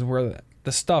 minutes is where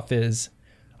the stuff is.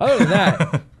 Other than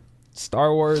that,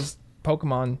 Star Wars,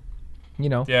 Pokemon,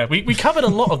 Yeah, we covered a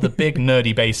lot of the big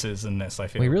nerdy bases in this, I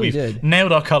feel. We really We've did.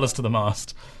 Nailed our colors to the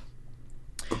mast.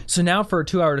 So now for a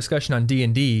 2-hour discussion on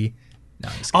D&D. No,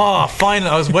 finally,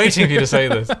 I was waiting for you to say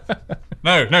this.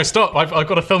 No, stop. I've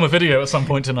got to film a video at some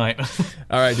point tonight.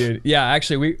 All right, dude. Yeah,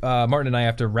 actually, Martin and I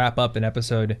have to wrap up an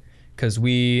episode because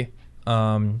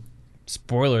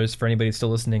spoilers for anybody still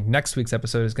listening, next week's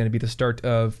episode is going to be the start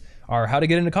of our How to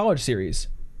Get Into College series.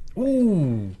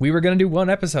 Ooh. We were going to do one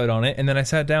episode on it, and then I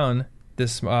sat down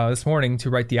this morning to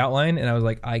write the outline, and I was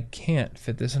like, I can't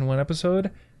fit this in one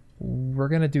episode. We're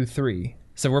going to do 3.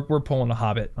 So we're pulling a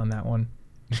Hobbit on that one.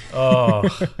 Oh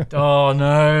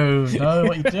no, what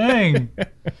are you doing?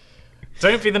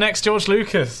 Don't be the next George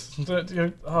Lucas.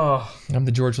 I'm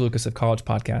the George Lucas of college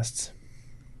podcasts.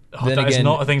 That is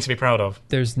not a thing to be proud of.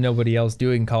 There's nobody else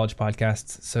doing college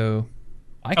podcasts, so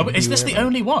I can is this the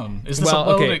only one? Is this a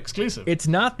world exclusive? It's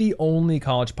not the only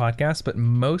college podcast, but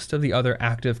most of the other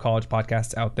active college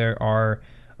podcasts out there are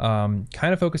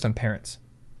kind of focused on parents.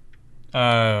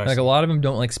 A lot of them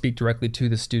don't speak directly to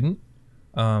the student,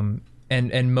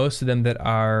 and most of them that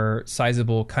are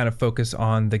sizable kind of focus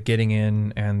on the getting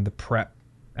in and the prep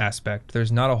aspect.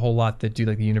 There's not a whole lot that do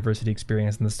the university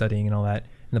experience and the studying and all that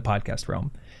in the podcast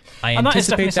realm. I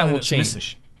anticipate that will change.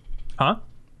 Missing. Huh?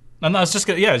 And that's just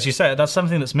as you said, that's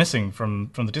something that's missing from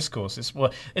the discourse. It's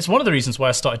one of the reasons why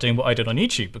I started doing what I did on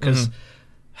YouTube because,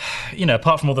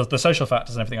 apart from all the social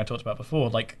factors and everything I talked about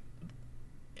before,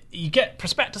 you get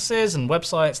prospectuses and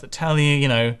websites that tell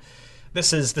you,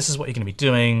 this is what you're going to be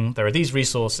doing. There are these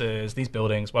resources, these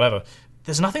buildings, whatever.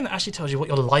 There's nothing that actually tells you what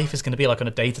your life is going to be like on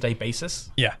a day-to-day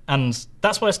basis. Yeah. And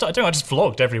that's what I started doing. I just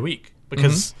vlogged every week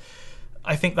because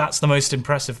I think that's the most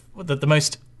impressive, the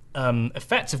most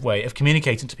effective way of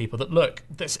communicating to people that, look,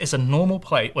 this is a normal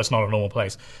place. Well, it's not a normal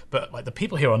place, but the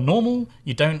people here are normal.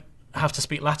 You don't have to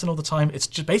speak Latin all the time. It's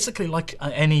just basically like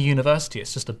any university.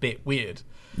 It's just a bit weird.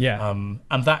 Yeah.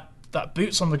 And that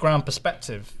boots on the ground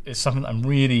perspective is something that I'm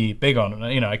really big on.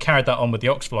 And I carried that on with the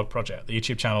Oxvlog project, the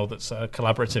YouTube channel that's a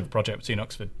collaborative project between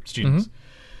Oxford students.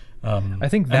 I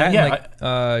think that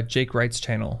and Jake Wright's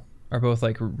channel are both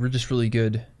just really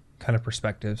good kind of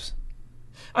perspectives.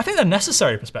 I think they're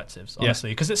necessary perspectives,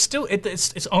 honestly, because it's still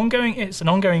it's ongoing. It's an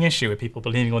ongoing issue with people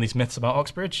believing all these myths about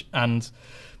Oxbridge, and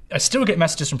I still get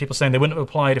messages from people saying they wouldn't have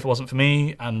applied if it wasn't for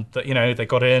me, and that they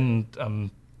got in.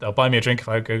 they'll buy me a drink if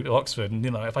I go to Oxford. And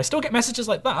if I still get messages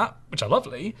like that, which are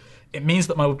lovely, it means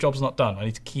that my job's not done. I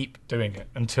need to keep doing it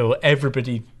until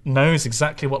everybody knows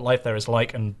exactly what life there is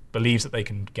like and believes that they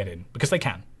can get in, because they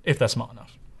can if they're smart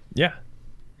enough. Yeah.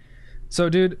 So,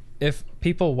 dude, if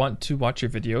people want to watch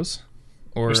your videos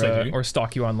or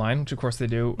stalk you online, which of course they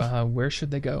do, where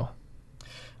should they go?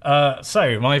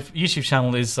 So my YouTube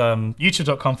channel is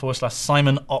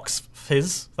youtube.com/Simon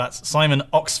Oxfizz. That's Simon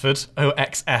Oxford,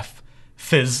 OXF,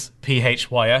 Fizz,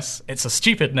 PHYS. It's a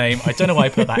stupid name. I don't know why I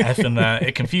put that F in there.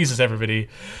 It confuses everybody.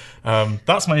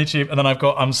 That's my YouTube. And then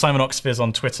I'm Simon Oxfizz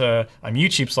on Twitter. I'm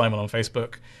YouTube Simon on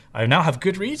Facebook. I now have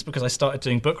Goodreads because I started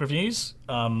doing book reviews.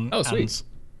 Oh, sweet.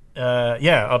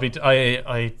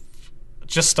 I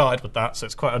just started with that, so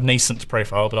it's quite a nascent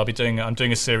profile. But I'm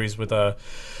doing a series with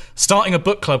starting a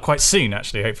book club quite soon,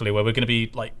 actually, hopefully, where we're going to be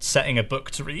like setting a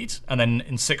book to read, and then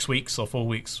in 6 weeks or 4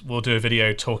 weeks, we'll do a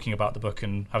video talking about the book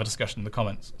and have a discussion in the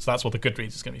comments. So that's what the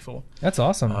Goodreads is going to be for. That's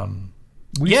awesome. I'm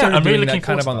really looking that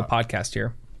kind of forward on to the podcast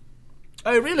here.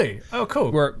 Oh, really? Oh,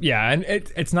 cool. And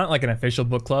it's not like an official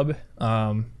book club,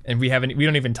 and we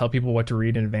don't even tell people what to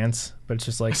read in advance, but it's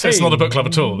just like, so it's not a book club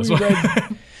at all.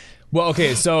 Well,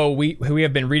 okay, so we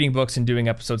have been reading books and doing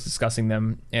episodes discussing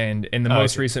them, and in the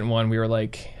most recent one, we were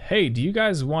like, hey, do you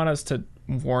guys want us to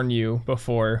warn you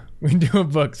before we do a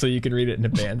book so you can read it in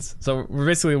advance? So we're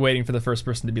basically waiting for the first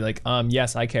person to be like,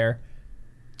 yes, I care.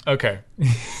 Okay.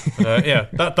 That's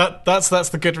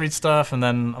the Goodreads stuff, and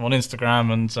then I'm on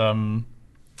Instagram, and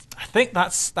I think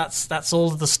that's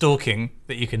all of the stalking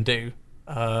that you can do.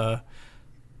 I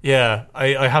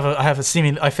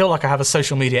feel like I have a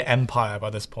social media empire by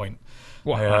this point.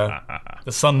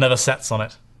 The sun never sets on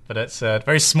it, but it's a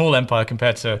very small empire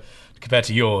compared to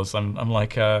yours. I'm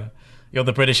like you're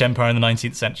the British Empire in the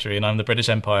 19th century, and I'm the British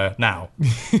Empire now.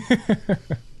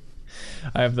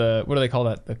 I have what do they call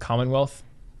that? The Commonwealth.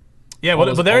 Yeah,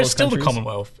 but there is still the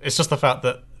Commonwealth. It's just the fact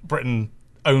that Britain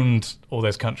owned all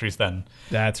those countries then.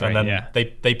 That's right. And then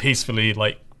they peacefully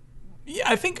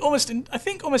I think almost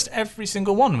every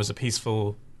single one was a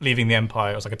peaceful leaving the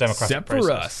empire. It was like a democratic process. Except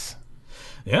for us.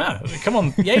 Yeah, come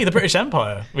on. Yay, the British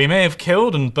Empire. We may have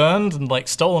killed and burned and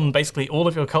stolen basically all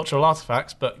of your cultural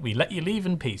artifacts, but we let you leave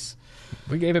in peace.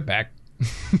 We gave it back.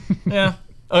 Yeah.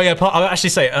 Oh yeah, I'll actually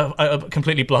say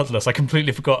completely bloodless. I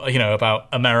completely forgot, about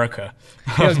America.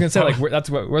 Yeah, I was gonna say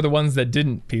we're the ones that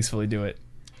didn't peacefully do it.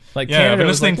 Like Canada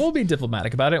was like, we'll be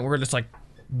diplomatic about it, and we're just like,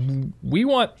 we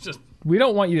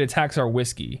don't want you to tax our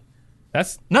whiskey.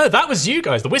 No, that was you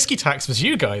guys. The whiskey tax was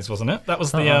you guys, wasn't it? That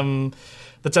was the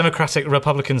Democratic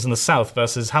Republicans in the South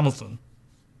versus Hamilton.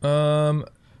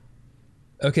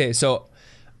 Okay, so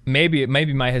maybe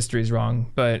my history is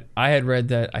wrong, but I had read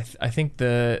that I think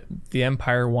the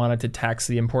empire wanted to tax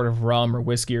the import of rum or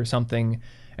whiskey or something,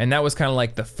 and that was kind of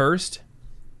like the first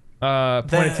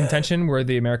point of contention where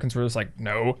the Americans were just like,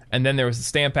 no. And then there was the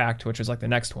Stamp Act, which was like the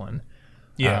next one.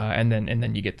 Yeah. And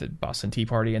then you get the Boston Tea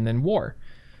Party and then war.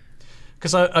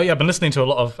 Because I've been listening to a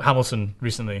lot of Hamilton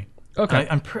recently. Okay.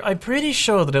 I'm pretty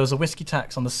sure that there was a whiskey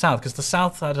tax on the South, because the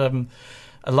South had a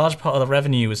large part of the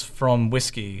revenue was from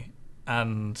whiskey,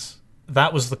 and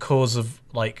that was the cause of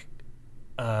I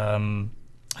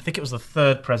think it was the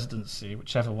third presidency,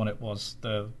 whichever one it was.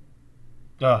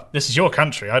 This is your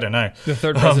country. I don't know. The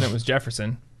third president was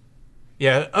Jefferson.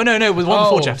 Yeah. Oh no, it was one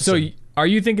before Jefferson. So are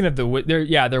you thinking of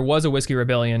there was a whiskey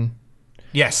rebellion?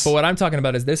 Yes. But what I'm talking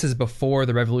about is this is before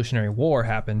the Revolutionary War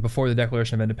happened, before the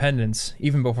Declaration of Independence,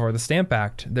 even before the Stamp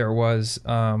Act. There was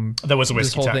a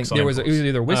whiskey tax. There was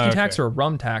either a whiskey tax or a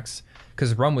rum tax,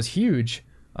 because rum was huge,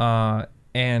 and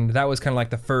that was kind of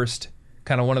like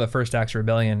one of the first acts of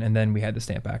rebellion. And then we had the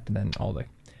Stamp Act, and then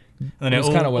it was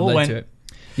kind of what led to it.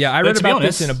 Yeah, I read about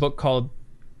this in a book called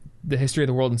The History of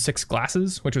the World in 6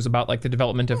 Glasses, which was about the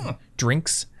development of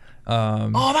drinks.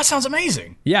 That sounds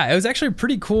amazing. Yeah, it was actually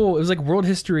pretty cool. It was like world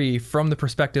history from the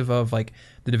perspective of the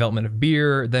development of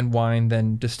beer, then wine,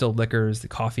 then distilled liquors, the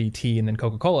coffee, tea, and then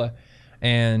Coca-Cola.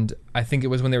 And I think it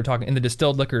was when they were talking in the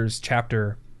distilled liquors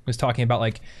chapter, was talking about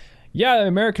the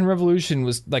American Revolution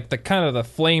was the kind of the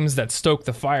flames that stoked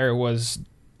the fire was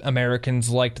Americans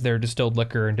liked their distilled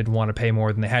liquor and didn't want to pay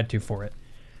more than they had to for it.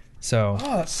 So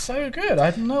that's so good. I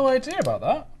had no idea about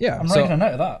that. Yeah, I'm making a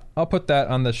note of that. I'll put that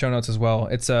on the show notes as well.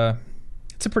 It's a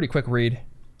pretty quick read.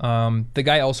 The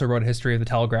guy also wrote a history of the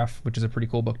telegraph, which is a pretty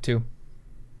cool book too.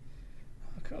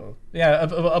 Cool. Yeah.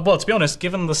 Well, to be honest,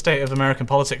 given the state of American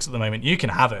politics at the moment, you can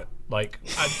have it.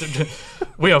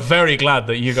 We are very glad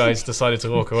that you guys decided to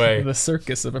walk away. The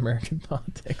circus of American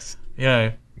politics.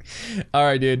 Yeah. All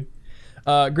right, dude.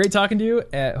 Great talking to you.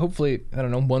 Hopefully, I don't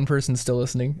know, one person's still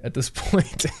listening at this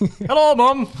point. Hello,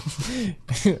 Mom.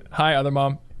 Hi, other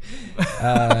mom.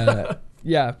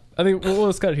 Yeah, I think we'll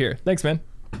just cut it here. Thanks, man.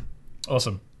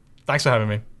 Awesome. Thanks for having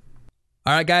me.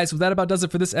 All right, guys, well, that about does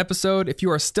it for this episode. If you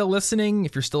are still listening,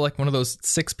 if you're still like one of those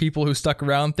 6 people who stuck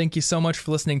around, thank you so much for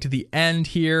listening to the end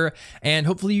here, and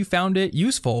hopefully you found it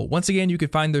useful. Once again, you can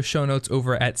find those show notes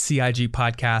over at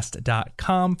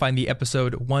cigpodcast.com. Find the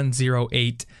episode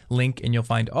 108 link, and you'll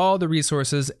find all the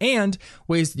resources and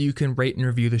ways that you can rate and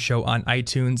review the show on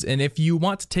iTunes. And if you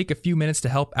want to take a few minutes to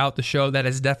help out the show, that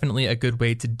is definitely a good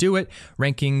way to do it.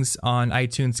 Rankings on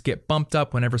iTunes get bumped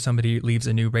up whenever somebody leaves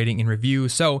a new rating and review.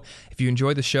 So if you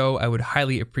enjoy the show, I would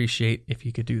highly appreciate if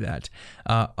you could do that.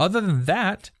 Other than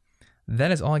that,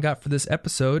 that is all I got for this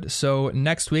episode. So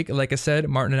next week, like I said,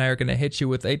 Martin and I are going to hit you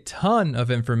with a ton of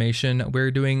information.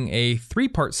 We're doing a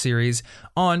 3-part series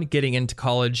on getting into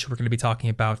college. We're going to be talking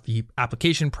about the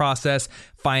application process,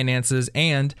 finances,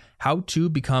 and how to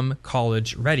become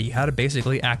college ready, how to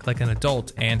basically act like an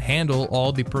adult and handle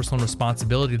all the personal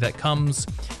responsibility that comes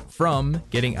from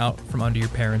getting out from under your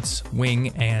parents' wing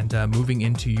and moving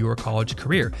into your college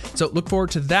career. So look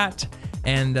forward to that.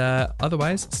 And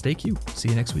otherwise, stay cute. See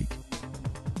you next week.